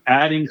weapon, I'm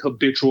adding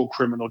habitual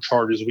criminal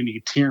charges. We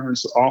need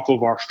Terrance off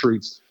of our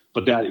streets.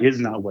 But that is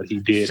not what he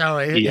did.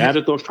 He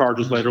added those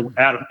charges later.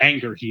 Out of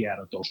anger, he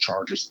added those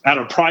charges. Out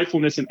of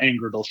pridefulness and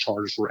anger, those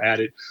charges were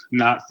added,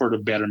 not for the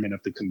betterment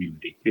of the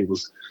community. It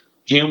was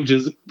him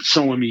just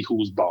showing me who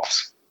was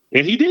boss.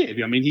 And he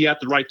did. I mean, he had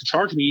the right to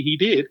charge me. He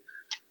did.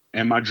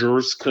 And my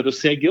jurors could have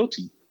said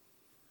guilty.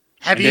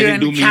 Have you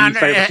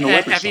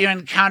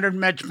encountered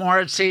Mitch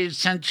Morrissey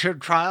since your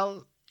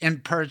trial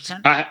in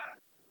person? I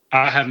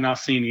have not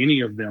seen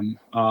any of them.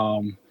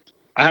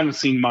 I haven't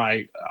seen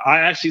I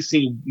actually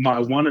seen my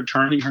one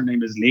attorney. Her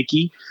name is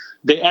Nikki.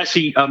 They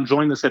actually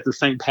joined us at the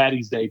St.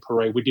 Patty's Day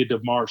parade. We did the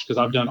march because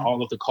I've done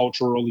all of the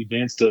cultural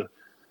events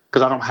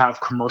because I don't have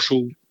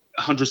commercial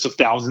hundreds of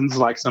thousands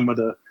like some of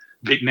the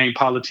big name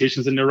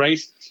politicians in the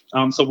race.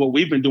 So what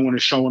we've been doing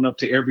is showing up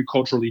to every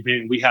cultural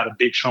event. We had a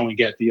big showing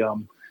at the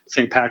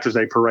St. Patrick's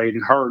Day parade,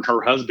 and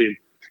her husband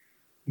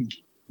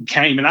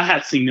came, and I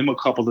had seen them a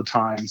couple of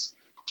times.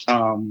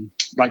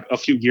 Like a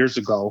few years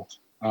ago,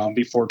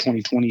 before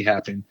 2020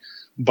 happened.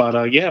 But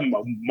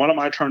one of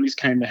my attorneys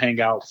came to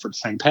hang out for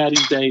St.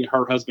 Patty's Day,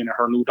 her husband and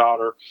her new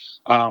daughter.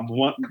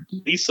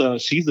 Lisa,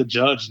 she's a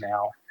judge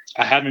now.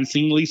 I haven't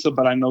seen Lisa,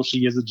 but I know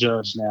she is a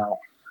judge now.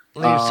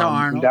 Lisa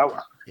Arnold?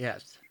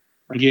 Yes.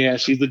 Yeah,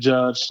 she's a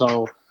judge.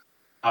 So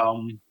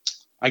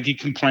I get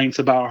complaints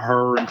about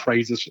her and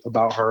praises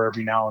about her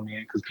every now and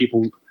then because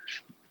people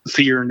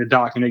see her in the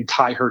dock and they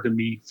tie her to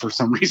me for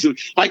some reason.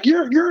 Like,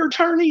 your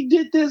attorney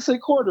did this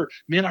at quarter.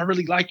 Man, I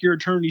really like your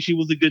attorney. She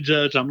was a good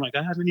judge. I'm like,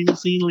 I haven't even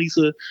seen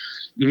Lisa,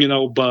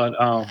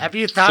 but... Have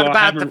you thought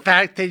about the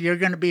fact that you're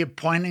going to be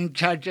appointing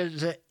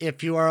judges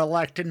if you are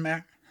elected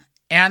mayor?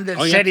 And the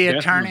city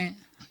attorney?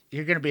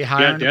 You're going to be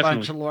hiring a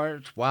bunch of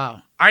lawyers?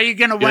 Wow. Are you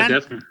going to win?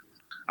 Definitely.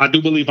 I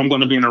do believe I'm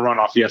going to be in a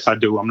runoff. Yes, I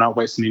do. I'm not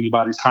wasting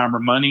anybody's time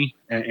or money.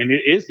 And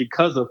it is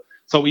because of...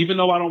 So even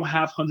though I don't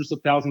have hundreds of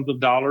thousands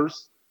of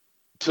dollars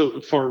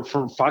for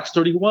Fox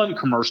 31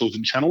 commercials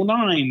and Channel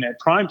 9 at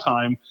prime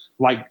time,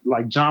 like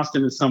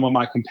Johnston and some of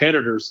my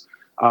competitors,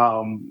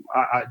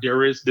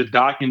 there is the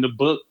doc in the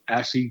book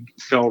actually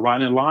fell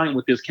right in line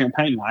with this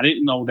campaign. I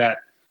didn't know that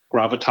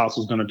Gravitas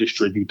was going to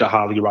distribute to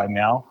Holly right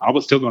now. I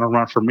was still going to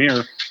run for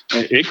mayor.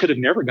 It could have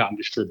never gotten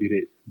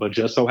distributed, but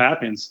just so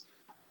happens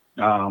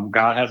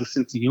God has a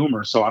sense of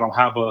humor. So I don't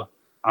have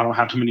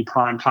too many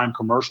prime time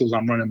commercials.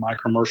 I'm running my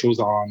commercials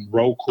on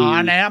Roku,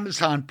 on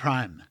Amazon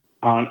Prime.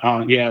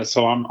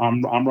 So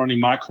I'm running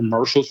my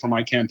commercials for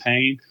my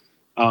campaign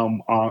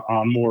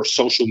on more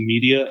social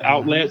media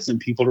outlets, and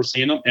people are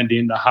seeing them. And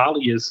then the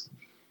Holly is,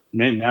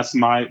 man,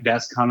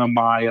 that's kind of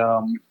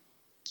my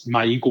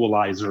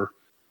equalizer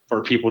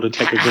for people to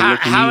take a good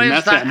look at me.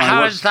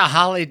 How is the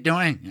Holly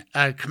doing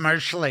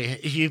commercially?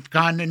 You've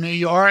gone to New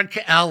York,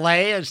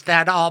 LA. Is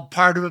that all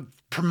part of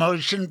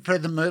promotion for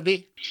the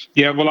movie?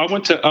 Yeah, well, I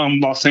went to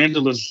Los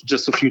Angeles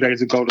just a few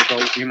days ago to go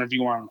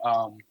interview on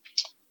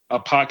a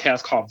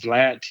podcast called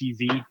Vlad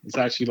TV. It's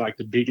actually like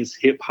the biggest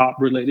hip hop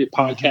related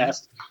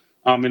podcast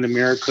in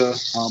America.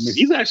 And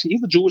he's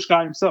a Jewish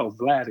guy himself.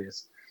 Vlad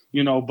is,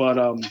 but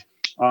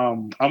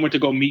I went to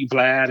go meet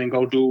Vlad and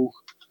go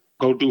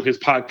do his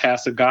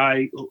podcast. A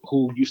guy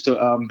who used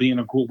to be in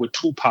a group with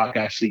Tupac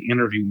actually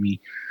interviewed me,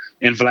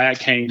 and Vlad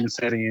came and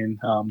sat in.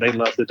 They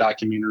loved the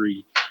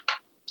documentary,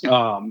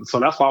 so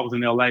that's why I was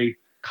in LA.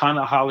 Kind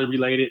of Holly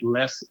related,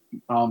 less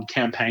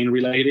campaign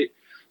related,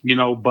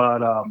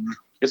 but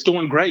it's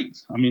doing great.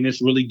 I mean,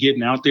 it's really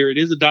getting out there. It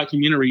is a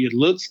documentary. It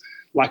looks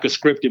like a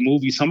scripted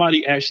movie.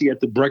 Somebody actually at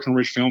the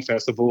Breckenridge Film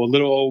Festival, a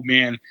little old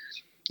man,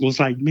 was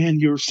like, "Man,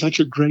 you're such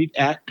a great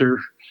actor.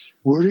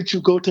 Where did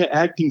you go to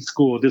acting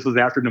school?" This was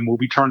after the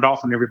movie turned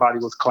off and everybody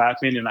was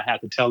clapping, and I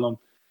had to tell him,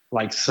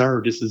 like,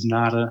 "Sir, this is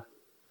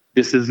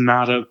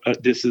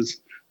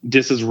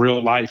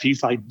real life."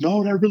 He's like,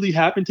 "No, that really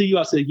happened to you?"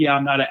 I said, "Yeah,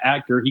 I'm not an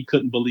actor." He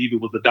couldn't believe it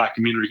was a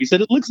documentary. He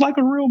said, "It looks like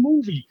a real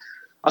movie."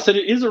 I said,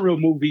 "It is a real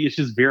movie. It's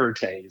just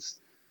veritas.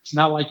 It's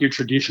not like your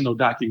traditional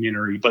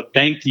documentary." But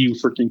thank you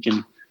for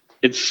thinking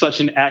it's such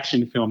an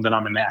action film that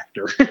I'm an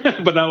actor.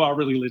 But no, I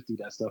really lived through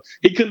that stuff.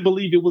 He couldn't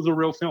believe it was a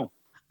real film.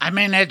 I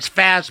mean, it's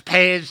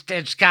fast-paced.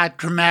 It's got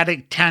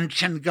dramatic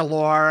tension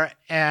galore,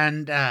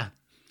 and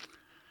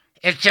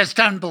it's just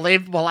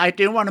unbelievable. I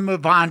do want to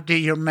move on to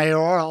your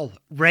mayoral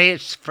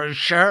race for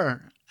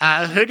sure.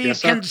 Who do you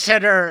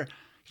consider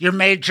your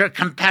major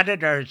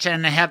competitors,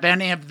 and have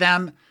any of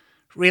them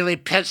really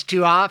pissed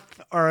you off,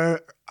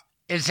 or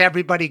is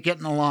everybody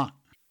getting along?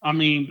 I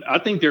mean, I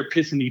think they're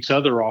pissing each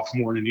other off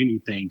more than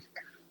anything.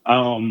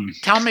 Tell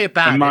me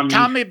about it.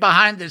 Tell me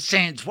behind the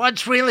scenes.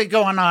 What's really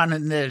going on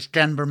in this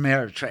Denver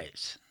mayor's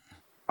race?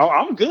 Oh,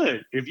 I'm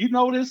good. If you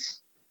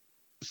notice,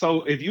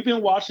 so if you've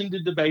been watching the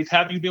debates,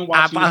 have you been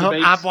watching the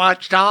debates? I've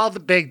watched all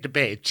the big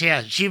debates,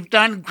 yes. You've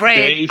done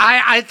great.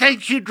 I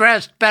think you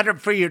dressed better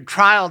for your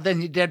trial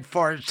than you did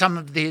for some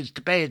of these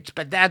debates,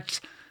 but that's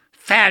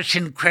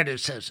fashion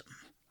criticism.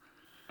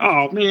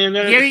 Oh man,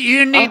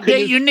 you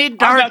need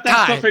dark I got that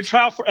ties. stuff at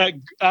trial.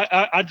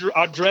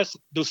 I dressed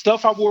the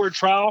stuff I wore at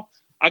trial.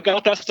 I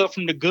got that stuff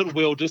from the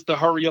Goodwill just to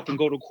hurry up and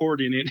go to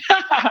court in it.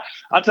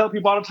 I tell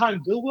people all the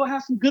time, Goodwill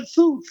has some good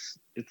suits.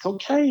 It's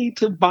okay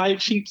to buy a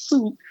cheap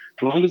suit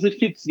as long as it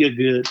fits you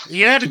good.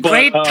 You had a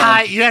great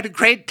tie. You had a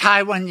great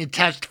tie when you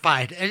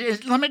testified.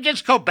 Let me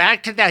just go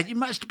back to that. You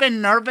must have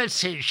been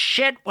nervous as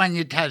shit when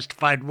you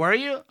testified, were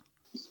you?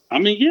 I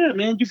mean, yeah,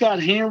 man. You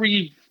got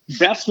Henry,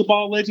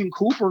 basketball legend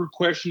Cooper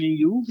questioning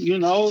you.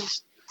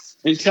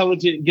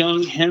 Intelligent,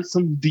 young,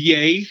 handsome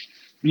DA.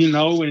 And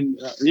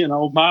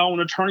my own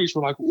attorneys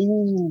were like,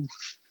 "Ooh,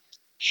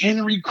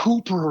 Henry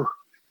Cooper.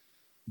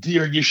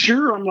 Are you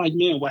sure?" I'm like,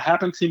 "Man, what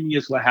happened to me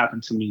is what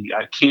happened to me.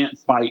 I can't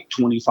fight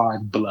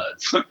 25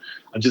 bloods.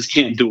 I just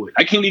can't do it.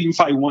 I can't even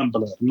fight one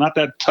blood. I'm not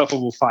that tough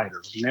of a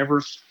fighter.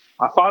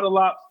 I fought a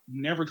lot,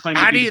 never claimed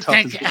to be the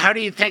toughest. How do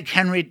you think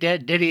Henry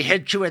did? Did he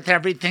hit you with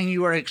everything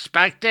you were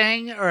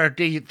expecting? Or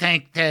do you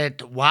think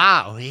that,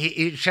 wow,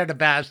 he should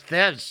have asked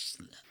this?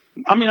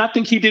 I mean, I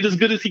think he did as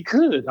good as he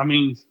could. I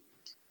mean,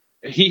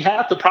 he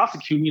had to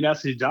prosecute me.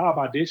 That's his job.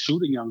 I did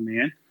shoot a young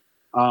man.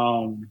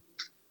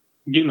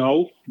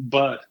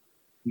 But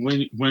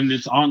when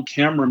it's on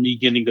camera, me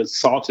getting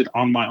assaulted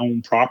on my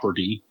own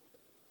property,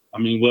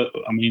 but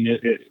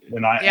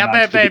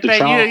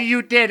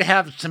you did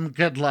have some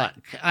good luck.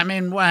 I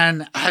mean,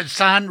 when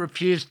Hassan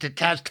refused to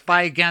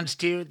testify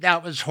against you,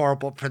 that was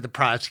horrible for the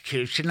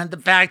prosecution. And the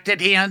fact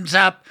that he ends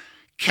up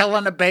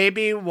killing a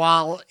baby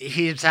while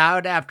he's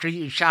out after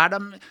you shot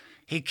him,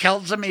 he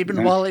kills him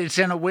even while he's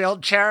in a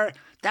wheelchair.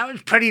 That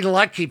was pretty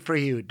lucky for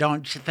you,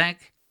 don't you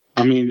think?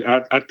 I mean,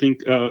 I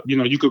think,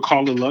 you could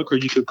call it luck, or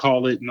you could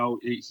call it,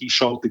 he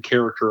showed the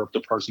character of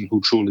the person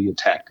who truly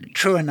attacked me.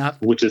 True enough.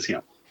 Which is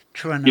him.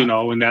 True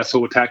enough. And that's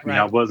who attacked me.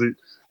 Right.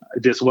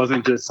 This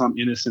wasn't just some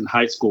innocent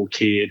high school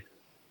kid.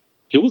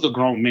 He was a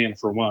grown man,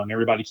 for one.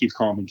 Everybody keeps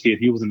calling him a kid.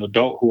 He was an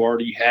adult who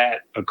already had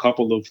a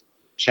couple of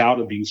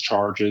child abuse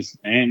charges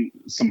and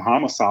some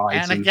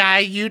homicides. And a guy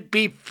you'd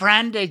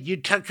befriended. You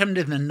took him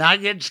to the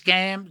Nuggets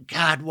game.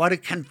 God, what a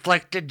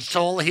conflicted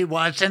soul he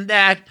was. And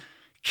that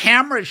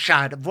camera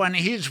shot of when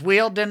he's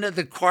wheeled into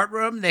the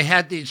courtroom, they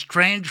had these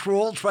strange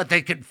rules, what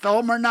they could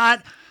film or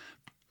not.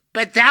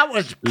 But that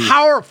was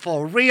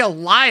powerful, real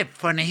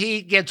life, when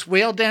he gets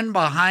wheeled in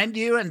behind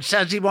you and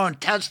says he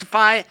won't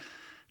testify.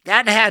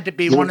 That had to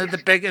be one of the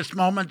biggest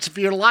moments of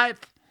your life.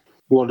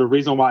 Well, the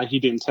reason why he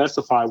didn't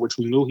testify, which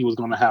we knew he was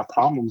going to have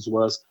problems,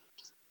 was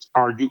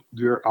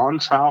you're on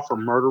trial for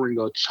murdering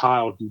a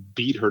child. You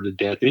beat her to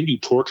death, and you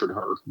tortured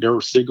her. There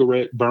were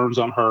cigarette burns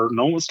on her.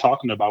 No one's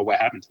talking about what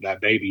happened to that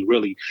baby,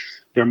 really.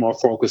 They're more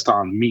focused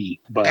on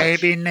me. But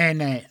baby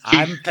Nene.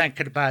 I'm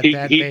thinking about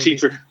that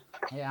baby.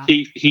 Yeah.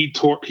 He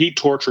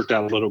tortured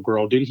that little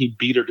girl. Then he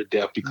beat her to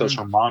death because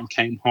her mom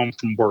came home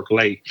from work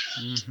late.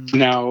 Mm-hmm.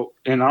 Now,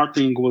 and our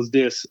thing was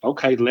this: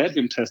 okay, let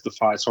him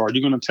testify. So, are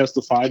you going to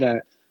testify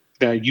that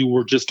you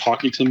were just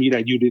talking to me,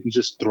 that you didn't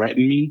just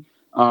threaten me,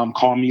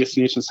 call me a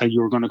snitch, and say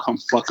you were going to come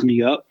fuck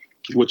me up?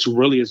 which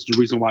really is the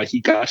reason why he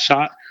got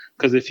shot.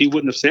 Because if he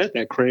wouldn't have said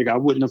that, Craig, I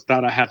wouldn't have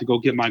thought I had to go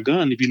get my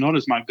gun. If you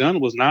notice, my gun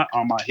was not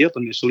on my hip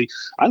initially.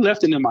 I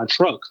left it in my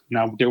truck.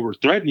 Now, they were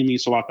threatening me,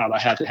 so I thought I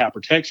had to have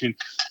protection.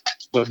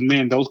 But,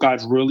 man, those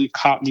guys really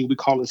caught me. We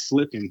call it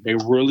slipping. They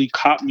really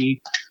caught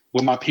me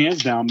with my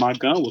pants down. My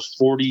gun was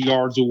 40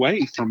 yards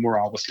away from where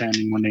I was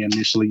standing when they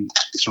initially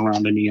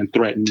surrounded me and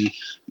threatened me.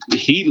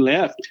 He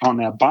left on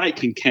that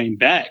bike and came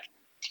back,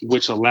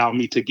 which allowed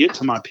me to get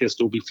to my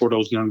pistol before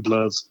those young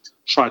bloods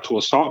tried to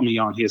assault me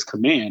on his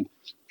command.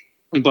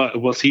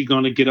 But was he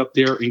going to get up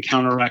there and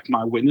counteract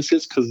my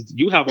witnesses? Because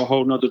you have a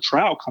whole nother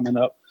trial coming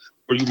up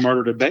where you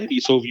murdered a baby.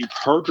 So if you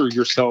perjure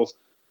yourself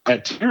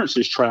at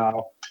Terrance's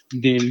trial,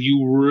 then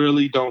you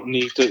really don't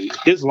need to.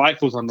 His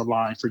life was on the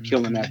line for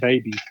killing that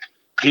baby.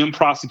 Him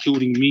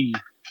prosecuting me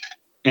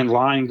and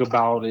lying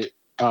about it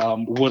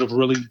would have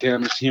really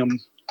damaged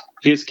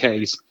his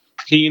case.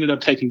 He ended up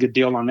taking a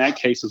deal on that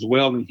case as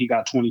well, and he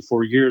got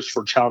 24 years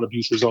for child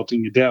abuse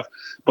resulting in death.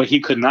 But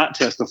he could not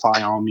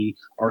testify on me,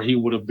 or he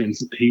would have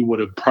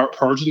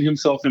perjured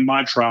himself in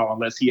my trial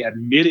unless he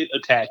admitted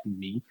attacking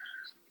me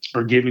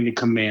or giving the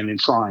command and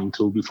trying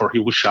to before he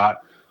was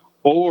shot.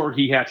 Or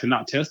he had to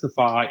not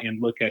testify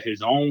and look at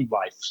his own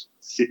life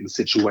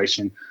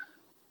situation.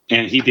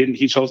 And he didn't.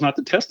 He chose not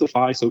to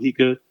testify so he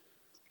could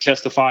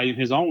testify in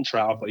his own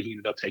trial, but he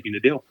ended up taking the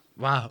deal.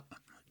 Wow.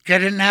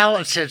 Good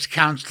analysis,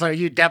 counselor.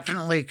 You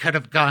definitely could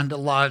have gone to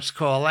law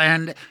school.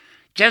 And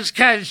just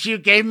because you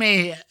gave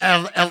me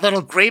a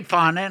little grief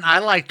on it, I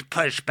like to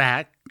push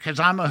back because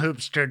I'm a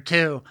hoopster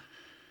too.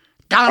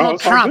 Donald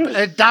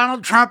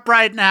Trump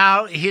right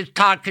now, he's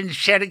talking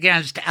shit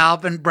against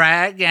Alvin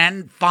Bragg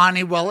and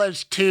Fonnie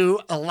Willis,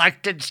 two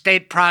elected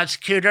state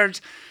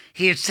prosecutors.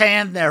 He's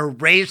saying they're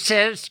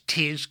racist.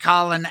 He's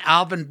calling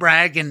Alvin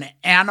Bragg an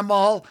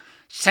animal,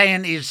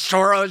 saying he's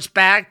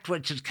Soros-backed,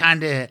 which is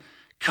kind of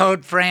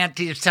code for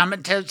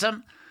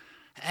anti-Semitism.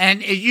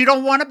 And you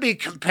don't want to be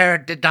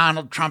compared to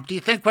Donald Trump. Do you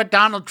think what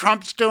Donald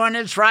Trump's doing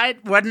is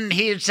right? Wouldn't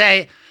he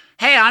say,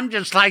 hey, I'm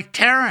just like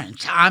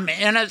Terrance. I'm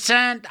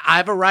innocent. I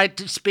have a right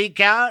to speak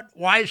out.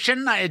 Why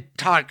shouldn't I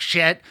talk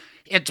shit?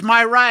 It's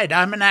my right.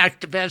 I'm an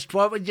activist.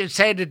 What would you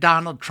say to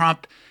Donald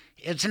Trump?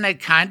 Isn't it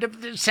kind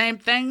of the same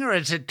thing, or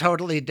is it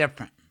totally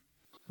different?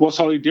 Well, it's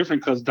totally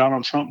different because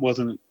Donald Trump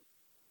wasn't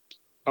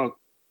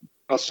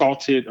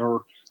assaulted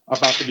or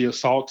about to be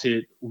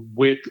assaulted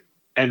with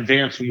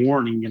advance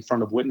warning in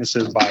front of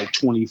witnesses by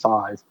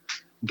 25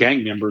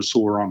 gang members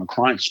who were on a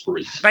crime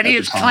spree. But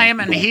he's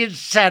claiming he's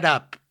set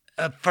up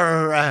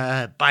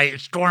by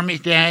Stormy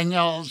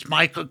Daniels,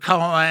 Michael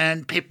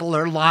Cohen. People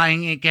are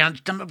lying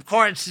against him. Of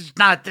course, it's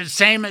not the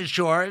same as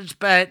yours,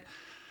 but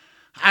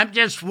I'm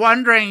just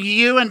wondering,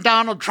 you and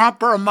Donald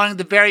Trump are among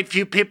the very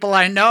few people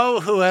I know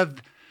who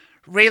have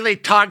really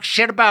talked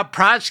shit about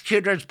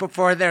prosecutors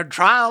before their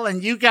trial,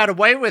 and you got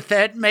away with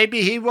it.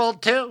 Maybe he will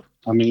too.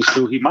 I mean,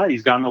 so he might.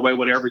 He's gotten away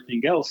with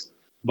everything else.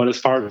 But as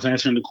far as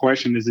answering the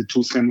question, is it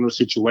two similar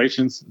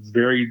situations? It's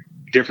very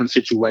different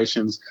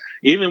situations.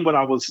 Even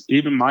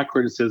my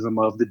criticism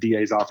of the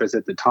DA's office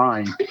at the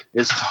time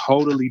is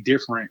totally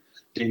different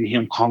than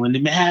him calling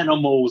them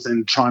animals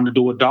and trying to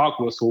do a dog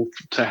whistle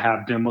to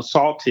have them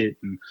assaulted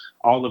and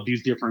all of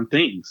these different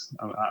things.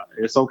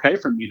 It's okay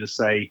for me to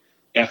say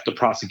F the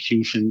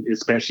prosecution,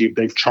 especially if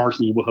they've charged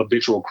me with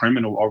habitual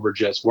criminal over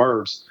just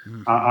words.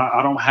 Mm-hmm.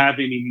 I don't have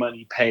any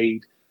money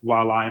paid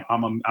while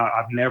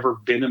I've never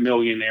been a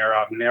millionaire.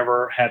 I've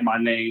never had my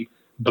name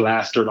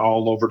blasted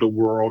all over the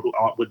world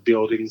with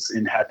buildings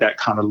and had that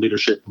kind of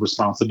leadership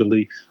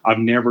responsibility. I've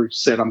never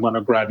said I'm going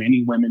to grab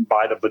any women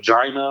by the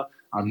vagina.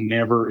 I've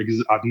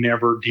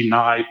never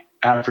denied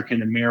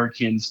African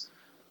Americans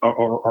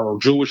or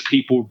Jewish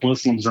people,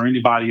 Muslims, or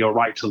anybody a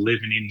right to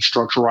live in any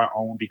structure I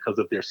own because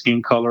of their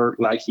skin color,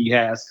 like he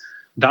has.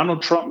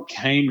 Donald Trump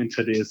came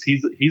into this.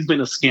 He's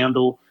been a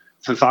scandal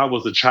since I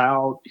was a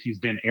child. He's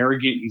been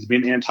arrogant. He's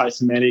been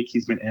anti-Semitic.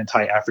 He's been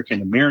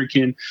anti-African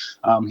American.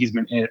 He's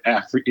been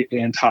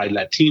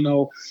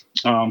anti-Latino.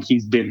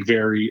 He's been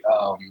very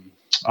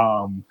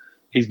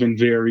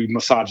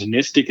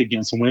misogynistic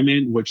against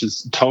women, which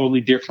is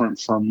totally different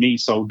from me.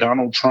 So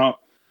Donald Trump,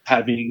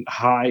 having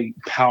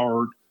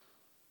high-powered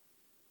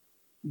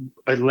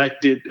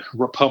elected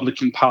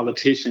Republican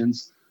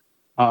politicians,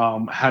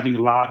 having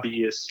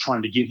lobbyists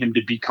trying to get him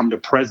to become the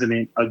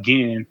president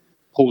again,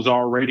 who's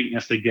already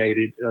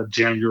instigated a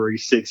January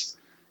 6th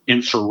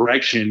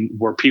insurrection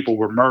where people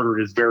were murdered,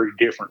 is very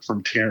different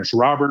from Terrance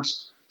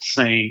Roberts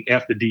saying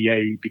F the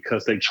DA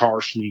because they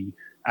charged me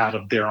out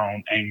of their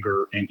own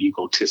anger and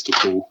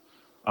egotistical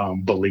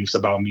beliefs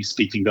about me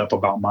speaking up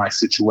about my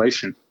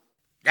situation.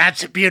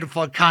 That's a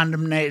beautiful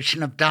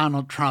condemnation of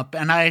Donald Trump,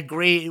 and I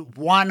agree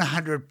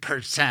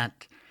 100%.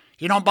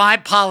 You know, my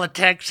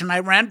politics, and I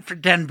ran for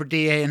Denver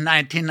DA in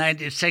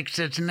 1996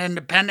 as an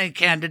independent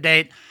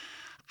candidate,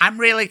 I'm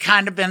really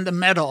kind of in the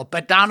middle,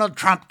 but Donald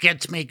Trump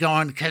gets me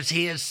going because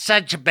he is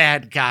such a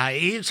bad guy.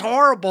 He's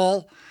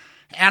horrible,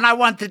 and I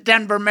want the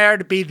Denver mayor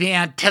to be the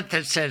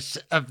antithesis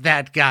of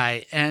that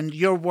guy, and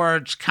your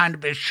words kind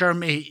of assure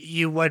me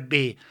you would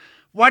be.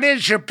 What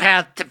is your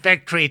path to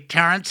victory,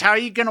 Terrance? How are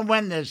you going to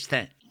win this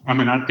thing? I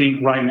mean, I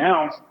think right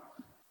now,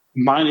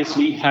 minus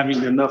me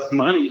having enough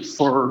money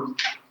for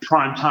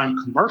primetime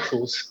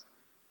commercials,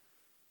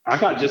 I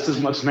got just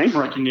as much name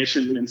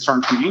recognition in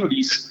certain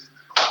communities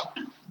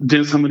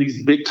than some of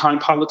these big time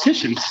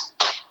politicians.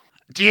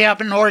 Do you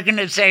have an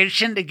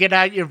organization to get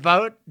out your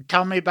vote?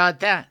 Tell me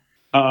about that.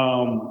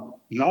 No,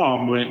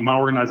 my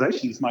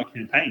organization is my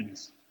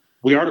campaigns.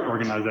 We are the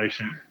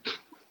organization.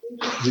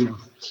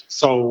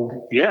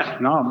 So, yeah,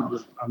 no,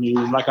 I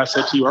mean, like I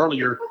said to you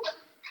earlier,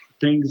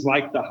 things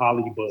like the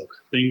Holly book,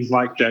 things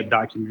like that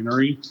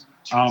documentary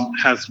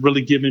has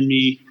really given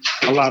me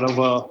a lot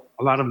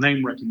of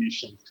name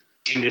recognition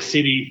in the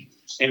city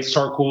and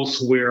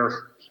circles where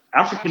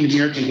African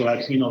Americans and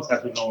Latinos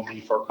have been knowing me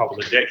for a couple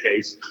of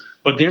decades.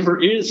 But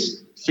Denver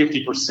is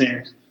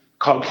 50%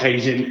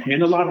 Caucasian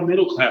and a lot of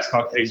middle class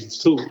Caucasians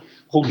too,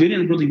 who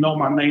didn't really know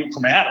my name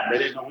from Adam. They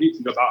didn't know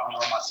anything about me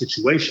or my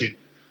situation.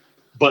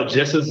 But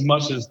just as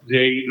much as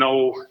they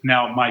know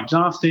now Mike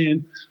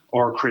Johnston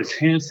or Chris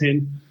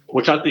Hansen,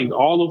 which I think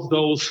all of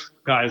those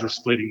guys are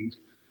splitting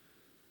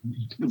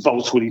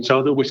votes with each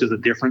other, which is a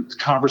different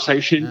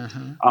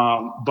conversation.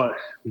 But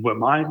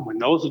when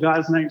those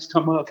guys' names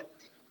come up,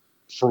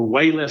 for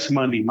way less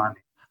money,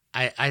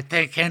 I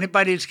think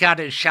anybody's got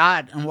a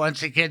shot, and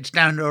once it gets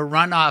down to a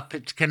runoff,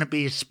 it's going to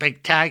be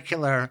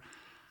spectacular.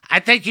 I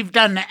think you've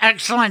done an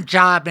excellent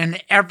job in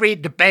every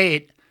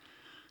debate.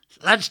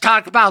 Let's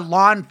talk about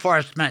law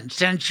enforcement.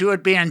 Since you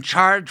would be in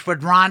charge,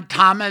 would Ron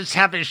Thomas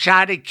have a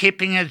shot at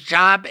keeping his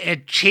job as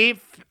chief,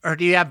 or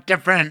do you have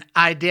different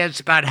ideas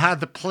about how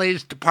the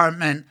police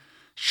department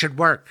should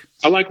work?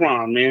 I like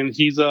Ron, man.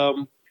 He's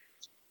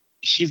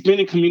been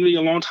in community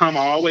a long time.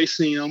 I always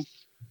see him.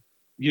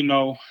 You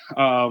know,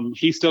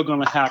 he's still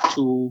going to have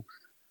to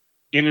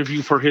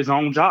interview for his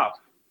own job.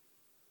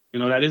 You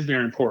know, that is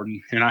very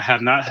important. And I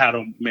have not had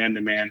a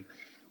man-to-man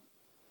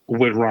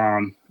with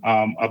Ron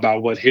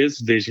about what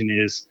his vision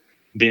is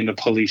being the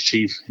police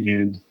chief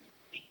and,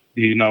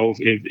 you know,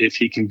 if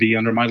he can be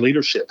under my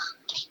leadership.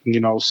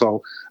 You know,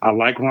 so I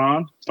like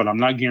Ron, but I'm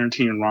not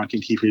guaranteeing Ron can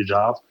keep his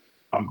job.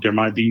 There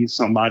might be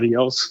somebody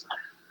else.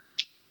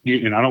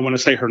 And I don't want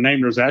to say her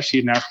name. There's actually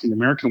an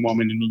African-American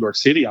woman in New York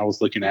City I was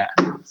looking at,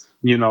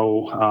 you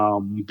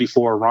know,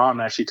 before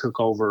Ron actually took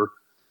over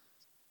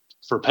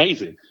for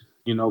Payson,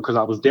 you know, because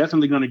I was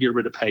definitely going to get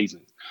rid of Payson.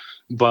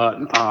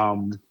 But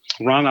Ron,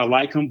 I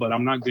like him, but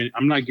I'm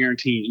not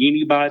guaranteeing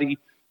anybody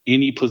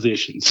any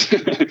positions.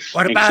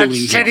 What about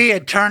city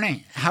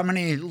attorney? How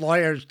many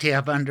lawyers do you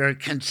have under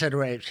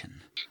consideration?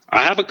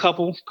 I have a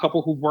couple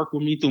who work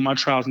with me through my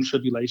trials and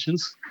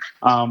tribulations.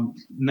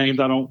 Names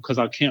I don't, because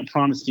I can't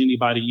promise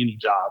anybody any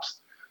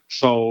jobs.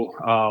 So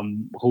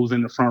who's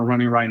in the front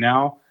running right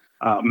now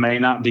may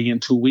not be in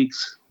 2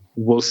 weeks.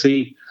 We'll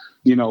see,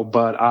 you know.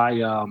 But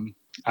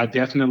I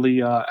definitely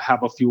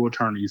have a few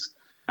attorneys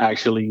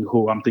actually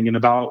who I'm thinking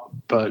about.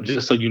 But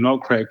just so you know,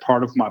 Craig,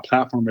 part of my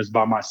platform is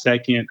by my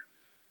second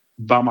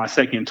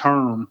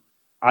term.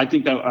 I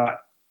think that.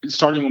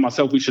 Starting with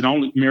myself,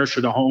 mayor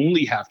should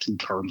only have 2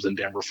 terms in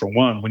Denver. For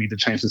one, we need to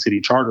change the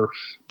city charter,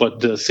 but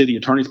the city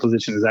attorney's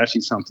position is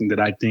actually something that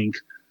I think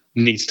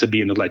needs to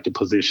be an elected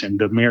position.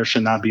 The mayor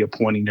should not be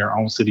appointing their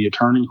own city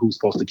attorney who's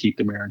supposed to keep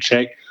the mayor in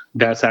check.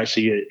 That's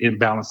actually an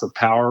imbalance of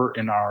power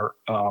in our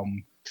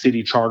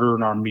city charter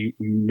and our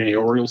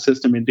mayoral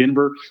system in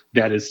Denver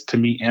that is, to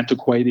me,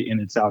 antiquated and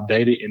it's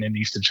outdated, and it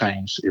needs to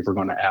change if we're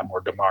going to add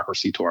more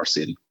democracy to our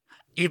city.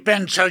 You've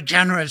been so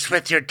generous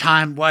with your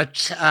time.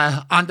 What's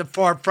on the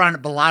forefront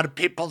of a lot of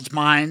people's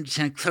minds,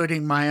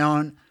 including my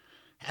own,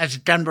 as a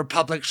Denver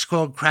public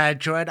school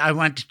graduate, I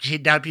went to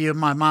GW.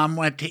 My mom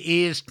went to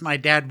East. My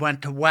dad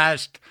went to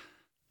West.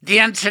 The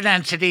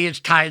incidents at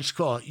East High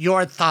School,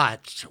 your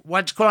thoughts.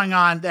 What's going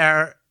on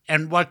there,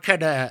 and what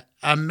could a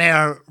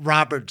Mayor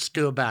Roberts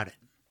do about it?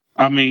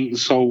 I mean,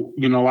 so,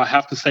 you know, I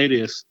have to say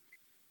this.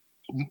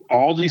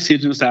 All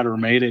decisions that are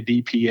made at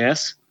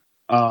DPS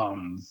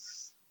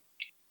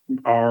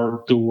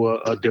are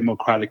through a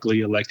democratically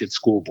elected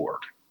school board.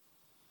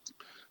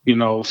 You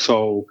know,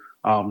 so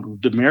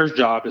the mayor's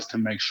job is to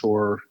make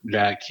sure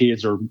that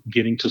kids are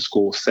getting to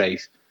school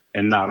safe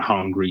and not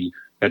hungry,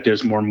 that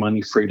there's more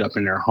money freed up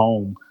in their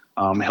home,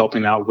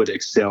 helping out with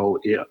Excel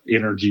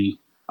energy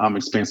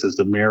expenses.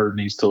 The mayor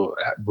needs to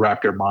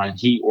wrap their mind,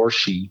 he or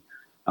she,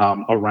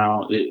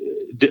 around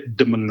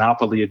the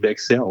monopoly of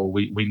Excel.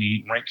 We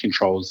need rent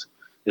controls.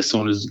 As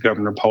soon as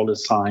Governor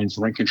Polis signs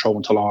rent control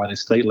into law at a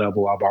state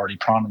level, I've already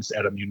promised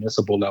at a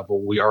municipal level,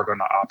 we are going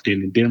to opt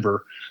in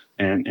Denver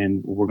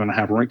and we're going to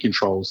have rent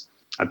controls.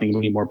 I think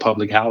we need more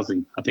public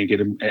housing. I think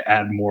it'll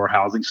add more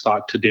housing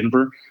stock to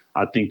Denver.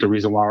 I think the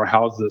reason why our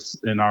houses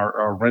and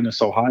our rent is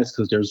so high is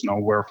because there's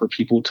nowhere for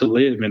people to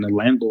live, and the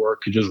landlord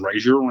could just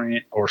raise your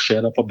rent or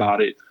shut up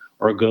about it,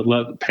 or good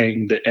luck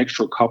paying the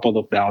extra couple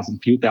of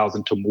few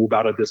thousand to move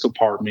out of this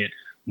apartment,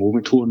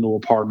 moving to a new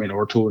apartment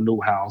or to a new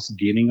house,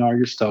 getting all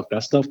your stuff.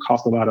 That stuff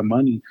costs a lot of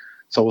money.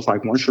 So it's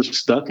like once you're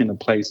stuck in a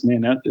place,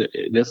 man,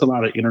 that's a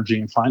lot of energy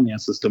and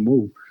finances to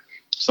move.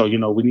 So,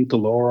 we need to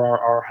lower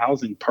our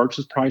housing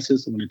purchase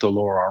prices. We need to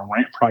lower our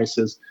rent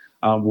prices.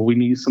 We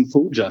need some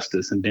food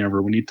justice in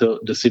Denver.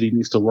 The city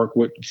needs to work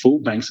with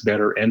food banks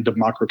better and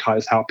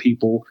democratize how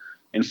people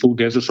in food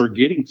deserts are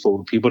getting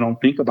food. People don't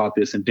think about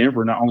this in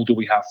Denver. Not only do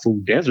we have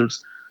food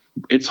deserts,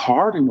 it's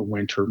hard in the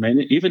winter, man.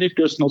 Even if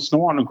there's no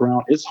snow on the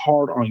ground, it's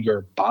hard on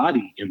your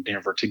body in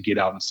Denver to get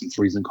out in some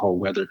freezing cold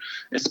weather,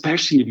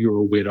 especially if you're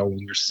a widow and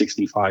you're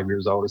 65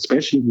 years old,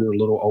 especially if you're a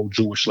little old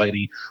Jewish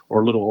lady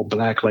or a little old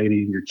black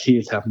lady and your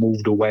kids have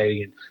moved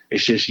away and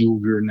it's just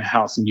you're in the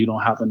house and you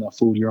don't have enough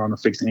food, you're on a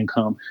fixed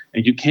income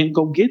and you can't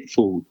go get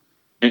food.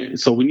 And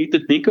so we need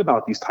to think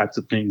about these types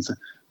of things.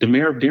 The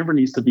mayor of Denver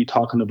needs to be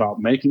talking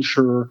about making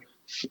sure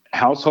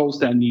households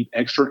that need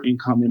extra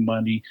income and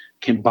money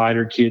can buy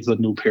their kids a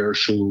new pair of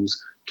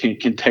shoes,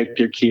 can take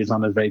their kids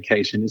on a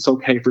vacation. It's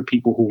okay for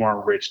people who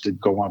aren't rich to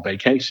go on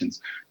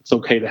vacations. It's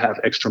okay to have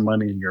extra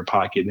money in your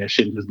pocket. That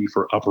shouldn't just be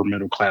for upper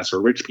middle class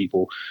or rich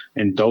people.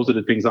 And those are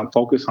the things I'm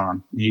focused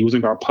on,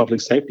 using our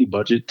public safety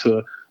budget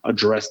to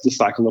address the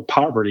cycle of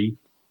poverty,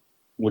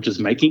 which is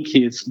making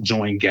kids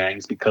join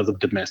gangs because of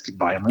domestic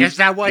violence. Is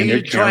that why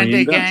you joined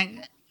a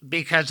gang?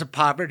 Because of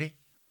poverty?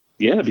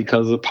 Yeah,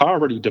 because of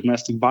poverty,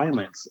 domestic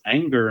violence,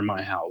 anger in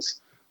my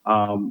house.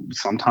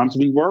 Sometimes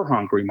we were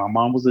hungry. My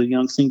mom was a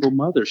young single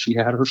mother. She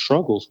had her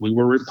struggles. We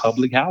were in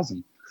public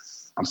housing.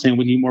 I'm saying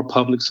we need more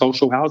public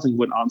social housing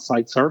with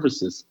on-site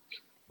services.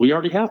 We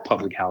already have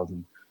public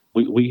housing.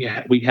 We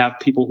have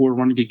people who are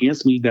running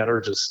against me that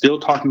are just still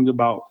talking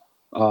about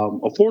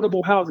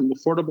affordable housing.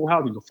 Affordable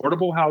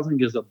housing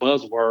is a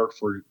buzzword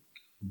for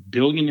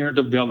billionaire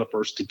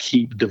developers to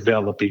keep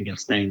developing and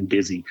staying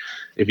busy.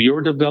 If you're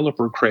a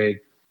developer,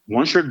 Craig,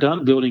 once you're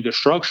done building a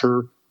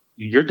structure,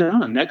 you're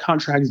done. That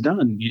contract's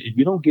done.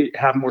 You don't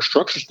have more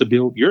structures to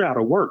build. You're out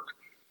of work.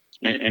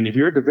 And if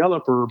you're a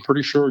developer, I'm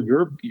pretty sure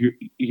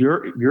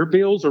your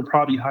bills are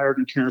probably higher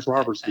than Terrance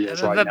Roberts'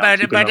 bills right now.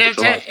 But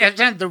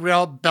isn't the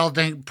real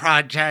building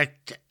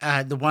project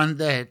the one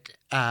that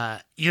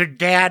your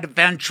dad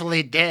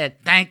eventually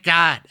did? Thank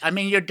God. I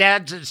mean, your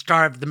dad's the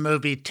star of the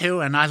movie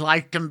too, and I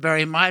liked him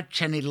very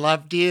much, and he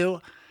loved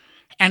you,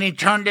 and he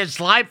turned his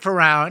life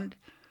around.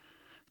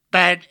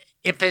 But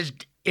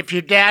if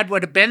your dad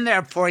would have been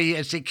there for you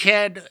as a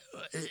kid,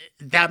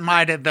 that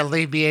might have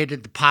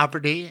alleviated the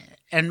poverty,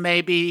 and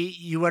maybe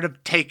you would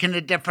have taken a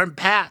different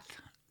path,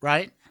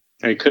 right?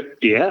 It could,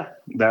 yeah.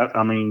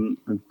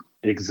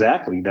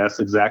 Exactly. That's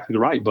exactly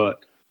right.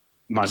 But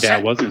my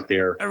dad wasn't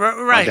there.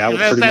 Right. My dad was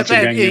pretty much a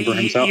gang member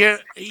himself.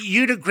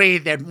 You'd agree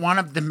that one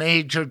of the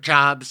major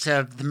jobs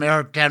of the mayor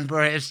of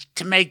Denver is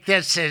to make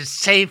this a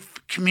safe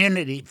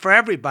community for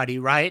everybody,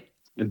 right?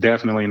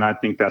 Definitely, and I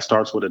think that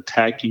starts with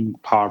attacking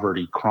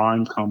poverty.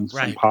 Crime comes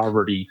from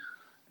poverty,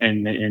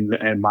 and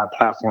my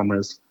platform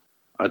is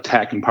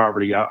attacking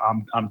poverty.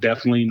 I'm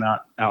definitely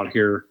not out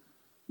here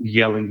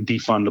yelling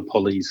defund the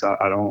police.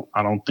 I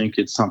don't think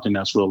it's something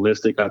that's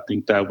realistic. I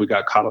think that we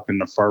got caught up in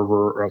the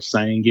fervor of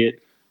saying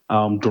it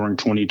during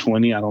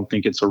 2020. I don't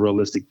think it's a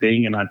realistic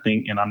thing, and I'm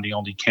the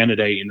only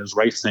candidate in this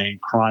race saying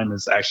crime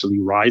is actually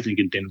rising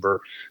in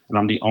Denver, and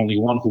I'm the only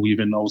one who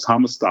even knows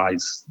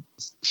homicides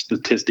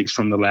statistics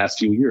from the last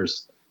few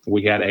years.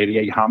 We had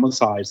 88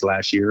 homicides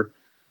last year.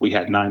 We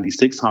had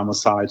 96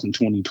 homicides in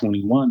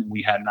 2021. And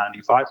we had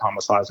 95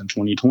 homicides in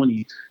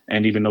 2020.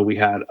 And even though we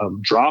had a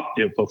drop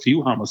of a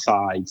few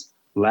homicides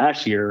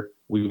last year,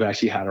 we've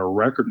actually had a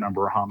record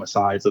number of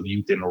homicides of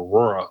youth in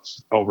Aurora,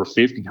 over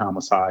 50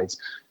 homicides.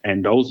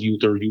 And those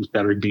youth are youth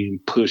that are being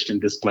pushed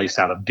and displaced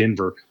out of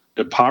Denver.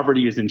 The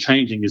poverty isn't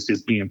changing, it's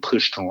just being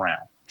pushed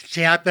around.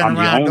 See, I've been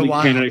around a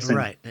while,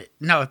 right?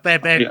 No,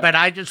 but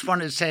I just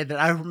want to say that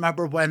I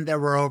remember when there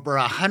were over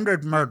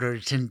 100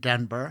 murders in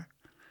Denver.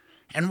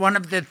 And one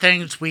of the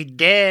things we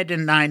did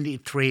in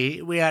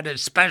 93, we had a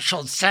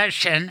special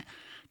session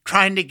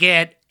trying to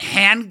get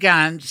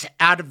handguns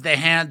out of the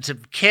hands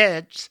of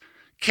kids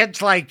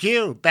like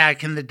you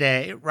back in the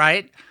day,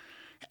 right?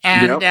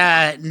 And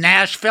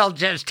Nashville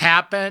just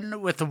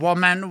happened with a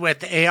woman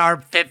with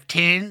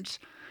AR-15s.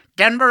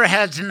 Denver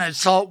has an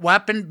assault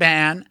weapon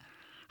ban.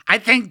 I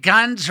think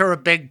guns are a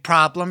big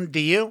problem. Do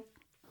you?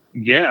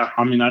 Yeah.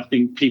 I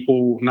think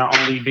people not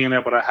only being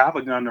able to have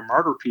a gun to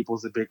murder people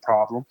is a big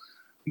problem,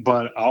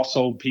 but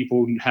also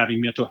people having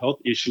mental health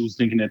issues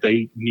thinking that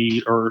they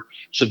need or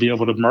should be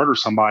able to murder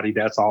somebody.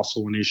 That's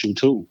also an issue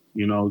too.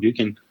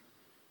 The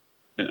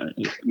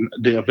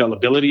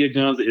availability of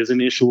guns is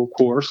an issue, of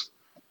course.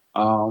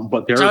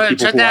 But there are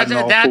people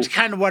that's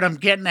kind of what I'm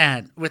getting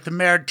at. With the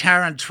Mayor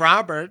Terrance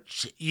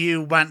Roberts,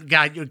 you went and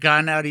got your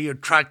gun out of your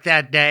truck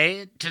that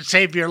day to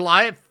save your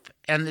life,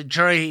 and the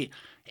jury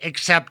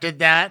accepted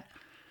that.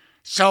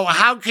 So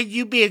how could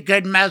you be a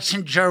good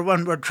messenger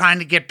when we're trying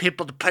to get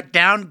people to put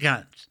down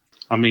guns?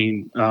 I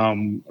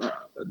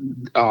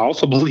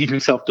also believe in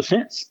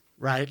self-defense.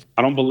 Right.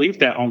 I don't believe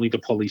that only the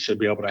police should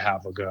be able to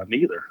have a gun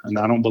either. And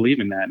I don't believe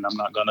in that. And I'm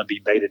not going to be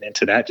baited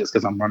into that just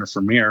because I'm running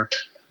for mayor.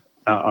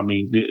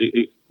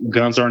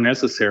 Guns are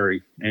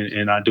necessary.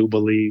 And I do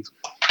believe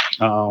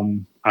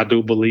I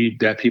do believe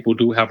that people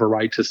do have a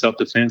right to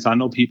self-defense. I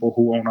know people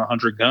who own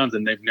 100 guns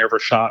and they've never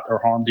shot or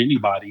harmed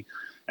anybody.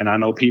 And I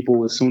know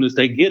people, as soon as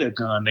they get a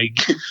gun,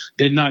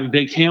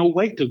 they can't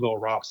wait to go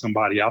rob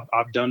somebody.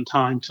 I've done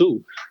time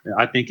too.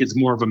 I think it's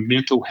more of a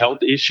mental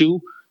health issue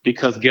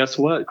because guess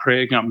what,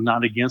 Craig? I'm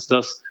not against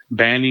us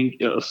banning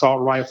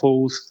assault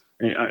rifles.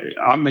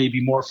 I may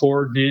be more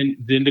for it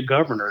than the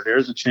governor.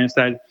 There's a chance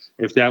that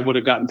if that would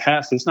have gotten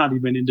passed, it's not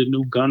even in the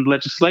new gun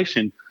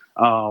legislation.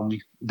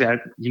 That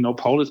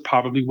Polis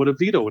probably would have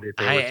vetoed it.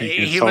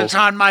 He was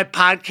on my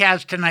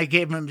podcast and I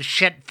gave him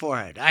shit for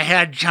it. I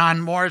had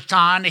John Morse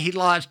on. He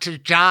lost his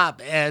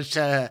job as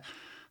a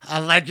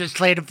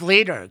legislative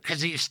leader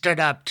because he stood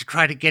up to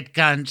try to get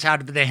guns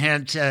out of the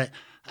hands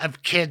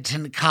of kids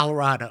in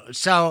Colorado.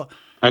 So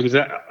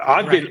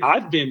exactly,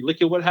 I've been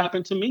look at what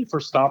happened to me for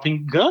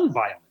stopping gun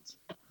violence.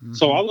 Mm-hmm.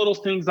 So all of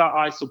those things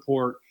I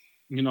support.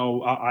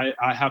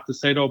 I have to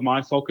say though,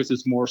 my focus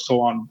is more so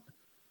on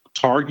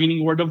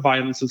targeting where the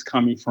violence is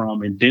coming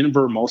from. In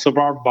Denver, most of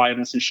our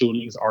violence and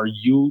shootings are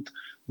youth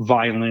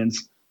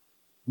violence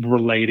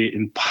related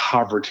and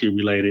poverty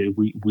related.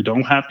 We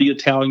don't have the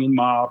Italian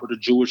mob or the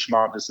Jewish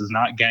mob. This is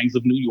not gangs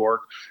of New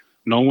York.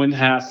 No one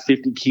has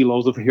 50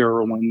 kilos of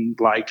heroin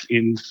like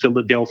in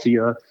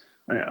Philadelphia.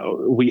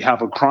 We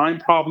have a crime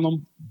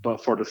problem,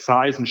 but for the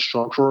size and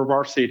structure of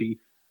our city,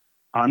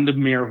 I'm the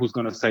mayor who's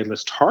going to say,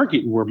 let's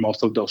target where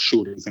most of those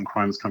shootings and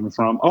crimes coming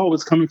from. Oh,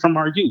 it's coming from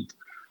our youth.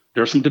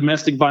 There's some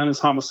domestic violence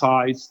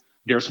homicides.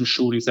 There's some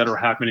shootings that are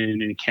happening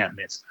in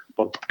encampments.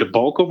 But the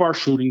bulk of our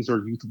shootings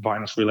are youth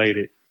violence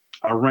related.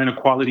 I ran a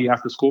quality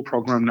after school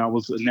program that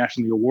was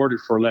nationally awarded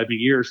for 11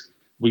 years.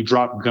 We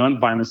dropped gun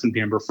violence in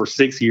Denver for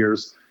 6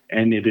 years.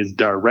 And it is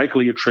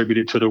directly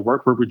attributed to the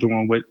work we're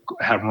doing with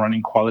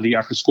running quality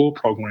after school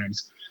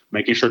programs,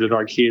 making sure that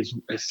our kids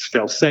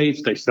felt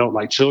safe. They felt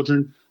like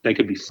children. They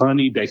could be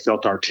funny. They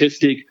felt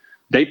artistic.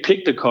 They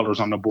picked the colors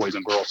on the Boys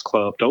and Girls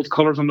Club. Those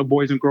colors on the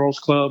Boys and Girls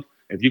Club,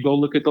 if you go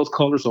look at those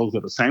colors, those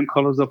are the same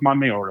colors of my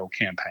mayoral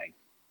campaign.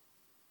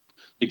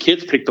 The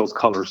kids picked those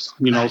colors,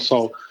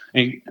 so,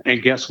 and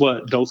guess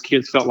what? Those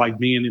kids felt like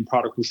being in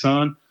Prodigal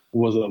Son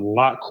was a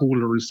lot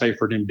cooler and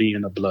safer than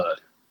being a Blood.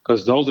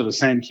 Because those are the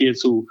same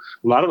kids a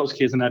lot of those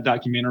kids in that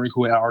documentary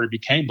who had already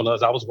became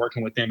Bloods, I was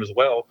working with them as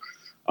well.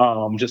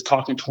 Just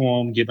talking to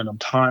them, giving them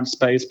time,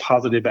 space,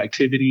 positive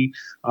activity,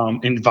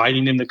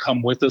 inviting them to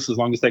come with us as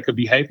long as they could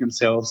behave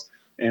themselves.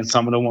 And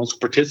some of the ones who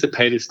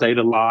participated stayed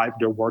alive.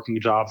 They're working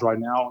jobs right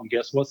now. And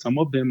guess what? Some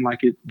of them,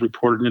 like it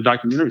reported in the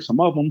documentary,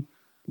 some of them,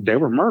 they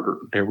were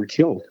murdered. They were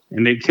killed.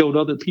 And they killed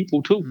other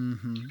people too.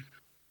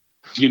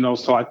 Mm-hmm.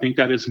 So I think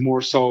that it's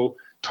more so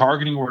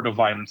targeting where the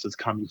violence is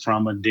coming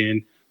from. And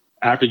then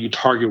after you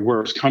target where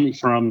it's coming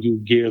from, you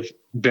give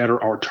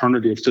better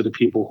alternatives to the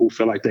people who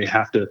feel like they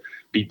have to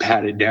be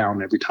patted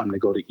down every time they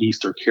go to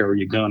East or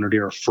carry a gun, or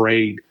they're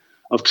afraid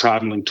of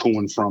traveling to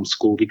and from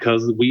school,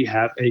 because we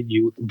have a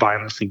youth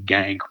violence and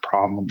gang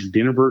problem in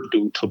Denver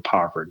due to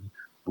poverty.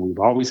 We've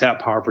always had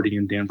poverty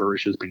in Denver.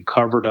 It's just been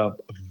covered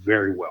up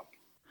very well.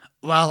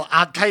 Well,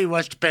 I'll tell you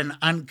what's been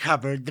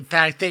uncovered, the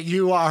fact that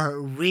you are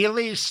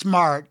really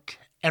smart.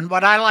 And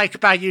what I like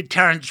about you,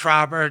 Terrance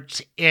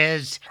Roberts,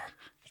 is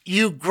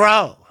you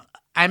grow.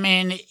 I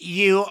mean,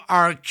 you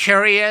are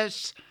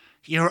curious,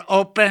 you're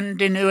open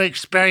to new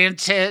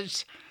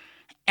experiences.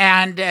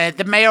 And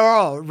the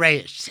mayoral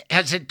race,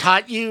 has it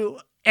taught you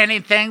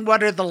anything?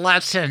 What are the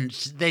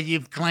lessons that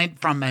you've gleaned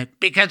from it?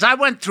 Because I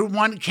went through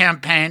one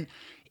campaign.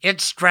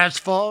 It's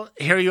stressful.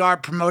 Here you are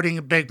promoting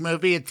a big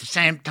movie at the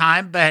same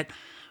time. But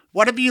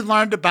what have you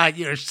learned about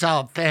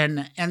yourself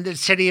and the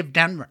city of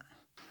Denver?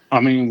 I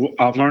mean, what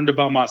I've learned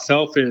about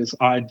myself is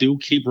I do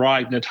keep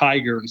riding the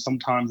Tiger, and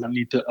sometimes I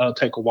need to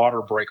take a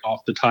water break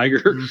off the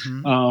Tiger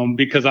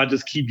because I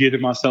just keep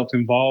getting myself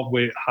involved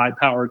with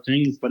high-powered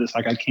things. But it's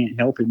like I can't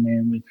help it,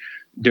 man.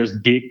 There's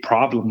big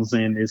problems,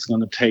 and it's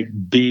going to take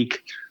big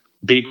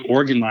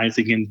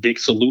organizing and big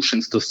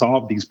solutions to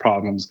solve these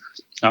problems.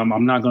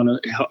 I'm not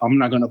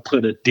gonna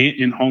put a dent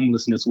in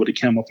homelessness with a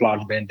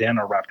camouflage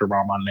bandana wrapped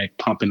around my neck,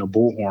 pumping a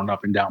bullhorn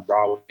up and down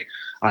Broadway.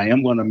 I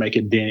am going to make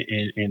a dent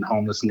in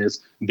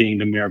homelessness, being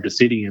the mayor of the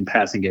city and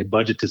passing a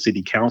budget to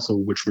city council,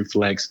 which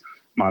reflects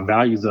my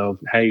values of,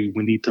 hey,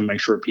 we need to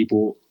make sure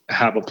people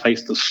have a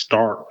place to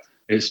start.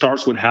 It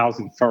starts with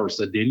housing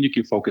first, and then you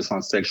can focus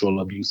on sexual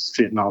abuse,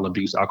 fentanyl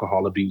abuse,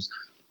 alcohol abuse.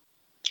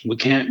 We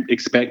can't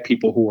expect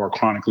people who are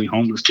chronically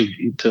homeless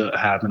to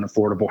have an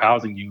affordable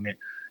housing unit.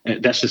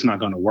 And that's just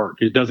not going to work.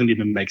 It doesn't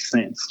even make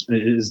sense.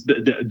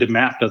 The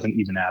math doesn't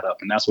even add up,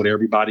 and that's what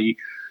everybody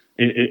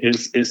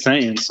is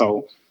saying.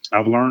 So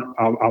I've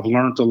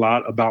learned a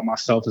lot about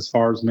myself as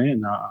far as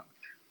men.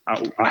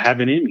 I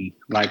have it in me.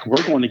 Like,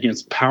 we're going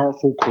against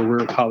powerful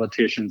career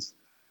politicians.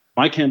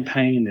 My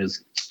campaign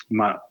is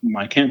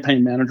my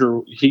campaign manager.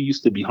 He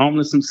used to be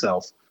homeless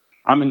himself.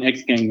 I'm an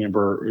ex-gang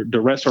member.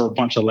 The rest are a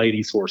bunch of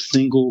ladies who are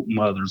single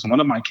mothers. One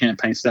of my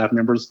campaign staff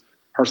members,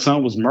 her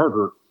son was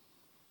murdered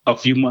a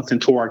few months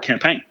into our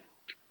campaign.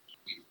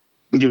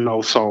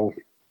 So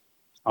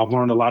I've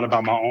learned a lot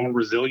about my own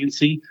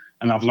resiliency,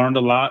 and I've learned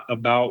a lot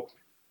about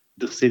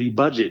the city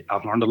budget.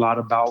 I've learned a lot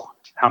about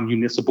how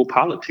municipal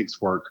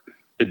politics work,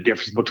 the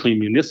difference between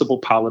municipal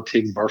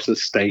politics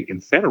versus state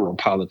and federal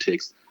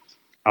politics.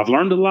 I've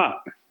learned a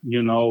lot.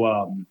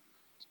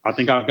 I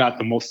think I've got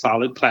the most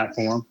solid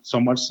platform, so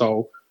much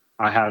so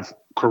I have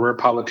career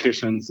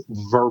politicians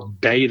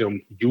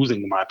verbatim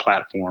using my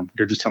platform.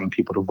 They're just telling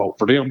people to vote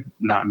for them,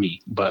 not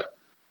me, but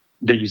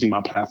they're using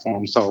my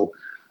platform. So,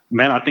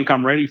 man, I think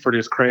I'm ready for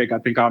this, Craig. I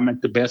think I'll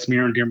make the best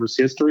mayor in Denver's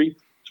history.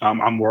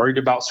 I'm worried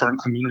about certain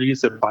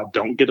communities if I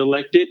don't get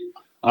elected.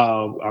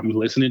 I'm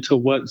listening to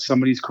what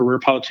some of these career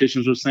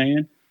politicians are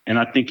saying, and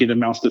I think it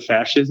amounts to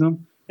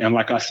fascism. And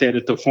like I said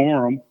at the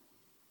forum,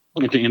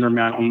 at the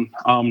Intermountain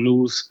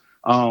News,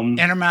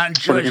 Intermountain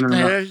Jewish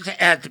News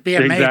at the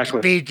BMH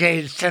exactly.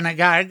 BJ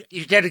Synagogue.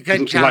 You did a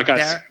good job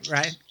there,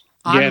 right?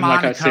 On Monaco,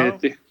 like I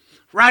said,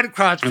 right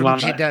across from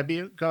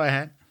GW. Go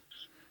ahead.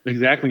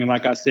 Exactly, and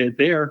like I said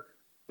there,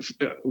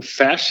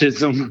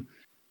 fascism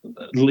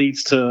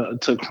leads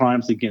to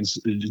crimes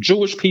against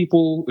Jewish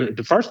people.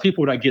 The first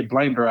people that get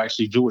blamed are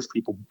actually Jewish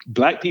people.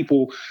 Black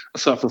people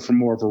suffer from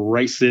more of a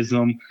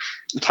racism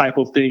type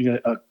of thing,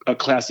 a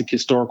classic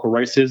historical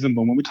racism.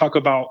 But when we talk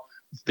about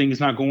things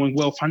not going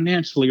well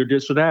financially or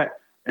this or that,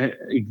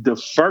 the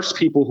first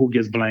people who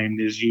gets blamed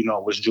is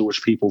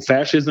Jewish people.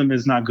 Fascism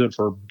is not good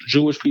for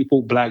Jewish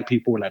people, Black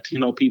people,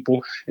 Latino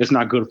people. It's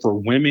not good for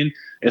women.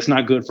 It's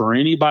not good for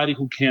anybody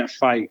who can't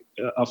fight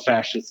a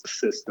fascist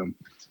system.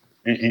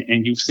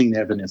 And you've seen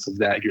evidence of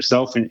that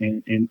yourself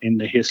in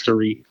the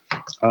history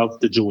of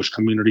the Jewish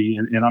community.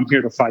 And I'm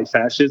here to fight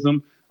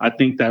fascism. I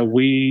think that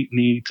we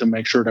need to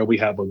make sure that we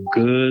have a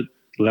good,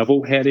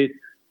 level-headed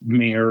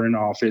mayor in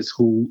office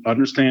who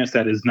understands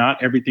that it's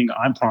not everything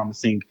I'm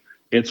promising.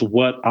 It's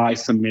what I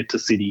submit to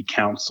city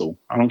council.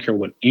 I don't care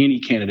what any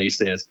candidate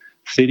says.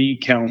 City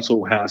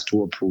council has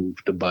to approve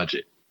the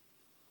budget.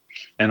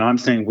 And I'm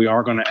saying we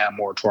are going to add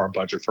more to our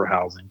budget for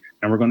housing.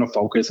 And we're going to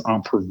focus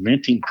on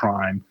preventing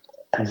crime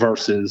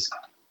versus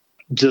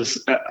just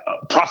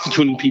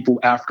prosecuting people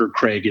after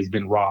Craig has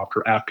been robbed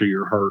or after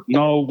you're hurt.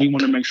 No, we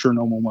want to make sure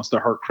no one wants to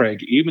hurt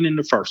Craig, even in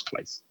the first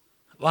place.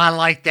 Well, I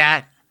like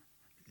that.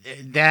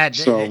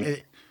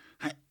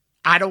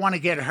 I don't want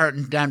to get hurt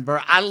in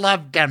Denver. I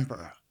love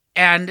Denver.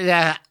 And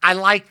I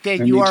like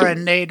that you are a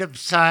native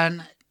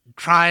son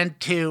trying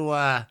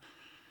to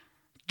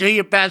do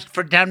your best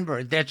for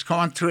Denver that's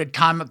going through a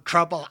time of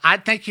trouble. I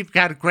think you've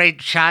got a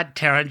great shot,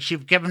 Terrance.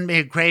 You've given me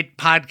a great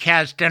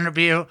podcast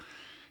interview.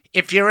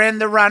 If you're in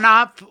the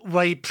runoff,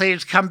 will you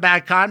please come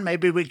back on?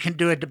 Maybe we can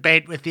do a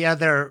debate with the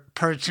other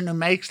person who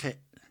makes it.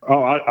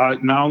 Oh, I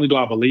not only do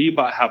I believe,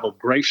 I have a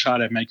great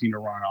shot at making the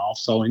runoff.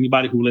 So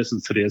anybody who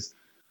listens to this,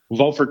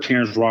 vote for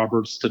Terrance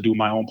Roberts to do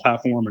my own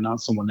platform and not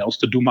someone else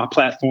to do my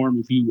platform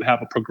if you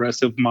have a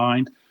progressive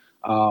mind.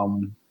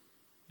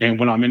 And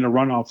when I'm in the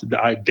runoff,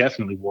 I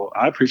definitely will.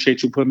 I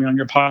appreciate you putting me on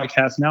your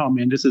podcast now.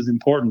 Man, this is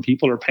important.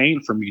 People are paying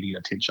for media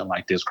attention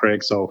like this,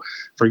 Craig. So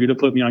for you to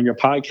put me on your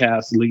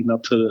podcast leading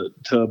up to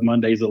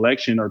Monday's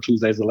election or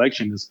Tuesday's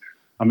election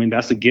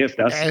that's a gift.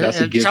 That's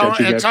a gift that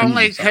you get. It's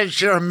only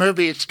because you're a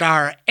movie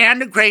star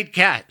and a great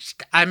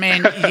guest. I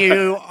mean,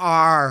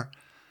 you're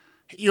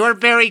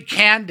very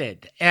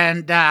candid,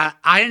 and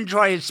I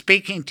enjoy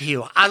speaking to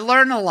you. I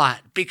learn a lot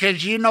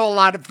because you know a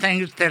lot of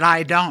things that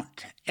I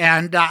don't.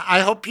 And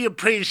I hope you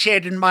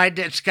appreciated my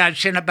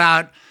discussion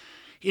about,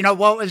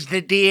 what was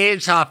the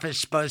DA's office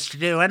supposed to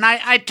do? And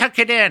I took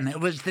it in. It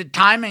was the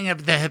timing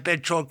of the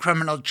habitual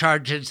criminal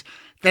charges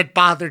that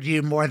bothered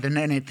you more than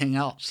anything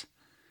else.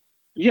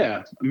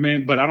 Yeah,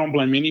 but I don't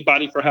blame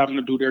anybody for having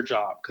to do their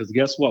job. Because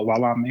guess what?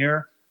 While I'm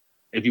there,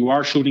 if you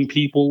are shooting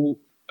people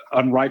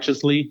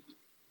unrighteously,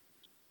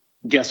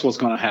 guess what's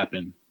going to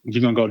happen?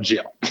 You're going to go to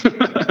jail.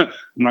 I'm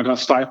not going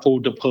to stifle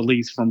the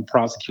police from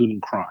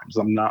prosecuting crimes.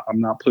 I'm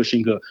not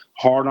pushing a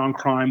hard on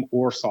crime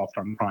or soft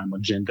on crime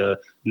agenda.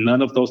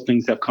 None of those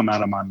things have come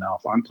out of my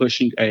mouth. I'm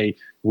pushing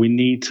we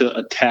need to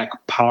attack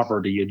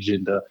poverty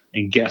agenda.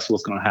 And guess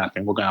what's going to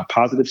happen? We're going to have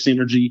positive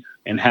synergy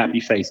and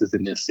happy faces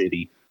in this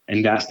city.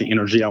 And that's the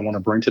energy I want to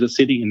bring to the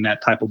city and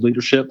that type of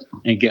leadership.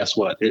 And guess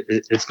what?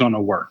 It's going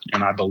to work.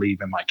 And I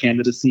believe in my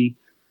candidacy.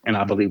 And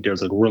I believe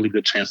there's a really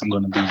good chance I'm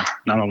going to be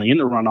not only in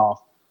the runoff,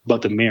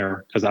 but the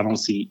mayor, because I don't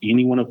see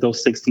any one of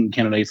those 16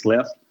 candidates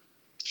left,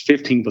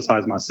 15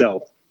 besides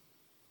myself.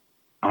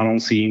 I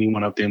don't see any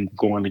one of them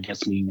going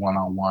against me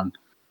one-on-one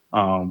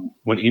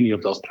with any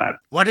of those platforms.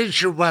 What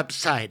is your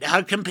website?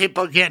 How can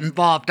people get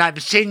involved?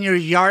 I've seen your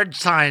yard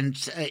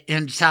signs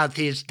in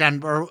Southeast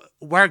Denver.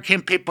 Where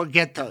can people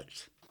get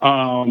those?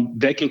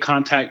 They can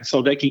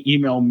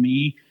email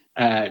me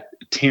at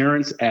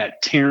Terrance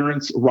at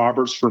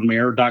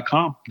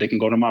terrancerobertsformayor.com. They can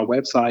go to my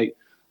website.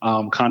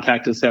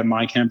 Contact us at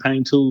my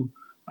campaign too.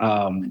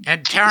 And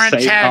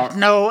Terrance has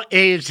no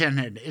A's in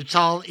it. It's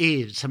all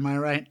E's. Am I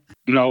right?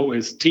 No,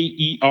 it's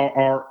Terrance.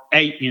 Oh,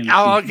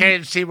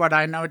 okay. See what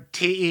I know?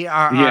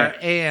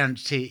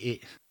 Terrance.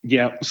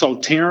 Yeah. So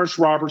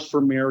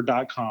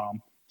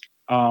terrancerobertsformayor.com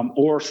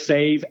or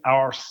Save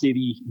Our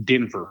City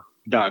Denver.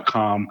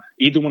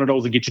 Either one of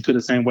those will get you to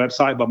the same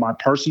website, but my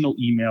personal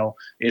email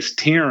is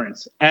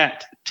Terrance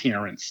at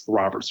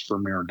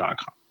TerranceRobertsForMayor.com.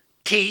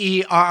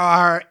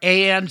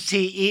 Terrance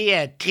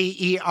at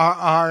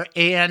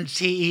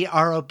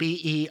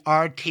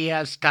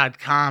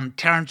TerranceRoberts.com.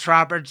 Terrance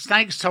Roberts,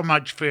 thanks so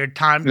much for your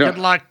time. Yeah. Good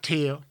luck to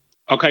you.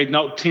 Okay,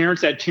 no,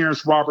 Terrance at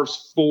Terrance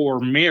Roberts for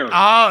Mayor.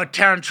 Oh,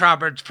 Terrance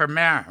Roberts for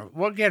Mayor.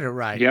 We'll get it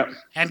right. Yep.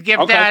 And give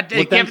Okay, that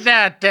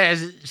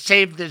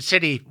Save the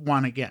City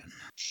one again.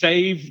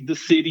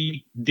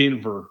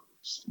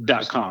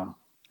 SaveTheCityDenver.com.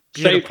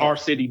 Beautiful. Save Our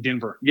City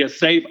Denver. Yes,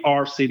 Save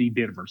Our City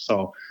Denver.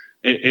 So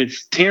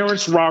it's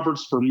Terrance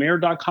Roberts for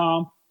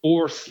Mayor.com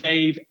or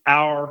Save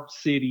Our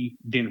City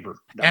Denver.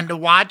 And to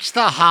watch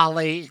The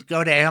Holly,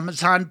 go to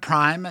Amazon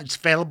Prime. It's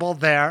available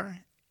there.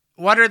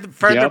 What are the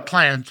further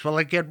plans? Will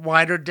it get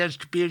wider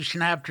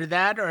distribution after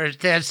that, or is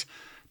this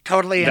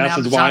totally an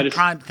Amazon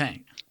Prime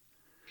thing?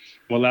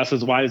 Well, that's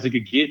as wide as it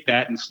could get.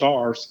 That and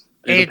Stars.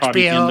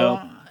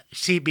 HBO,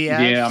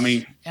 CBS. Yeah, I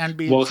mean,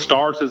 NBC. Well,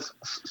 Stars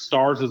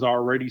is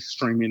already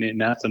streaming it,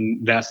 and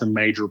that's a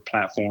major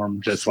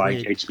platform, just like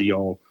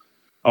HBO.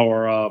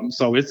 Or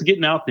so it's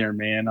getting out there,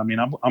 man. I mean,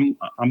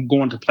 I'm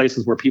going to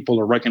places where people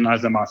are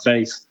recognizing my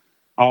face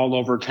all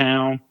over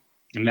town.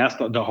 And that's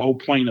the whole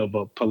point of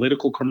a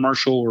political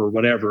commercial or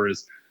whatever,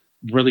 is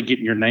really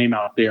getting your name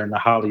out there. And the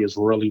Holly has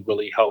really,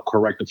 really helped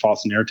correct the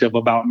false narrative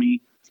about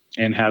me,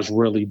 and has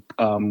really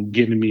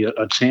given me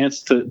a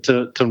chance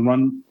to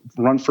run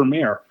for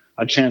mayor.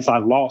 A chance I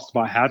lost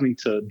by having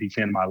to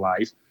defend my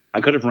life. I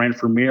could have ran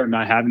for mayor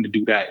not having to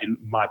do that in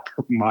my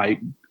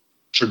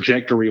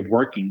trajectory of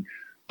working.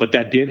 But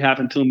that did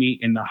happen to me,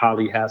 and the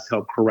Holly has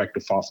helped correct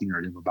the false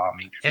narrative about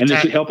me. And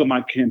it's helping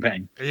my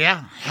campaign.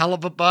 Yeah, hell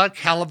of a book,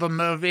 hell of a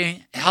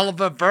movie, hell of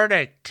a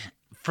verdict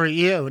for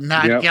you,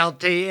 not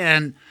guilty.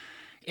 And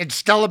it's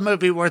still a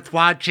movie worth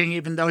watching,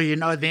 even though you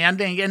know the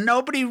ending. And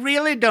nobody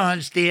really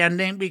knows the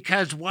ending,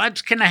 because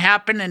what's going to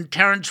happen in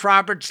Terrance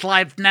Roberts'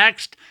 life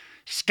next?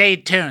 Stay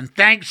tuned.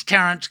 Thanks,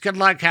 Terrance. Good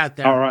luck out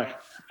there. All right.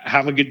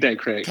 Have a good day,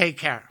 Craig. Take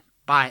care.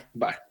 Bye.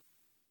 Bye.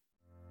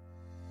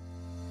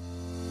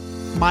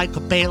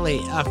 Michael Bailey,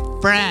 a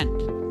friend,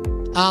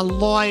 a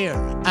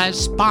lawyer, a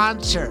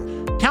sponsor.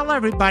 Tell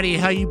everybody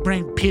how you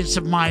bring peace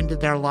of mind to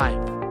their life.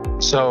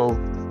 So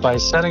by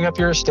setting up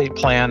your estate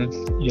plan,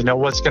 you know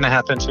what's going to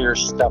happen to your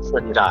stuff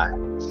when you die.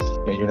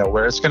 You know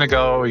where it's going to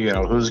go, you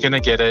know who's going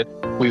to get it.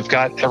 We've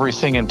got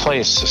everything in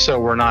place, so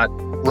we're not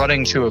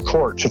running to a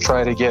court to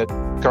try to get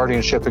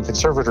guardianship and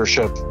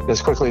conservatorship as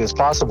quickly as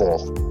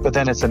possible. But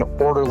then it's an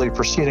orderly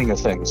proceeding of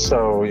things.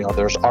 So, you know,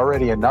 there's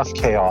already enough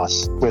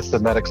chaos with the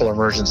medical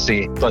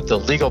emergency, but the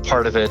legal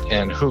part of it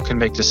and who can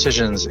make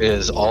decisions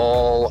is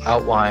all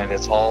outlined.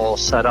 It's all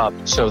set up.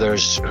 So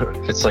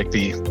it's like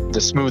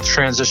the smooth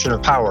transition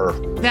of power.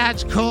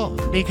 That's cool,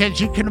 because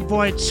you can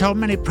avoid so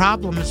many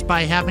problems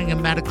by having a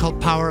medical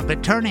power of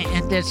attorney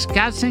and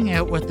discussing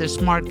it with a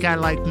smart guy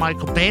like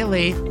Michael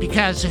Bailey,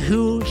 because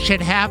who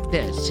should have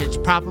this? It's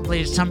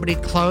probably somebody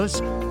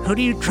close. Who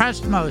do you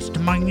trust most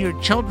among your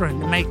children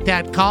to make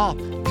that call?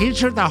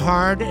 These are the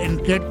hard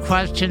and good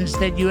questions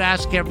that you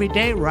ask every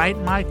day, right,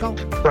 Michael?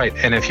 Right.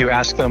 And if you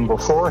ask them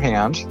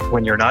beforehand,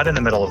 when you're not in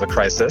the middle of a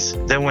crisis,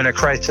 then when a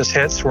crisis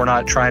hits, we're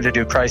not trying to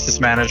do crisis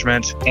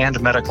management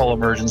and medical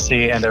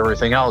emergency and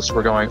everything else.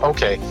 We're going,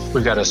 okay,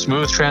 we've got a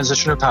smooth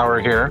transition of power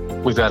here.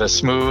 We've got a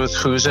smooth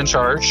who's in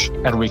charge,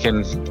 and we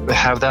can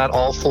have that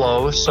all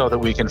flow so that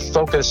we can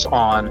focus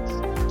on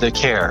the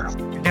care.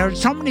 There are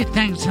so many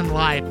things in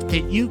life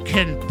that you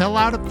can fill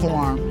out a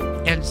form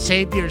and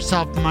save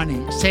yourself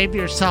money, save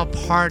yourself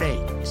heartache.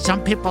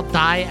 Some people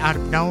die out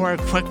of nowhere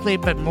quickly,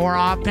 but more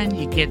often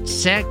you get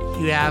sick,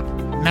 you have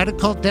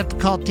medical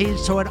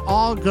difficulties, so it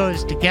all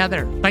goes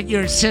together. But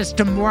your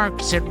system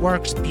works. It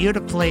works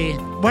beautifully.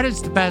 What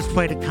is the best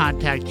way to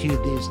contact you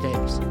these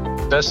days?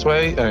 Best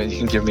way, you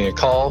can give me a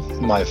call.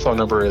 My phone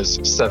number is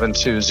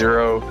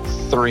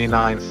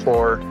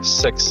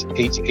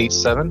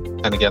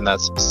 720-394-6887. And again,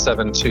 that's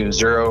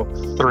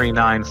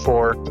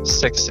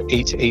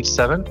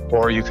 720-394-6887.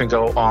 Or you can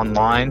go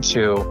online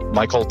to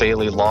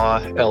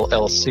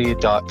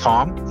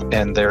michaelbaileylawllc.com.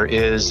 And there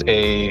is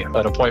an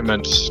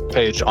appointment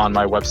page on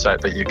my website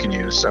that you can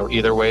use. So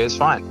either way is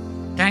fine.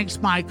 Thanks,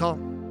 Michael.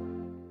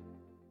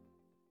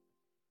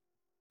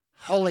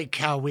 Holy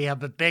cow, we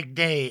have a big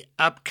day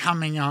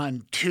upcoming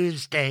on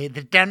Tuesday.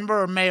 The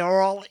Denver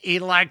mayoral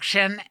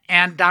election,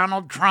 and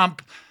Donald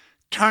Trump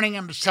turning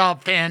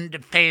himself in to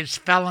face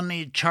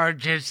felony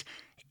charges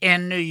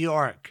in New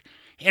York.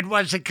 It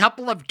was a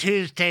couple of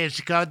Tuesdays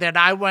ago that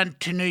I went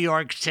to New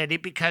York City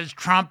because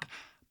Trump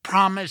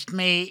promised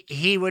me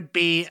he would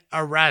be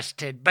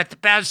arrested. But the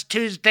best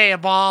Tuesday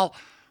of all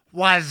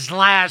was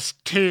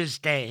last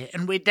Tuesday.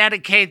 And we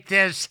dedicate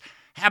this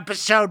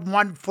episode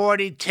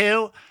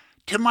 142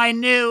 to my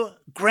new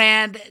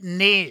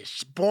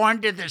grandniece,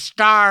 born to the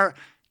star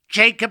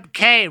Jacob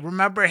K.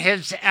 Remember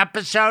his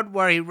episode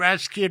where he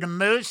rescued a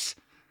moose?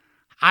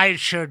 I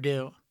sure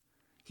do.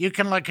 You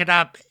can look it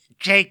up.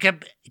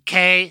 Jacob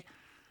K.,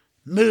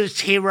 Moose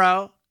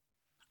Hero.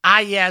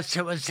 Yes,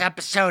 it was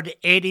episode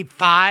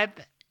 85.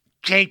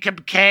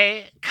 Jacob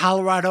K.,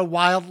 Colorado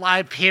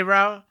wildlife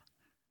hero.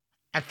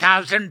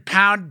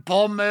 1,000-pound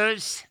bull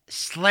moose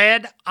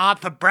slid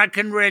off a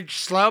Breckenridge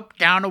slope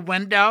down a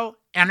window.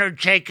 Enter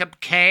Jacob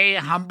K.,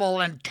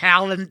 humble and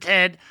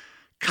talented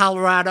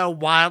Colorado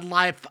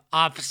wildlife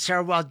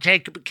officer. Well,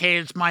 Jacob K.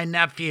 is my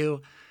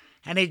nephew,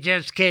 and he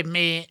just gave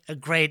me a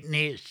great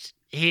niece.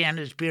 He and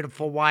his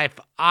beautiful wife,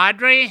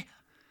 Audrey.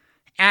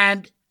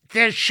 And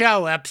this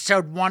show,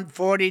 episode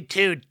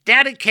 142,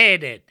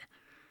 dedicated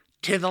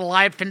to the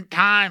life and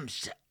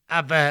times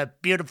of a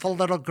beautiful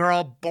little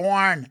girl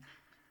born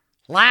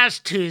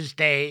last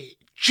Tuesday,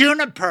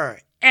 Juniper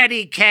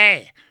Eddie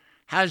K.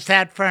 How's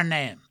that for a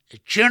name?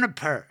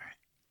 Juniper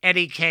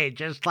Eddie K.,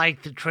 just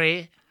like the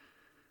tree,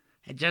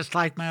 and just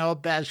like my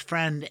old best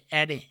friend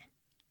Eddie.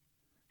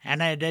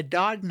 And I had a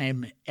dog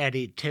named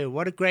Eddie, too.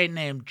 What a great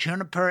name,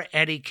 Juniper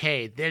Eddie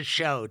K. This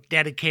show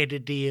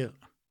dedicated to you.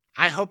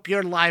 I hope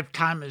your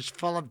lifetime is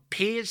full of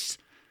peace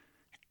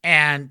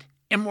and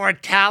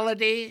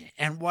immortality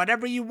and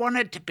whatever you want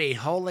it to be.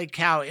 Holy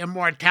cow,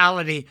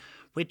 immortality.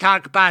 We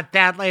talk about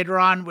that later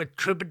on with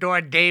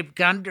Troubadour Dave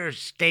Gunder.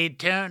 Stay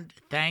tuned.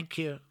 Thank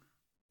you.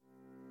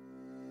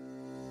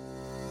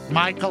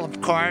 Michael,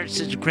 of course,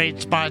 is a great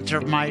sponsor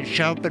of my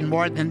show, but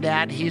more than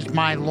that, he's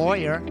my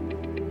lawyer,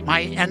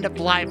 my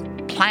end-of-life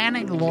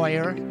planning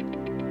lawyer,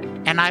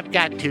 and I've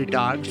got 2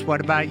 dogs. What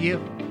about you?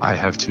 I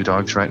have 2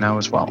 dogs right now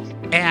as well.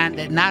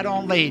 And not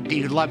only do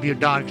you love your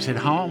dogs at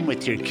home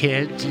with your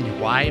kids and your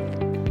wife,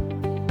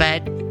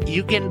 but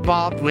you get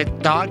involved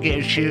with dog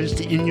issues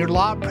in your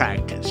law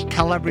practice.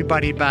 Tell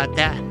everybody about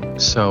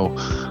that. So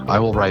I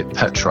will write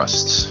pet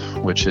trusts,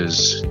 which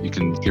is you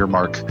can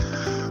earmark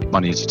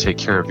money to take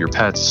care of your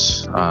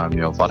pets. A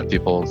lot of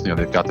people,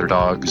 they've got their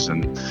dogs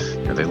and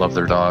they love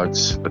their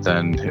dogs. But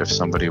then if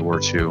somebody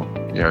were to,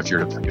 if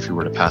you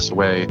were to pass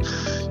away,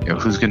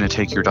 who's going to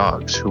take your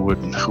dogs? Who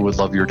would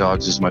love your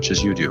dogs as much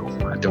as you do?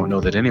 I don't know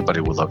that anybody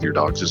would love your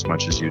dogs as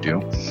much as you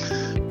do.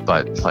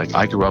 But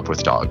I grew up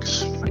with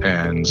dogs,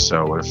 and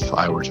so if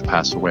I were to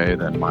pass away,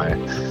 then my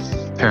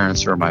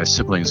parents or my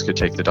siblings could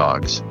take the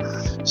dogs.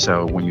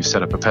 So when you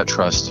set up a pet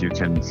trust, you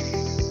can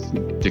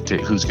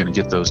dictate who's going to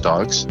get those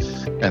dogs,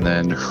 and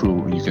then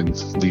who you can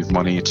leave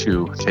money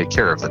to take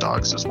care of the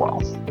dogs as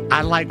well.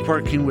 I like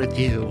working with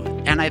you,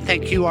 and I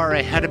think you are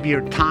ahead of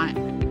your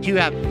time. You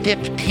have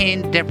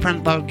 15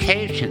 different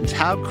locations.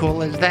 How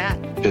cool is that?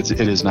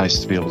 It is nice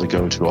to be able to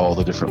go to all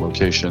the different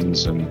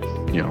locations and,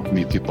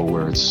 meet people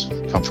where it's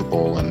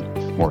comfortable and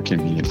more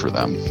convenient for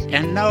them.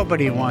 And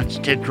nobody wants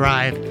to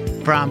drive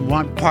from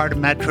one part of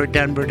Metro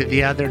Denver to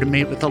the other to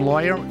meet with a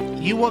lawyer.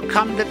 You will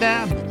come to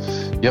them.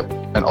 Yep,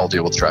 and I'll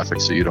deal with traffic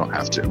so you don't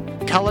have to.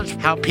 Tell us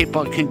how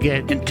people can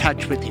get in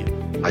touch with you.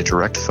 My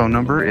direct phone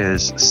number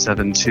is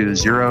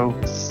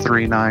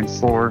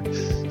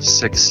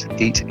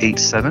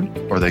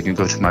 720-394-6887, or they can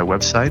go to my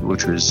website,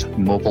 which is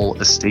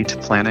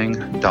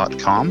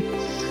mobileestateplanning.com.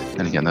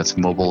 And again, that's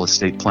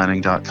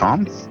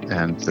mobileestateplanning.com.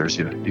 And there's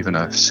even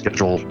a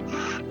schedule,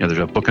 there's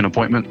a book an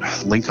appointment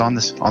link on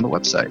the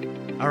website.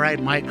 All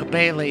right, Michael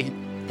Bailey,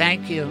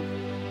 thank you.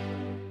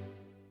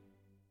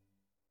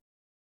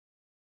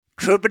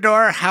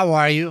 Troubadour, how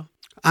are you?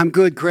 I'm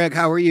good, Craig.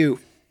 How are you?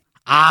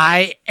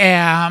 I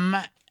am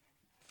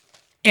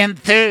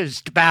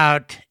enthused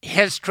about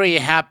history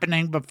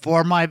happening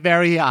before my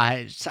very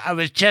eyes. I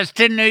was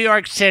just in New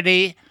York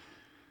City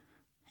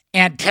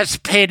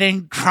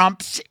anticipating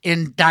Trump's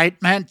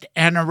indictment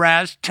and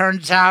arrest.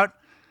 Turns out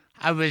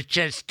I was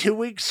just 2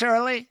 weeks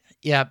early.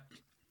 Yep.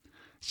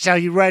 So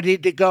you ready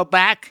to go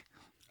back?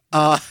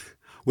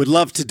 Would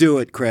love to do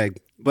it, Craig.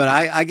 But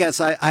I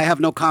guess I have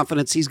no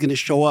confidence he's going to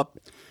show up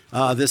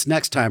this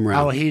next time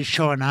around. Oh, he's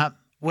showing up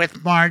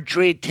with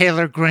Marjorie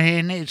Taylor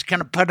Greene. He's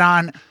going to put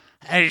on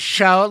a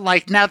show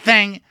like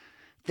nothing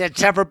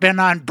that's ever been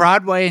on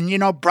Broadway.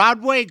 And,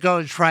 Broadway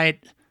goes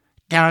right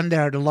down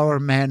there to Lower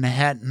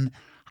Manhattan.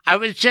 I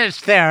was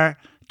just there.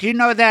 Do you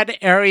know that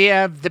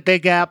area of the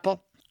Big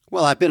Apple?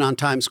 Well, I've been on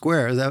Times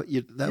Square. Is that what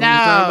you're talking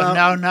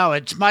about? No.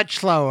 It's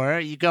much lower.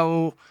 You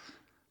go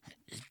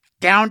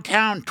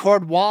downtown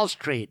toward Wall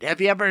Street. Have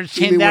you ever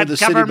seen that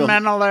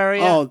governmental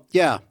area? Oh,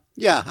 yeah.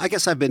 Yeah, I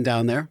guess I've been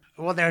down there.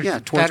 Well, there's the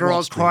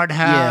federal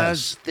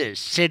courthouse, the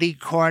city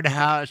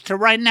courthouse. They're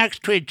right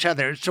next to each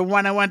other. So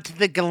when I went to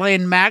the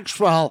Ghislaine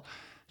Maxwell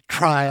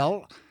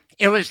trial,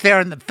 it was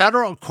there in the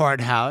federal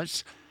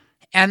courthouse.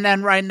 And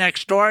then right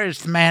next door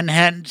is the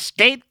Manhattan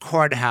State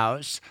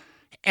Courthouse.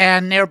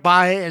 And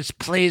nearby is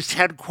police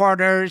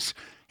headquarters.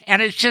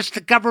 And it's just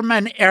the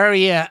government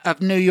area of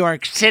New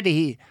York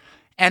City.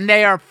 And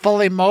they are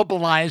fully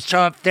mobilized.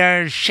 So if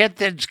there's shit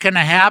that's going to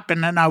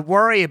happen, and I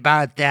worry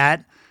about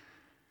that,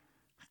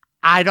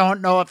 I don't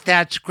know if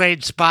that's a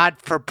great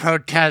spot for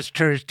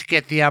protesters to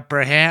get the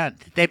upper hand.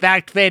 They've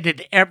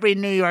activated every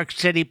New York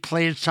City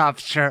police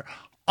officer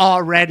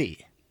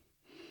already.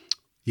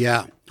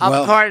 Yeah.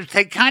 Of course,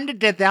 they kind of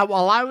did that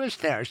while I was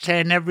there,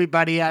 saying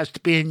everybody has to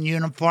be in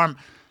uniform.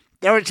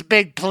 There was a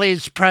big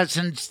police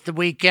presence the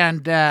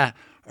weekend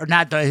or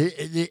not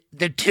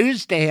the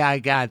Tuesday I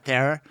got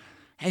there.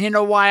 And you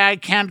know why I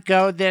can't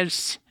go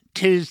this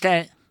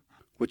Tuesday?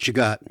 What you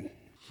got?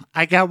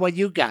 I got what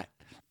you got.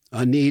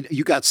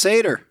 You got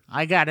Seder.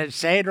 I got a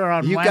Seder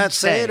on You Wednesday. got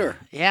Seder.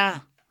 Yeah.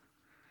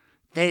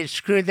 They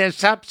screwed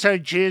this up so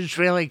Jews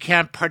really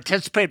can't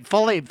participate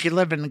fully if you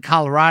live in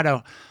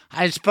Colorado.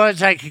 I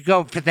suppose I could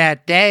go for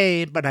that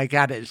day, but I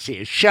got to see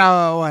a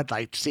show. I'd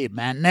like to see a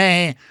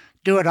matinee,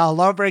 do it all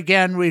over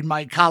again, read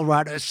my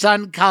Colorado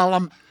Sun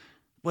column,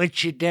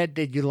 which you did.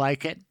 Did you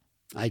like it?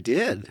 I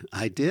did.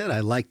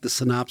 I liked the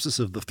synopsis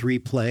of the 3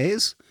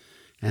 plays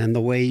and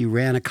the way you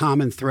ran a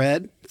common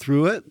thread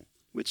through it,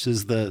 which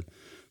is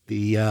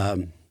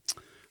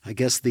I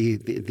guess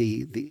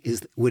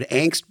would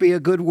angst be a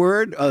good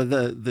word?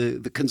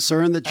 The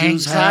concern that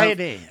Jews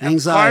Anxiety. have?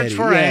 Anxiety. Of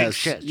course we're yes,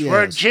 anxious. yes.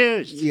 We're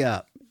Jews.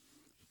 Yeah.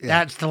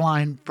 That's the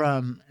line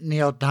from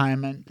Neil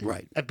Diamond.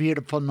 Right. A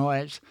Beautiful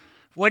Noise.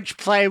 Which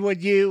play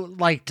would you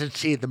like to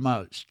see the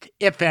most,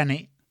 if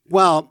any?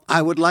 Well,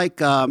 I would like,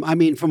 from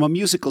a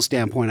musical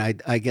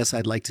standpoint, I guess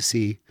I'd like to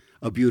see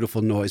A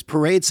Beautiful Noise.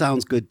 Parade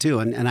sounds good too,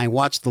 and I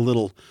watched the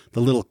little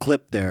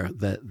clip there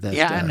that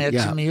and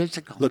it's a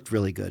musical. Looked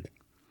really good.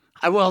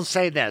 I will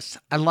say this.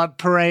 I love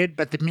Parade,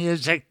 but the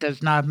music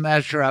does not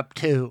measure up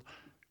to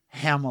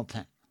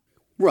Hamilton.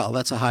 Well,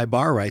 that's a high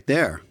bar right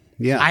there.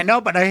 Yeah. I know,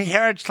 but I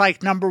hear it's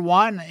like number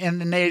 1 in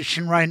the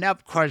nation right now.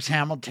 Of course,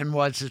 Hamilton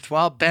was as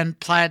well. Ben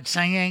Platt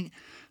singing,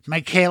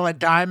 Michaela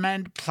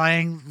Diamond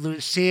playing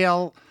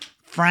Lucille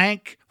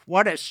Frank.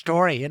 What a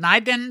story. And I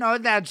didn't know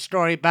that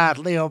story about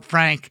Leo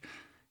Frank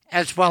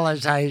as well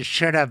as I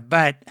should have.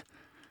 But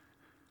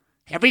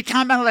every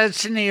time I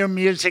listen to your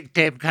music,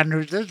 Dave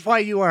Cunders, this is why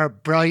you are a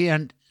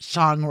brilliant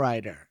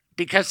songwriter.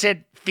 Because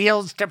it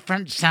feels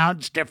different,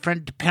 sounds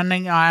different,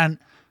 depending on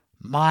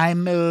my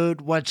mood,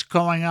 what's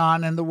going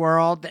on in the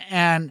world.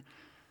 And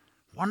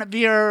one of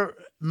your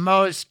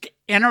most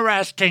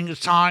interesting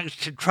songs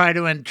to try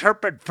to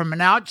interpret from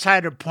an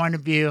outsider point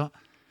of view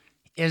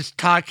is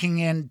Talking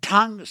in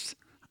Tongues.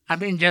 I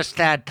mean, just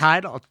that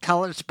title.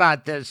 Tell us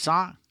about this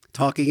song.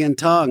 Talking in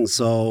tongues.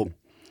 So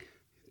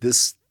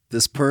this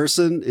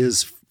person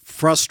is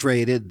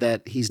frustrated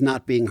that he's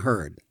not being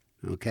heard.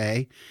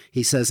 Okay.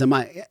 He says,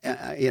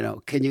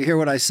 can you hear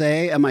what I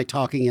say? Am I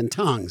talking in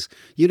tongues?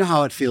 You know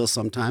how it feels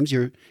sometimes.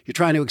 You're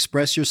trying to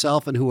express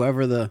yourself, and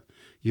whoever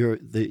you're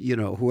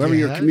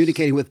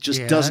communicating with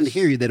just doesn't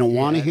hear you. They don't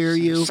want to hear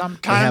you.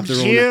 Sometimes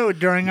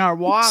during our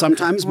walk.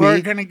 Sometimes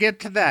we're going to get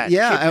to that.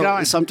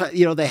 Yeah. Sometimes,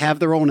 they have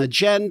their own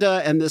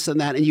agenda and this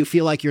and that, and you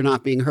feel like you're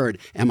not being heard.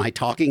 Am I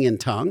talking in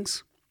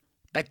tongues?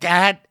 But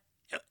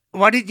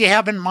what did you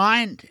have in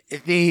mind?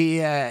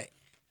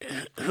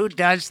 Who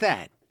does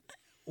that?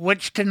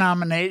 Which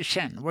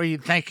denomination? Were you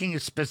thinking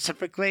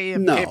specifically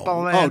of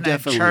people in a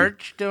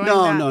church doing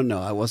that? No.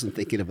 I wasn't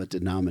thinking of a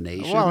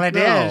denomination. Well, it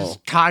is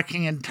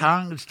talking in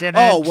tongues.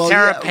 Didn't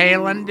Sarah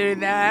Palin do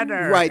that?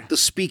 Or? Right, the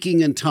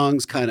speaking in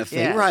tongues kind of thing.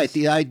 Yes. Right,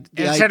 the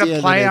idea. Is it a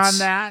play on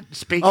that?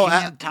 Speaking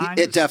in tongues?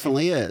 It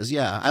definitely is,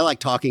 yeah. I like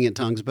talking in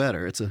tongues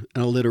better. It's an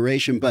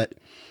alliteration, but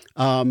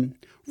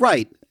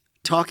right,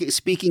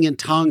 speaking in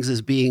tongues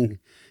is being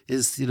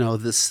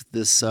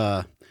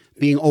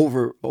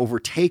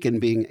overtaken,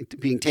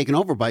 being taken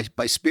over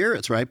by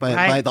spirits, right?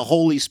 By the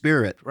Holy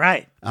Spirit,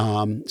 right?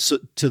 So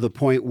to the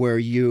point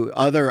where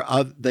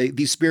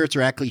these spirits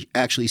are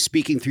actually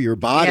speaking through your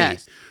body,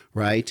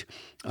 right?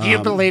 Do you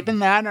believe in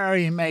that, or are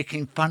you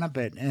making fun of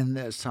it in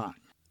this song?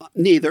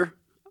 Neither.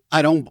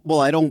 I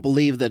don't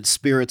believe that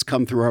spirits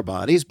come through our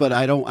bodies, but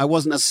I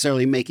wasn't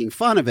necessarily making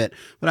fun of it.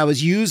 But I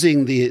was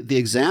using the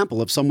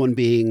example of someone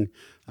being,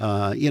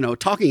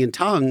 talking in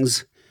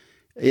tongues.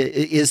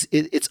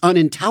 It's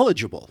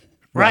unintelligible,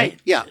 right?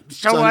 Yeah.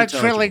 So what's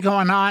really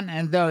going on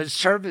in those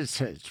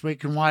services we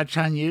can watch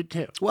on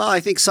YouTube? Well,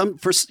 I think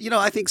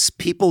I think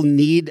people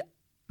need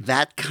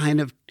that kind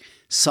of.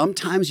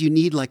 Sometimes you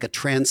need like a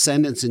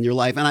transcendence in your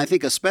life, and I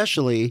think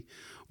especially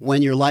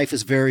when your life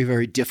is very,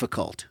 very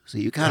difficult. So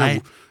you kind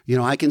of,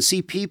 I can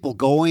see people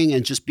going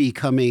and just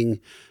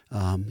becoming.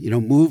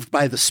 Moved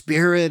by the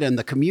Spirit and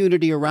the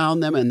community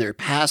around them and their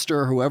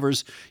pastor,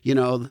 whoever's,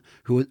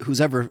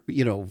 who's ever,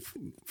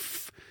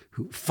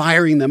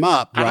 firing them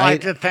up, right? I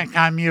like to think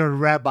I'm your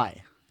rabbi.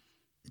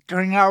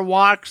 During our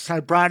walks,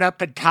 I brought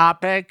up a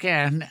topic,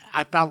 and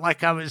I felt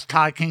like I was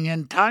talking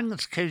in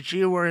tongues because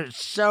you were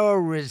so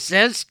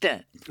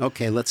resistant.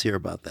 Okay, let's hear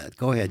about that.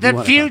 Go ahead.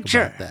 The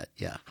future. Talk about that.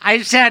 Yeah.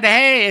 I said,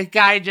 hey, a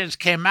guy just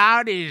came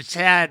out. He's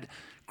had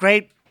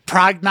great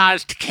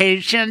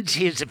prognostications.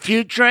 He's a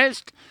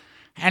futurist.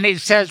 And he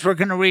says we're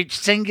going to reach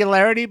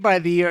singularity by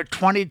the year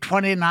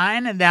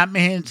 2029. And that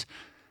means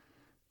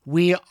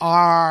we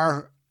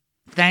are,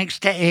 thanks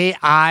to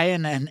AI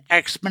and an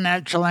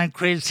exponential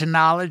increase in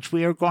knowledge,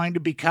 we are going to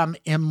become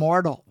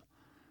immortal,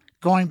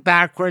 going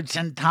backwards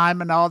in time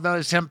and all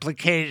those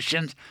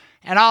implications.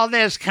 And all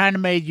this kind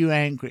of made you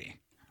angry.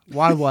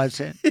 Why was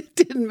it? It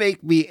didn't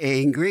make me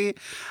angry.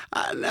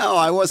 No,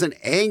 I wasn't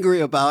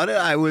angry about it.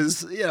 I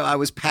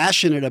was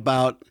passionate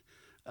about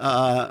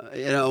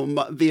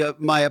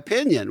my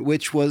opinion,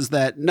 which was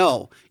that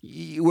no,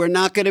 we're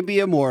not going to be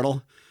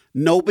immortal.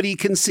 Nobody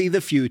can see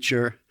the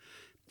future.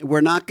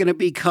 We're not going to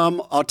become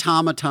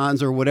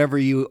automatons or whatever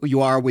you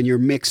are when you're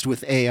mixed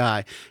with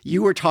AI.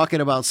 You were talking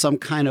about some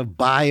kind of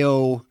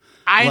bio.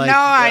 I know.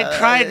 I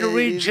tried to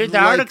read you the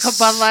article,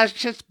 but let's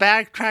just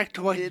backtrack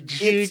to what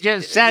you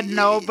just said.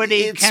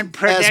 Nobody can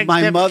predict as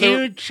my the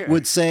mother future.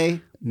 would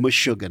say,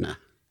 Meshuggah.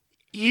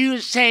 You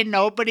say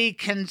nobody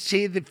can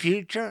see the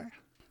future?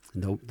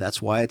 No,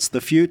 that's why it's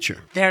the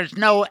future. There's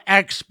no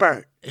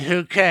expert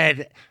who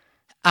could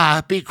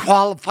be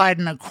qualified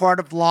in a court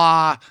of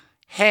law.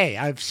 Hey,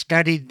 I've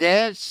studied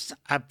this.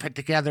 I've put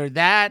together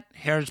that.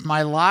 Here's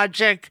my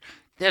logic.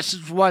 This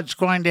is what's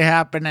going to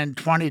happen in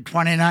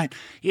 2029.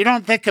 You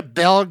don't think of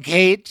Bill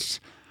Gates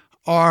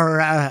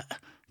or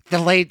the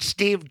late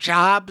Steve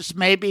Jobs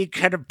maybe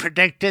could have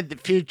predicted the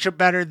future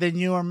better than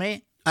you or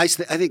me? I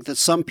think that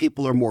some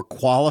people are more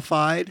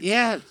qualified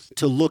yes.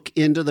 to look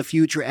into the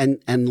future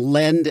and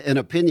lend an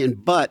opinion.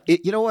 But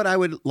you know what I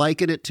would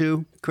liken it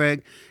to,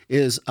 Craig,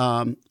 is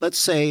let's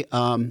say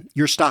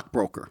you're a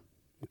stockbroker,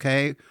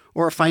 okay,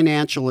 or a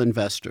financial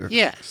investor.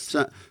 Yes.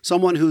 So,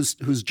 someone whose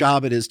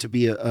job it is to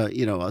be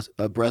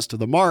abreast of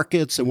the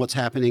markets and what's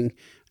happening,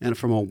 and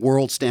from a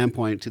world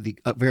standpoint to the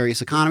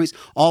various economies,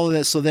 all of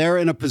this. So they're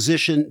in a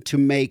position to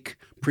make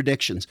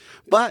predictions.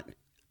 But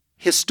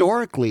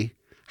historically,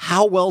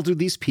 how well do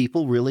these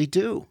people really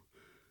do?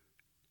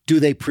 Do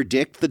they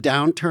predict the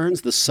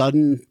downturns, the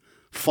sudden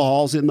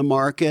falls in the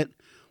market?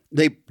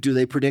 Do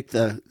they predict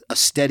a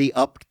steady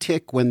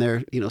uptick when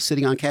they're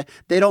sitting on cash?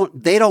 They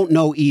don't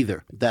know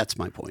either. That's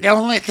my point. The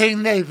only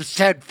thing they've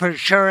said for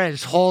sure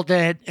is hold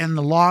it in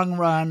the long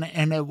run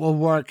and it will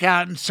work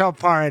out. And so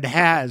far it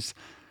has.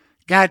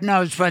 God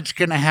knows what's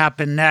going to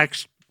happen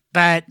next.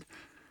 But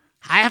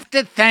I have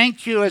to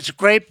thank you as a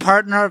great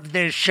partner of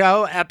this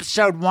show,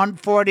 episode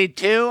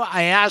 142.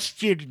 I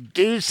asked you to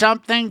do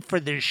something for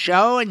the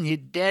show, and you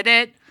did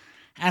it.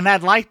 And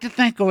I'd like to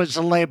think it was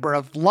a labor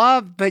of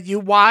love, but you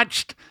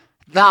watched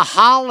The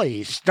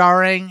Holly,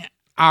 starring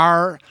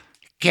our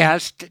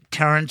guest,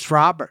 Terrance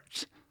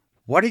Roberts.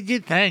 What did you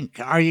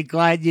think? Are you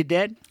glad you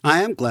did?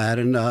 I am glad,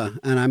 and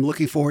I'm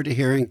looking forward to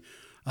hearing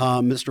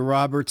Mr.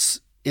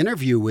 Roberts'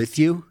 interview with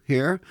you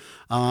here,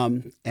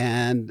 I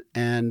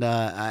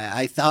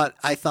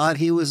thought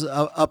he was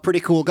a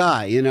pretty cool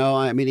guy.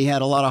 I mean, he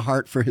had a lot of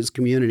heart for his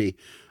community.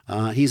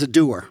 He's a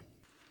doer.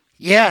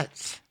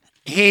 Yes,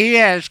 he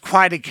is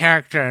quite a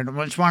character, and it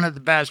was one of the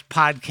best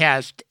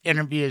podcast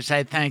interviews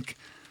I think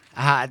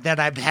that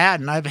I've had,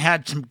 and I've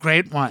had some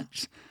great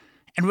ones.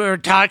 And we were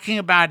talking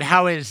about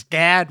how his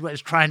dad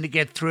was trying to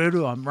get through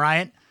to him,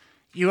 right?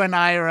 You and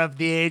I are of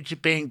the age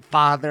of being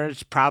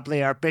fathers,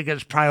 probably our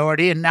biggest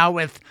priority, and now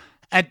with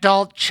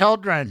adult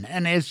children.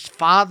 And his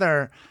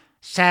father,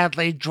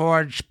 sadly,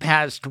 George,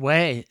 passed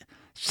away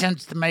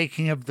since the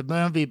making of the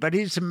movie, but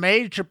he's a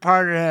major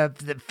part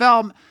of the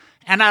film.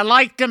 And I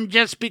liked him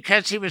just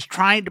because he was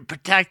trying to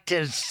protect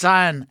his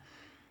son.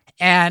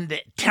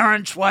 And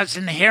Terrance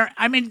wasn't hearing.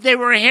 I mean, they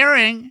were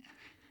hearing,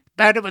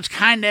 but it was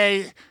kind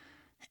of,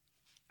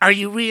 are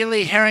you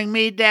really hearing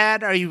me,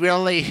 Dad? Are you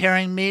really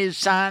hearing me,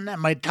 son?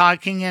 Am I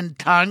talking in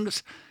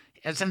tongues?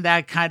 Isn't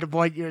that kind of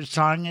what your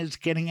song is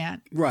getting at?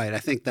 Right. I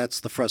think that's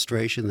the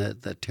frustration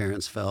that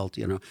Terrance felt.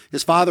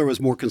 His father was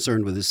more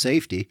concerned with his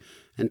safety,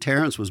 and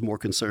Terrance was more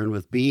concerned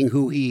with being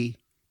who he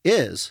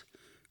is,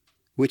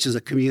 which is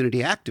a community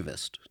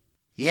activist.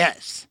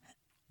 Yes.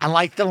 I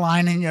like the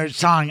line in your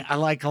song. I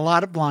like a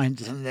lot of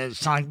lines in this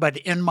song, but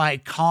in my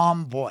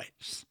calm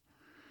voice.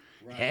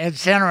 Right.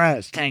 It's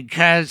interesting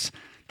because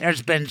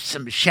there's been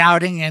some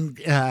shouting in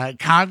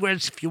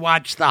Congress. If you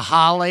watch The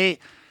Holly,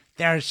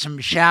 there's some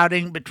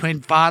shouting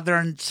between father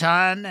and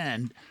son,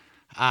 and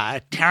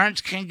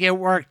Terrance can get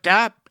worked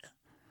up,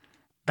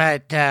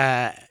 but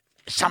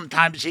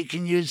sometimes he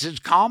can use his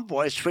calm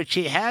voice, which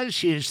he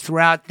has used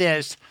throughout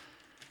this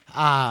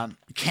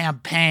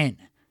campaign.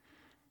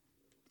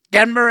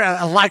 Denver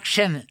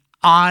election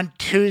on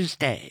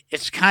Tuesday.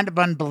 It's kind of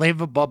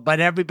unbelievable, but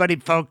everybody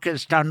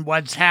focused on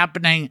what's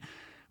happening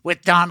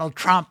with Donald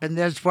Trump, and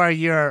this is where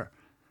your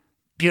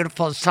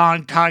beautiful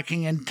song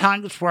Talking in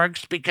Tongues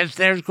works, because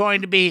there's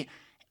going to be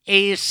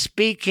a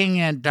speaking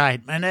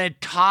indictment, a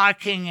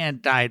talking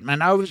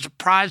indictment. I was a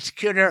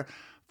prosecutor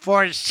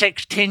for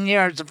 16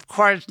 years. Of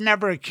course,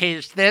 never a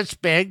case this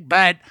big,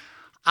 but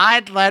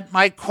I'd let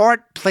my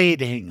court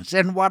pleadings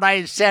and what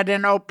I said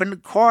in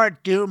open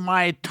court do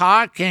my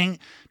talking,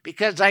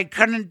 because I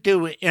couldn't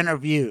do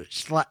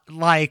interviews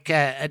like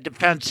a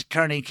defense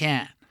attorney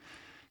can.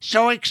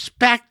 So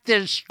expect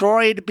this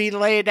story to be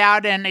laid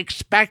out, and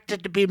expect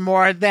it to be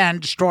more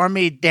than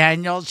Stormy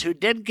Daniels, who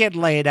did get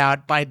laid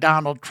out by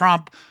Donald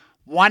Trump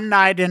one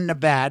night in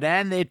Nevada,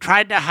 and they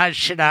tried to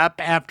hush it up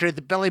after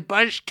the Billy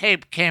Bush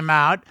tape came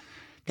out.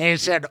 They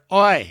said,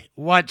 "Oi,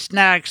 what's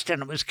next?"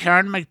 And it was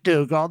Karen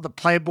McDougal, the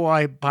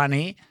Playboy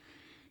bunny.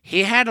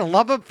 He had a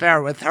love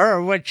affair with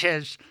her, which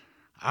is,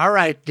 all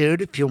right,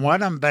 dude, if you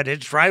want him, but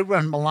it's right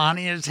when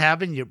Melania's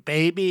having your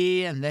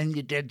baby, and then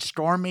you did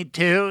Stormy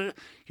too.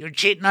 You're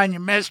cheating on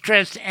your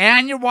mistress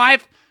and your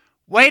wife.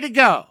 Way to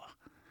go.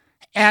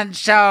 And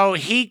so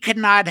he could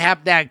not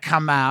have that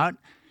come out.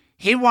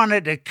 He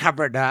wanted it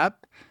covered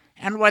up.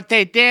 And what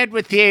they did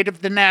with the aid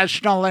of the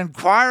National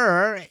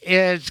Enquirer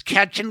is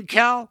catch and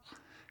kill.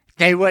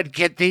 They would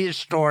get these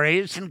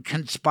stories and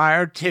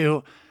conspire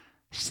to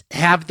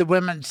have the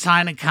women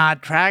sign a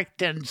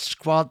contract and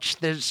squelch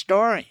this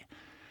story.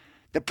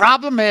 The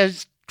problem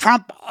is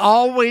Trump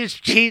always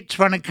cheats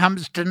when it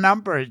comes to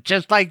numbers.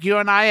 Just like you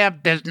and I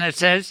have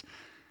businesses,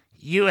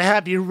 you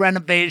have your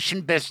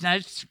renovation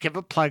business. Give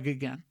a plug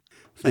again.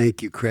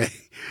 Thank you,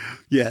 Craig.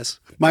 Yes,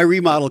 my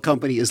remodel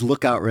company is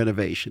Lookout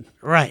Renovation.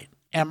 Right.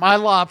 And my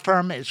law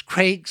firm is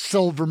Craig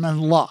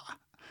Silverman Law.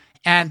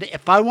 And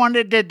if I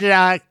wanted to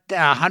deduct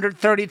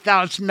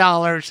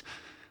 $130,000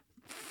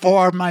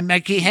 for my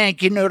Mickey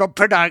Hanky Noodle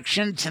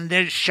Productions and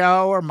this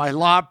show or my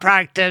law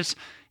practice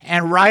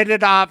and write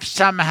it off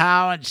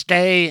somehow and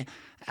stay,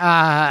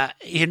 at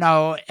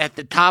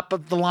the top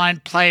of the line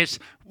place,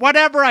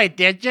 whatever I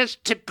did,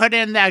 just to put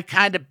in that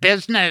kind of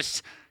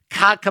business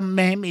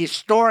cockamamie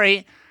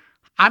story,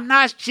 I'm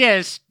not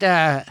just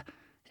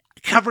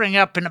covering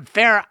up an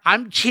affair.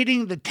 I'm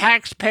cheating the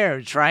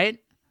taxpayers, right?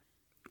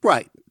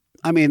 Right.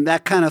 I mean,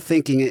 that kind of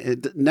thinking,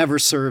 it never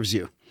serves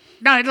you.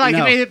 No,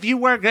 if you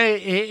work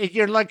at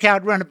your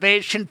Lookout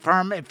renovation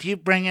firm, if you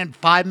bring in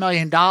 $5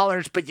 million,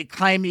 but you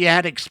claim you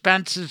had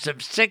expenses of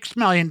 $6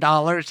 million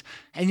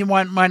and you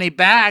want money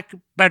back,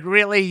 but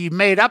really you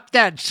made up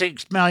that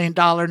 $6 million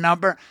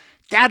number,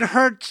 that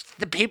hurts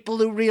the people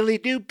who really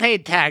do pay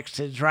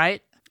taxes,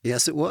 right?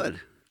 Yes, it would.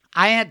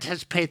 I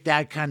anticipate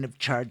that kind of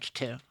charge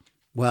too.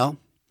 Well,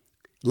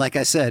 like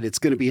I said, it's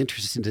going to be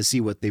interesting to see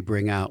what they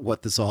bring out,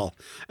 what this all...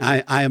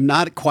 I am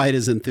not quite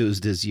as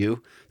enthused as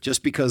you,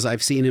 just because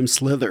I've seen him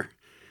slither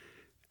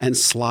and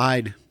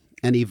slide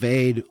and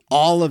evade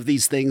all of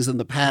these things in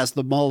the past,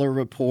 the Mueller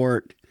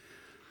report.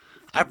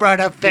 I brought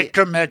up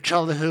Victor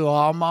Mitchell, who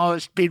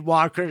almost beat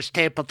Walker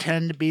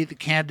Stapleton to be the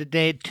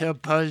candidate to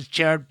oppose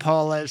Jared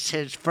Polis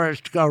his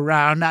first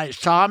go-round. I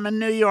saw him in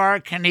New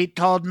York, and he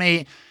told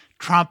me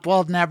Trump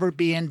will never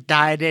be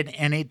indicted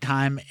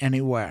anytime,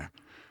 anywhere.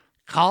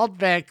 Called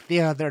Vic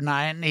the other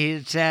night, and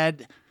he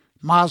said,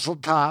 Mazel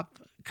tov,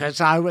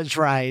 because I was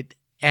right.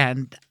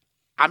 And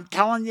I'm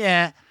telling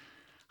you,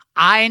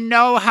 I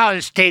know how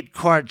state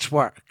courts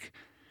work.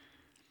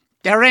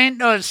 There ain't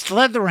no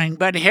slithering,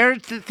 but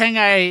here's the thing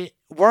I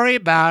worry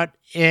about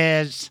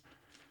is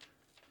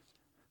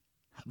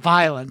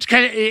violence.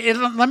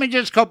 Let me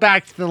just go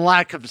back to the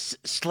lack of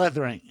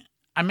slithering.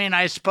 I mean,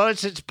 I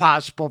suppose it's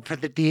possible for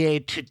the DA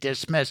to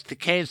dismiss the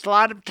case. A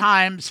lot of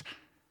times,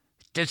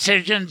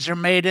 decisions are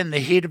made in the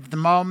heat of the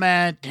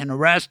moment, an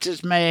arrest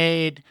is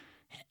made,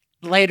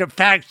 later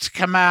facts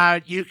come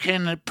out, you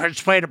can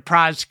persuade a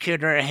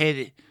prosecutor,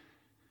 hey,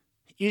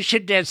 you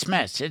should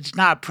dismiss. It's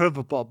not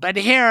provable. But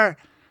here,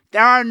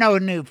 there are no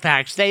new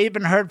facts. They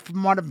even heard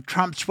from one of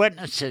Trump's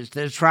witnesses,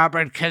 this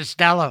Robert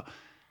Costello.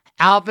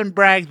 Alvin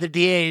Bragg, the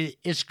DA,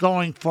 is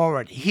going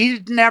forward.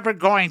 He's never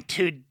going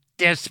to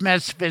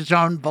dismiss of his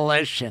own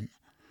volition.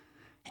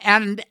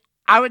 And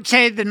I would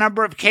say the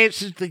number of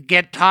cases that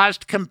get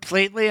tossed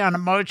completely on a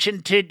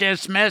motion to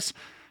dismiss,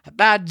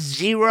 about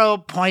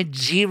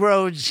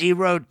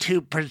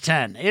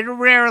 0.002%. It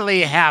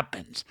rarely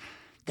happens.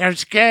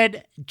 There's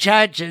good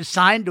judge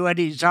assigned to it.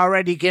 He's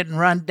already getting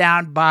run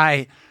down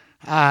by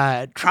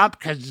Trump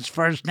because his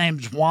first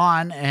name's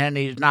Juan and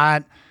he's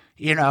not,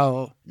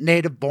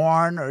 native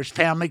born or his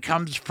family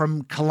comes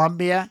from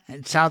Colombia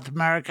in South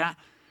America.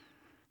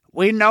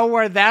 We know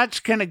where that's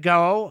going to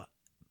go.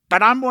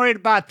 But I'm worried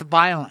about the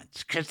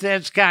violence because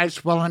this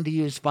guy's willing to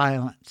use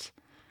violence.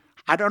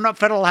 I don't know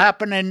if it'll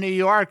happen in New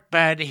York,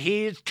 but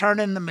he's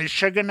turning the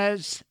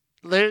Michiganers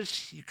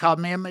loose. You called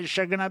me a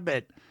Michiganer,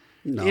 but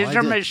No, these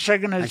are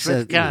Michiganers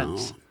with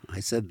guns. No, I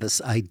said this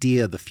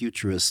idea, the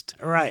futurist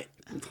Right.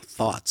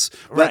 thoughts.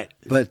 Right.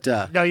 But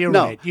no, you're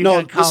right. You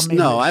don't call me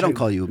no, I don't Michiganer.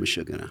 call you a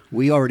Michiganer.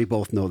 We already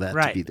both know that to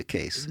Right. be the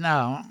case.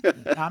 No,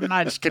 I'm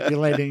not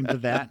stipulating to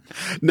that.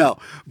 No,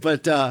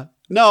 but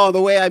no,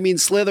 the way I mean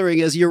slithering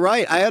is, you're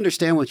right. I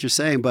understand what you're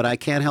saying, but I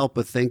can't help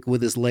but think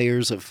with his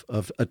layers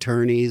of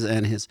attorneys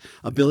and his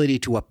ability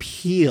to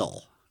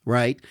appeal,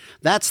 right?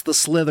 That's the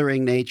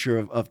slithering nature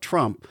of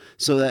Trump.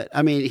 So that,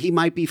 I mean, he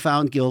might be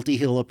found guilty.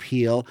 He'll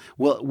appeal.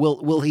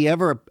 Will he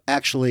ever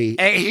actually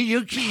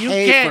You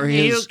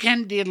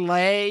can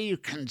delay, you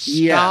can stall.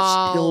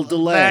 Yes, he'll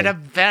delay. But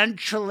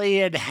eventually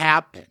it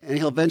happens. And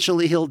he'll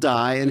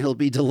die, and he'll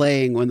be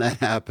delaying when that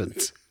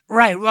happens.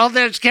 Right. Will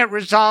this get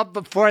resolved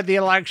before the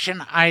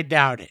election? I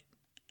doubt it.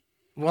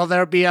 Will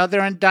there be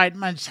other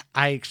indictments?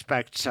 I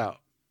expect so.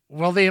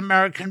 Will the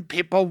American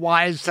people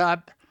wise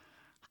up?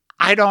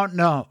 I don't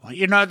know.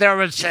 There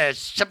was a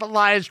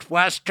civilized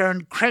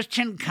Western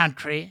Christian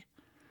country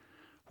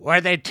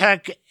where they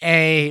took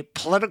a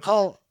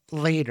political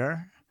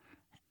leader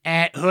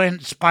who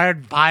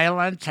inspired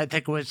violence. I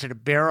think it was at a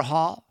beer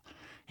hall.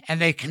 And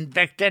they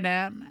convicted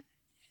him.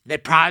 They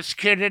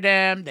prosecuted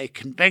him. They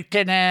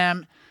convicted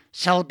him.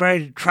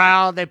 Celebrated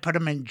trial. They put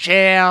him in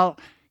jail.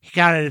 He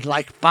got a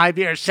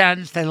 5-year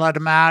sentence. They let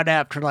him out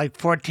after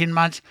 14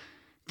 months.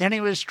 Then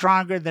he was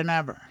stronger than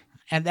ever.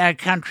 And that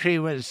country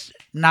was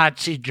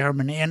Nazi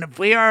Germany. And if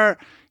we are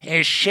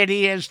as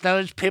shitty as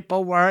those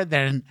people were,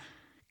 then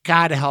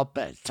God help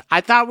us.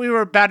 I thought we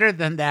were better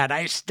than that.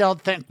 I still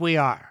think we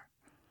are.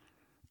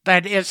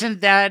 But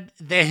isn't that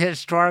the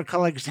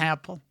historical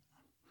example?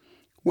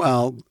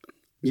 Well,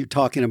 you're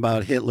talking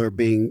about Hitler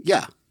being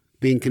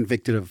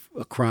convicted of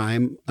a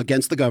crime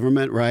against the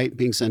government, right?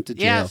 Being sent to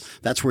jail. Yes.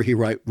 That's where he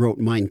wrote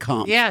Mein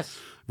Kampf. Yes.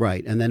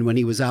 Right. And then when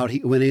he was out,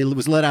 when he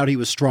was let out, he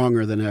was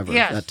stronger than ever.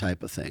 Yes. That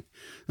type of thing.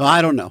 Well,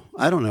 I don't know.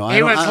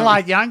 He was a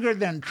lot younger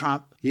than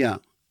Trump. Yeah.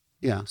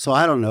 Yeah. So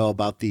I don't know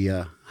about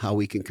the how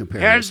we can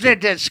compare. Here's the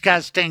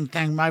disgusting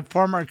thing. My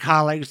former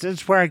colleagues,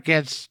 this is where it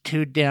gets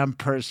too damn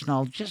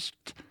personal.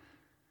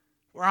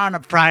 We're on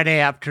a Friday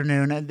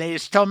afternoon, and they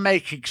still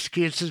make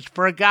excuses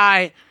for a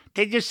guy.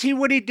 Did you see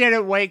what he did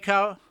at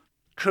Waco?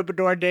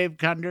 Troubadour Dave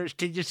Gunders.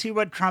 Did you see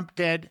what Trump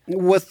did?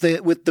 With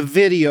the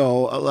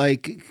video,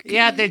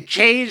 Yeah, they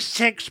chased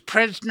 6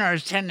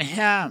 prisoners and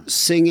him.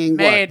 Singing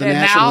made the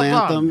national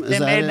anthem? They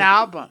made an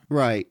album.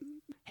 Right.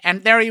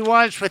 And there he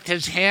was with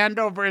his hand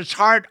over his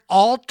heart,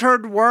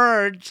 altered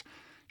words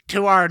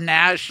to our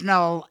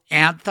national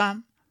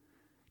anthem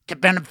to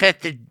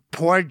benefit the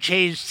poor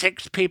chased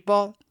 6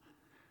 people.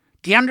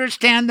 Do you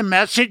understand the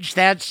message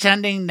that's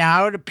sending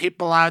now to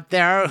people out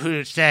there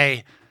who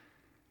say,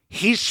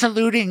 he's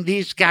saluting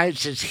these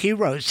guys as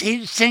heroes.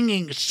 He's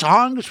singing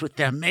songs with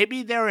them.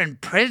 Maybe they're in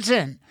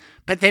prison,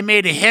 but they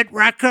made a hit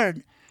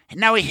record.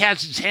 And now he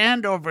has his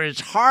hand over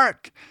his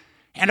heart.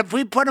 And if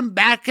we put him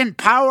back in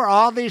power,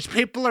 all these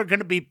people are going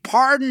to be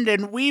pardoned,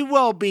 and we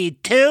will be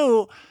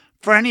too,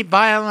 for any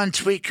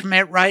violence we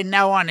commit right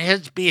now on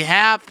his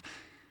behalf.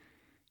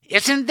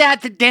 Isn't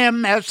that the damn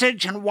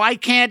message? And why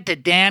can't the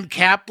Dan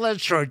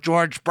Caplis or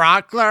George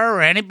Brockler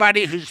or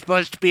anybody who's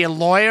supposed to be a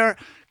lawyer,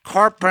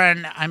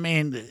 Corcoran,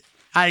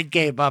 I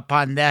gave up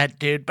on that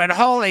dude, but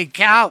holy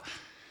cow,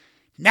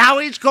 now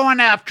he's going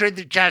after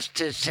the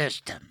justice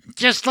system.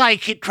 Just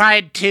like he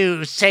tried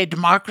to say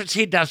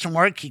democracy doesn't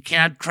work, you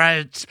can't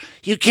trust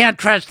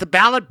the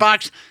ballot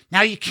box,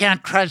 now you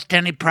can't trust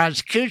any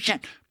prosecution.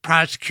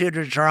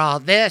 Prosecutors are all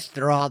this,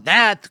 they're all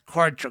that, the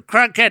courts are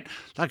crooked.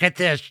 Look at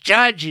this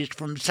judge, he's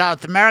from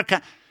South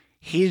America.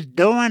 He's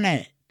doing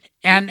it.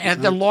 And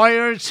the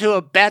lawyers who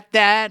abet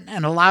that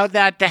and allow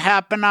that to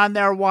happen on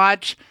their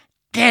watch,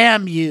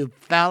 damn you,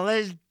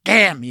 fellas,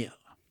 damn you.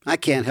 I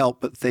can't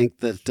help but think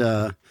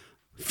that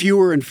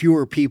fewer and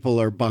fewer people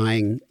are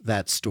buying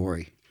that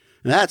story.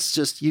 And that's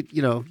just,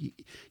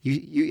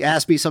 you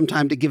ask me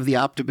sometime to give the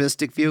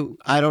optimistic view.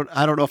 I don't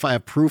know if I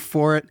have proof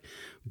for it,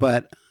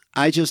 but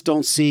I just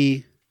don't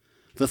see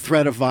the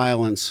threat of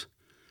violence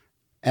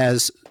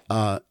as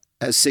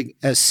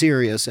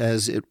serious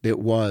as it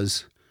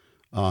was,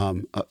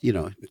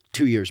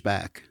 2 years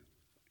back.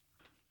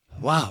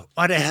 Wow,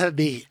 what a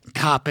heavy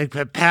topic.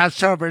 But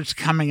Passover's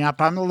coming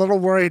up. I'm a little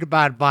worried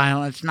about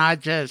violence,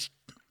 not just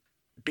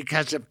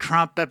because of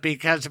Trump, but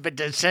because of a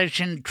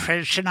decision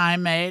Trish and I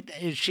made.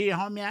 Is she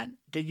home yet?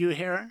 Did you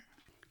hear her?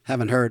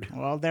 Haven't heard.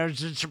 Well,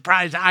 there's a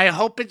surprise. I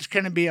hope it's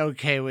going to be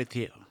okay with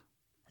you.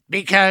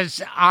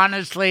 Because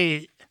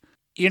honestly,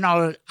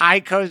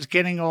 Aiko's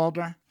getting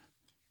older.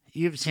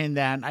 You've seen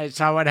that. I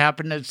saw what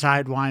happened at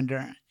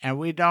Sidewinder. And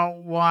we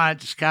don't want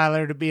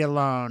Skylar to be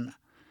alone.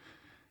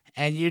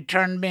 And you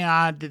turned me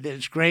on to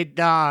this great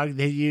dog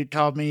that you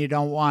told me you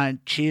don't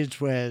want, Cheese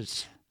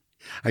Whiz.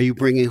 Are you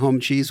bringing home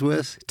Cheese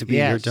Whiz to be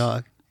your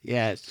dog?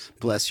 Yes.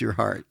 Bless your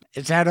heart.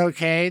 Is that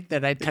okay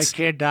that I took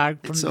your dog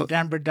from the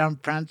Denver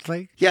Dumb Friends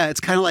League? Yeah, it's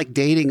kind of like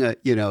dating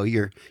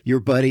your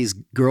buddy's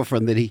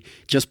girlfriend that he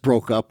just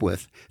broke up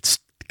with. It's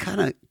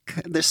kind of,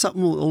 there's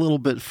something a little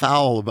bit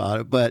foul about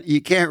it, but you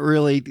can't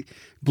really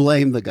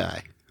blame the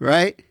guy,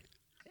 right?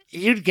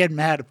 You'd get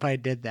mad if I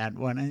did that,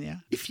 wouldn't you?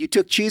 If you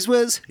took Cheese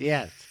Whiz?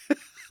 Yes.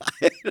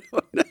 I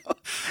don't know.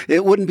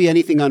 It wouldn't be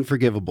anything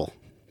unforgivable.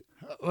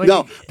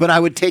 No, but I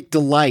would take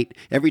delight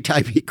every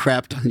time he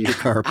crapped on your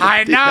carpet.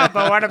 I know,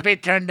 but what if he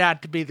turned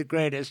out to be the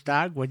greatest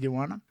dog? Would you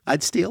want him?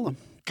 I'd steal him.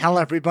 Tell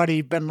everybody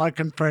you've been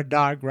looking for a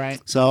dog,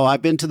 right? So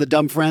I've been to the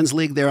Dumb Friends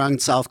League there on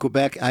South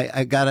Quebec.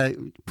 I got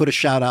to put a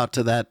shout out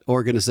to that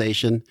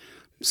organization.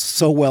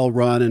 So well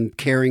run and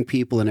caring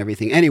people and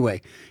everything.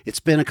 Anyway, it's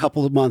been a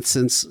couple of months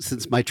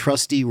since my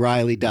trustee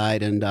Riley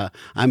died, and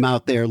I'm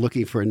out there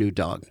looking for a new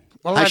dog.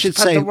 Well, I should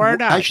say the word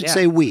out. I should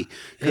say we,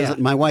 because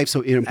my wife's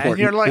so important. And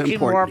you're looking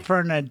more for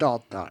an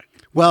adult dog.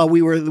 Well,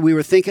 we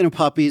were thinking of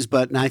puppies,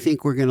 but I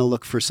think we're going to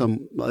look for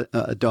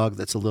a dog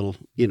that's a little,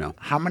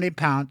 How many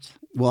pounds?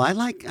 Well, I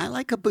like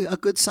a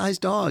good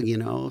sized dog,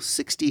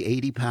 60,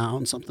 80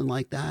 pounds, something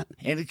like that.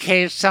 In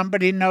case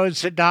somebody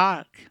knows a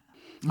dog.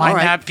 My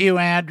nephew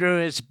Andrew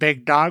is a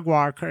big dog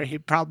walker. He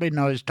probably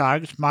knows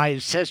dogs. My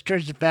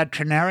sister's a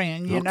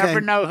veterinarian. You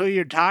never know who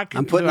you're talking to.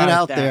 I'm putting it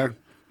out there.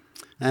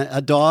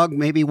 A dog,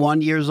 maybe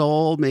 1 year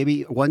old,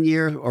 maybe 1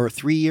 year or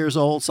 3 years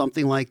old,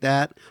 something like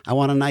that. I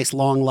want a nice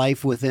long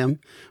life with him.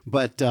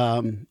 But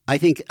I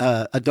think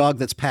a dog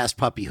that's past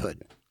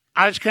puppyhood.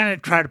 I was going to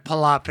try to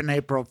pull off an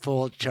April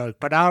Fool's joke,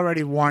 but I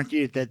already warned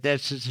you that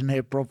this is an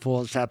April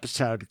Fool's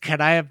episode. Could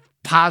I have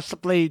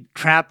possibly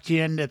trapped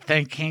you into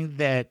thinking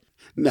that...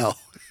 No.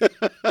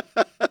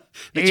 That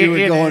you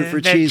were going for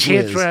Cheese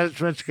Whiz. Cheese Whiz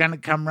was going to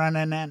come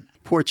running in.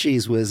 Poor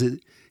Cheese Whiz.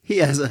 He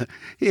has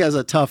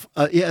a tough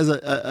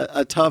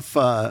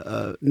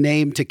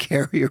name to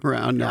carry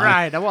around now.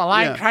 Right. Well,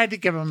 I tried to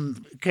give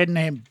him a good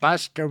name,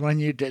 Buster, when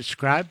you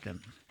described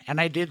him. And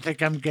I did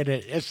think I'm good at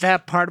it. Is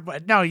that part of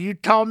it? No, you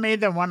told me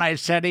that when I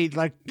said he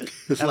looked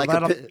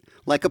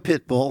like a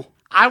pit bull.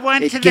 I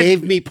went it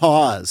gave me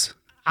pause.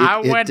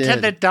 I went to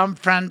the Dumb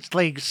Friends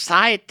League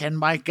site, and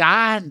my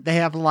God, they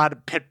have a lot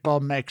of pit bull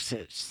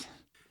mixes.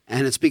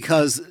 And it's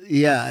because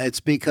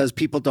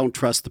people don't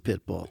trust the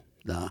pit bull.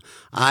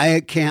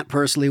 I can't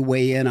personally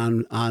weigh in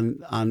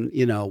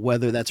on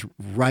whether that's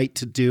right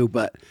to do,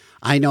 but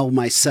I know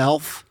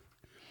myself.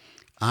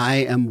 I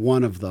am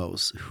one of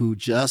those who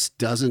just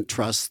doesn't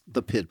trust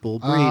the pit bull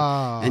breed.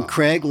 Oh. And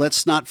Craig,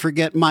 let's not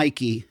forget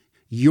Mikey,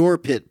 your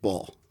pit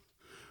bull,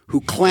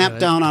 who clamped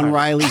down on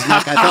Riley's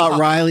neck. I thought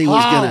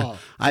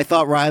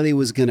Riley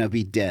was gonna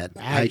be dead.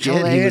 Actually,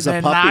 I did. He was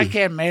a puppy.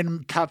 Knockout made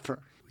him tougher.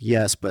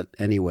 Yes, but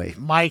anyway,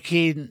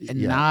 Mikey,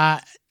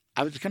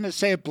 I was going to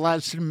say a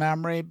blessed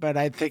memory, but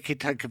I think he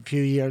took a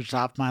few years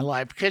off my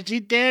life because he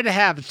did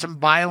have some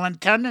violent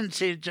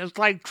tendencies, just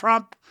like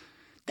Trump.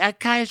 That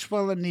guy's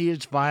willing to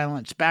use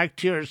violence. Back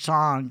to your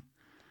song,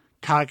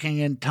 Talking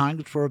in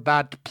Tongues. We're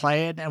about to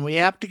play it, and we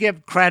have to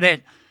give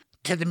credit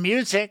to the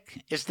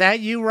music. Is that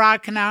you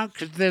rocking out?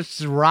 Because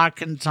this is a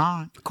rocking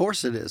song. Of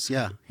course it is.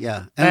 Yeah.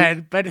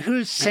 But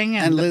who's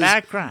singing in the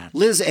background?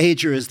 Liz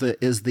Ager is the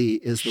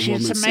She's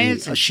woman amazing.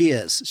 singing. She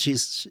is.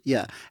 She's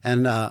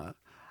and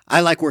I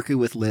like working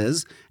with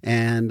Liz,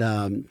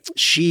 and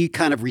she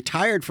kind of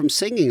retired from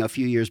singing a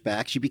few years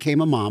back. She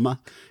became a mama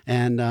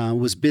and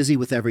was busy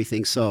with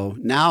everything. So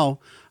now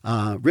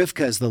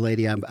Rivka is the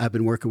lady I've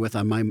been working with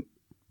on my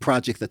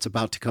project that's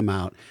about to come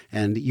out,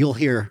 and you'll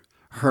hear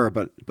her,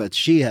 but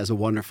she has a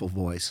wonderful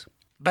voice.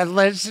 But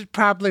Liz is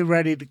probably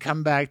ready to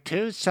come back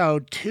too. So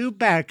 2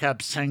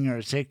 backup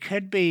singers. It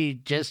could be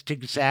just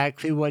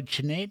exactly what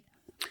you need.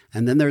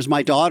 And then there's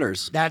my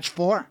daughters. That's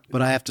 4.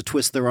 But I have to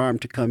twist their arm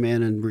to come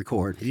in and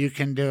record. You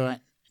can do it.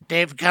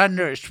 Dave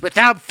Gunders,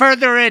 without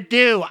further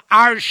ado,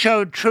 our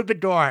show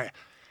Troubadour,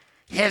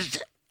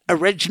 his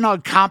original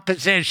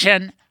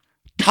composition,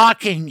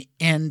 Talking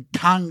in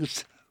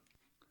Tongues.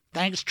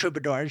 Thanks,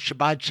 Troubadour.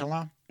 Shabbat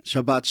Shalom.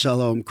 Shabbat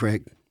Shalom,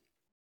 Craig.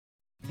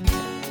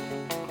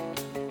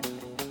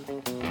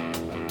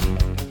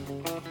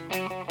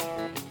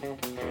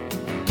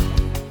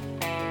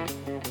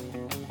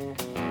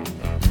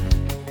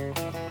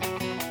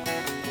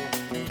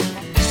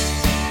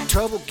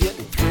 Trouble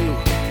getting through.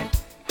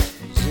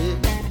 Is it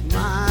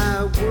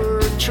my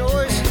word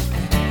choice?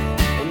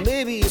 Or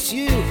maybe it's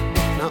you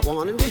not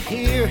wanting to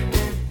hear.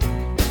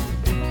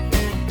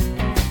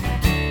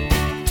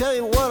 Tell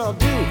you what I'll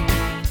do.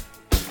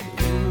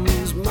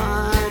 Use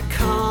my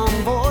calm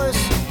voice.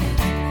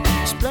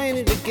 Explain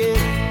it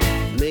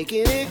again,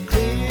 making it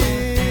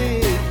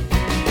clear.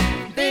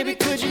 Baby,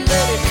 could you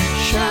let it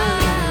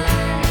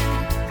shine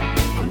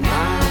on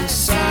my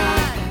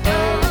side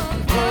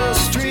of the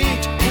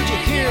street?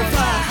 Hear a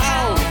fly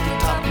howl at the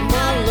top of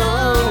my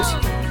lungs.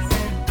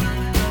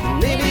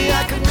 Maybe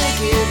I could make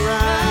it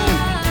rhyme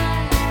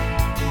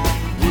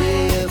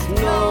with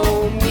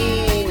no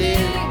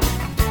meaning.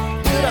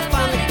 Could I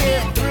finally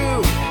get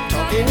through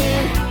talking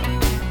in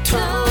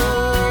tongues?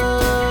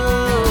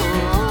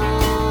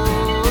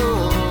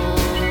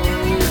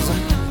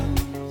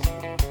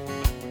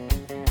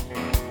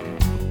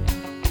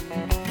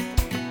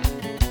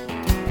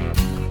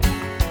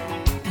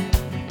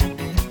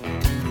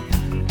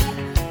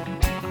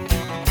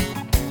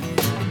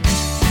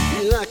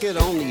 Like it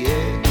on the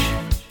edge,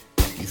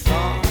 you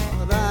thought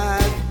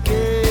I'd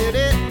get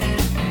it.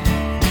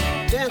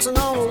 Dancing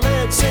on a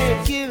lead,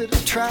 saying give it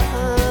a try.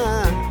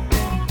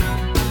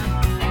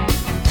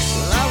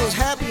 Well, I was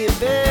happy in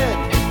bed,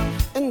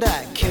 and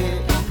I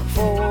can't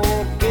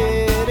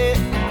forget it.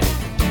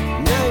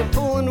 Now you're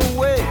pulling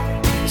away,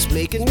 it's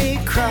making me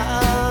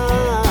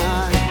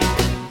cry.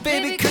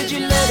 Baby, could you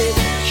let it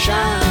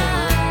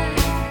shine?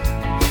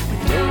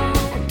 No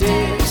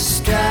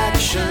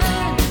distraction.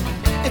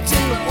 It's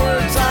in the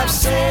words I've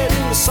said,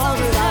 in the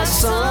songs that I've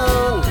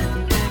sung.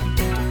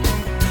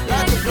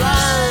 Like the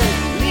blind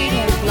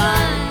leading the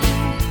blind,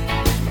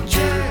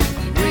 your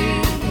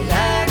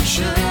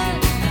reaction.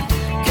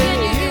 Can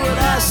you hear what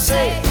I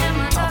say?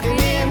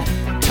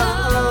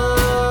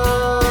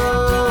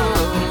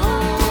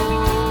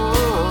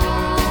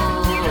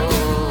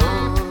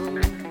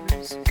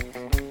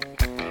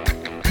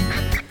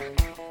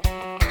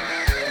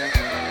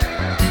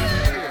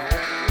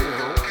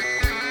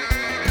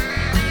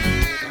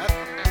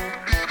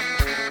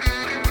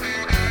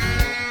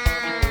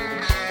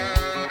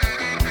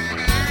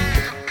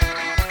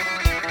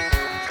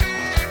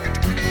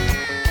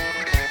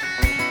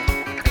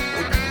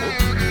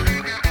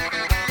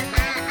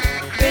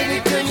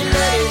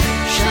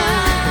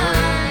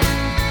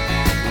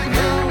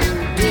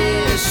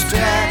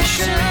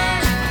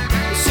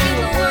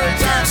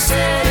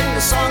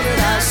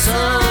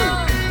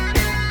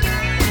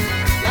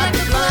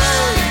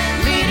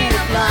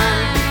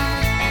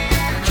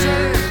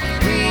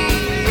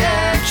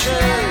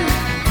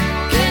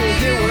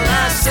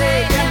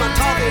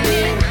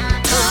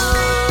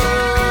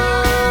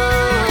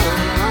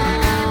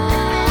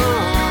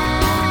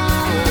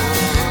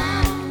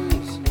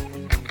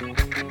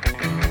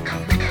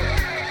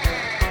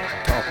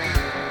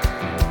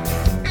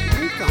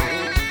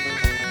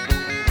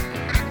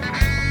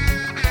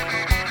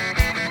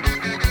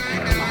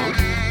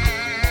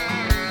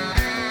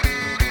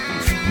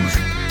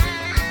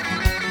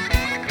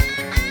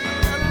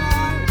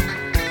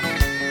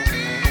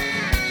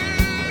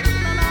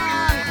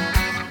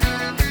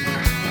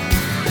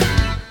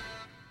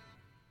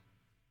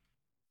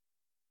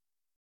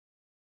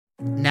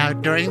 Now,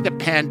 during the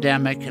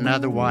pandemic and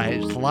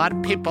otherwise, a lot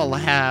of people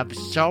have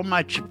so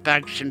much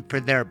affection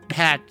for their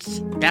pets.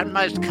 That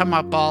must come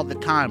up all the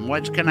time.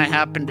 What's going to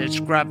happen to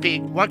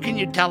Scruffy? What can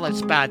you tell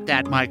us about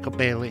that, Michael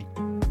Bailey?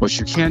 What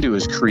you can do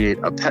is create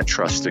a pet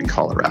trust in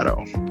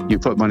Colorado. You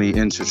put money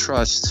into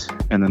trust,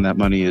 and then that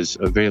money is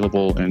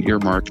available and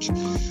earmarked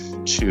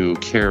to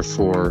care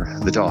for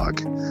the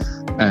dog.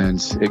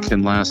 And it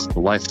can last the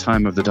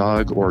lifetime of the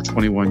dog or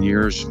 21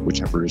 years,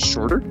 whichever is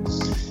shorter.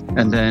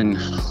 And then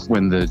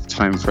when the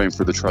time frame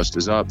for the trust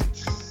is up,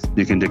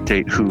 you can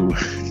dictate who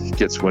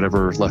gets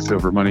whatever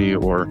leftover money,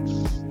 or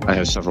I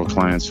have several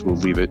clients who will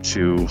leave it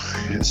to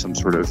some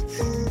sort of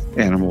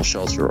animal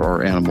shelter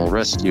or animal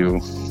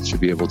rescue to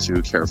be able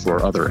to care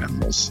for other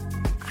animals.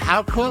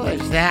 How cool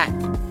is that?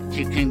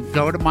 You can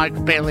go to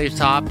Michael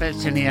Bailey's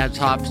office, and he has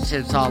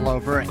offices all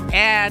over,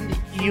 and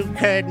you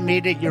could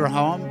meet at your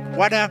home,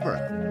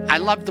 whatever. I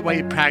love the way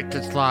you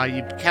practice law.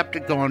 You've kept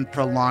it going for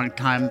a long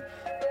time.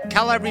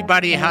 Tell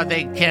everybody how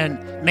they can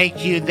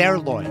make you their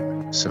lawyer.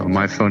 So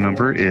my phone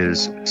number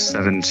is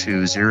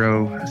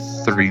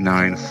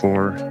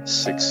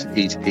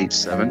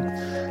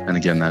 720-394-6887. And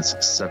again, that's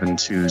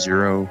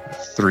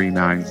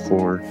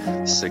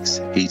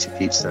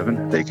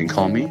 720-394-6887. They can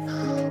call me,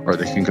 or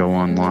they can go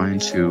online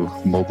to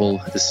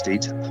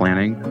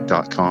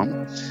mobileestateplanning.com.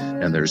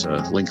 And there's a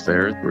link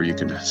there where you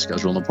can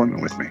schedule an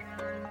appointment with me.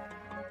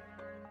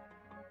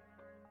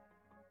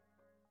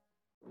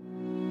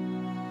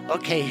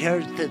 Okay,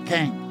 here's the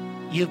thing.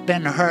 You've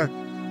been hurt.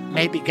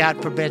 Maybe,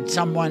 God forbid,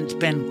 someone's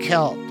been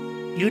killed.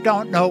 You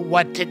don't know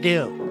what to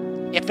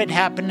do. If it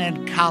happened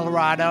in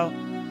Colorado,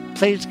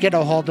 please get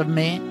a hold of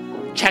me.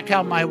 Check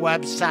out my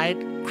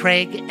website,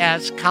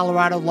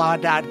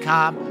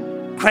 craigscoloradolaw.com,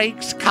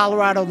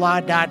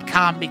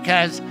 craigscoloradolaw.com,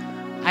 because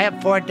I have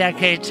 4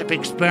 decades of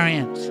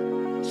experience.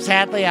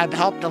 Sadly, I've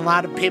helped a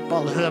lot of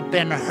people who have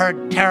been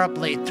hurt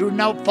terribly through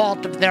no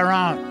fault of their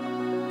own.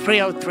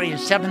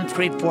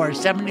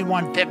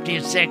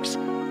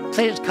 303-734-7156.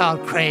 Please call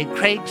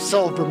Craig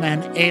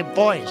Silverman, a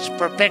voice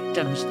for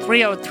victims.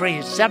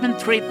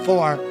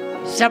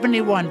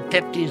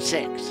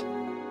 303-734-7156.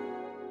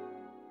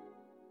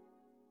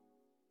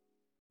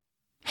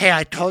 Hey,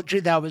 I told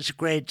you that was a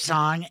great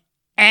song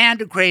and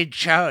a great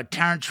show.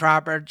 Terrance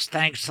Roberts,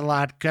 thanks a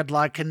lot. Good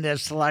luck in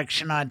this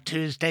election on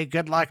Tuesday.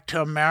 Good luck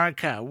to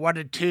America. What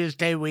a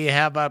Tuesday we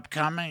have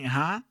upcoming,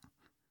 huh?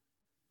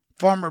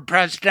 Former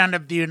President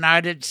of the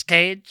United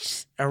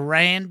States,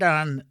 arraigned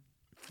on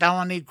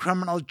felony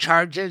criminal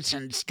charges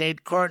in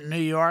state court in New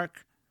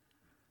York.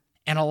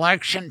 An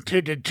election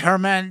to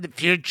determine the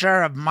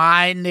future of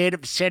my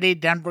native city,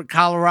 Denver,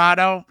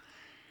 Colorado.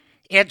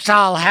 It's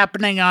all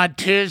happening on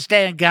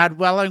Tuesday, and God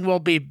willing, we'll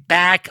be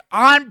back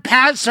on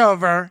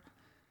Passover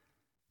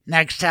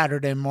next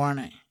Saturday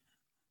morning.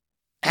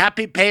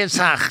 Happy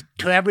Pesach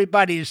to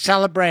everybody who's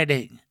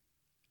celebrating,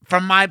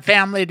 from my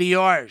family to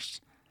yours.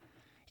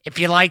 If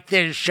you like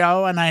this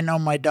show, and I know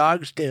my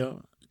dogs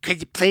do, could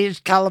you please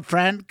tell a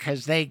friend,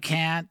 because they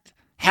can't?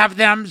 Have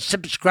them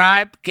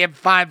subscribe, give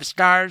 5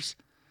 stars.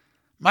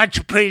 Much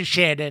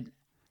appreciated.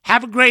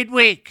 Have a great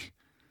week,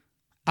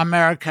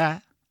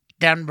 America,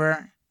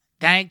 Denver.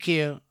 Thank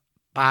you.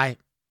 Bye.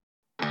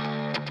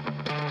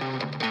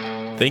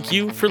 Thank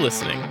you for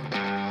listening.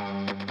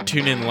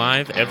 Tune in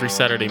live every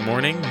Saturday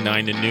morning,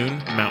 9 to noon,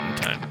 Mountain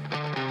Time.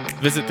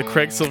 Visit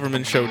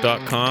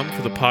thecraigsilvermanshow.com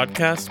for the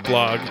podcast,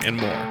 blog, and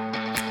more.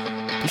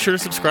 Be sure to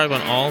subscribe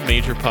on all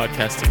major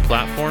podcasting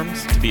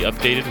platforms to be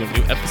updated when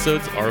new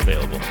episodes are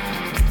available.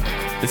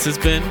 This has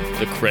been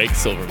The Craig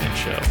Silverman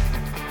Show.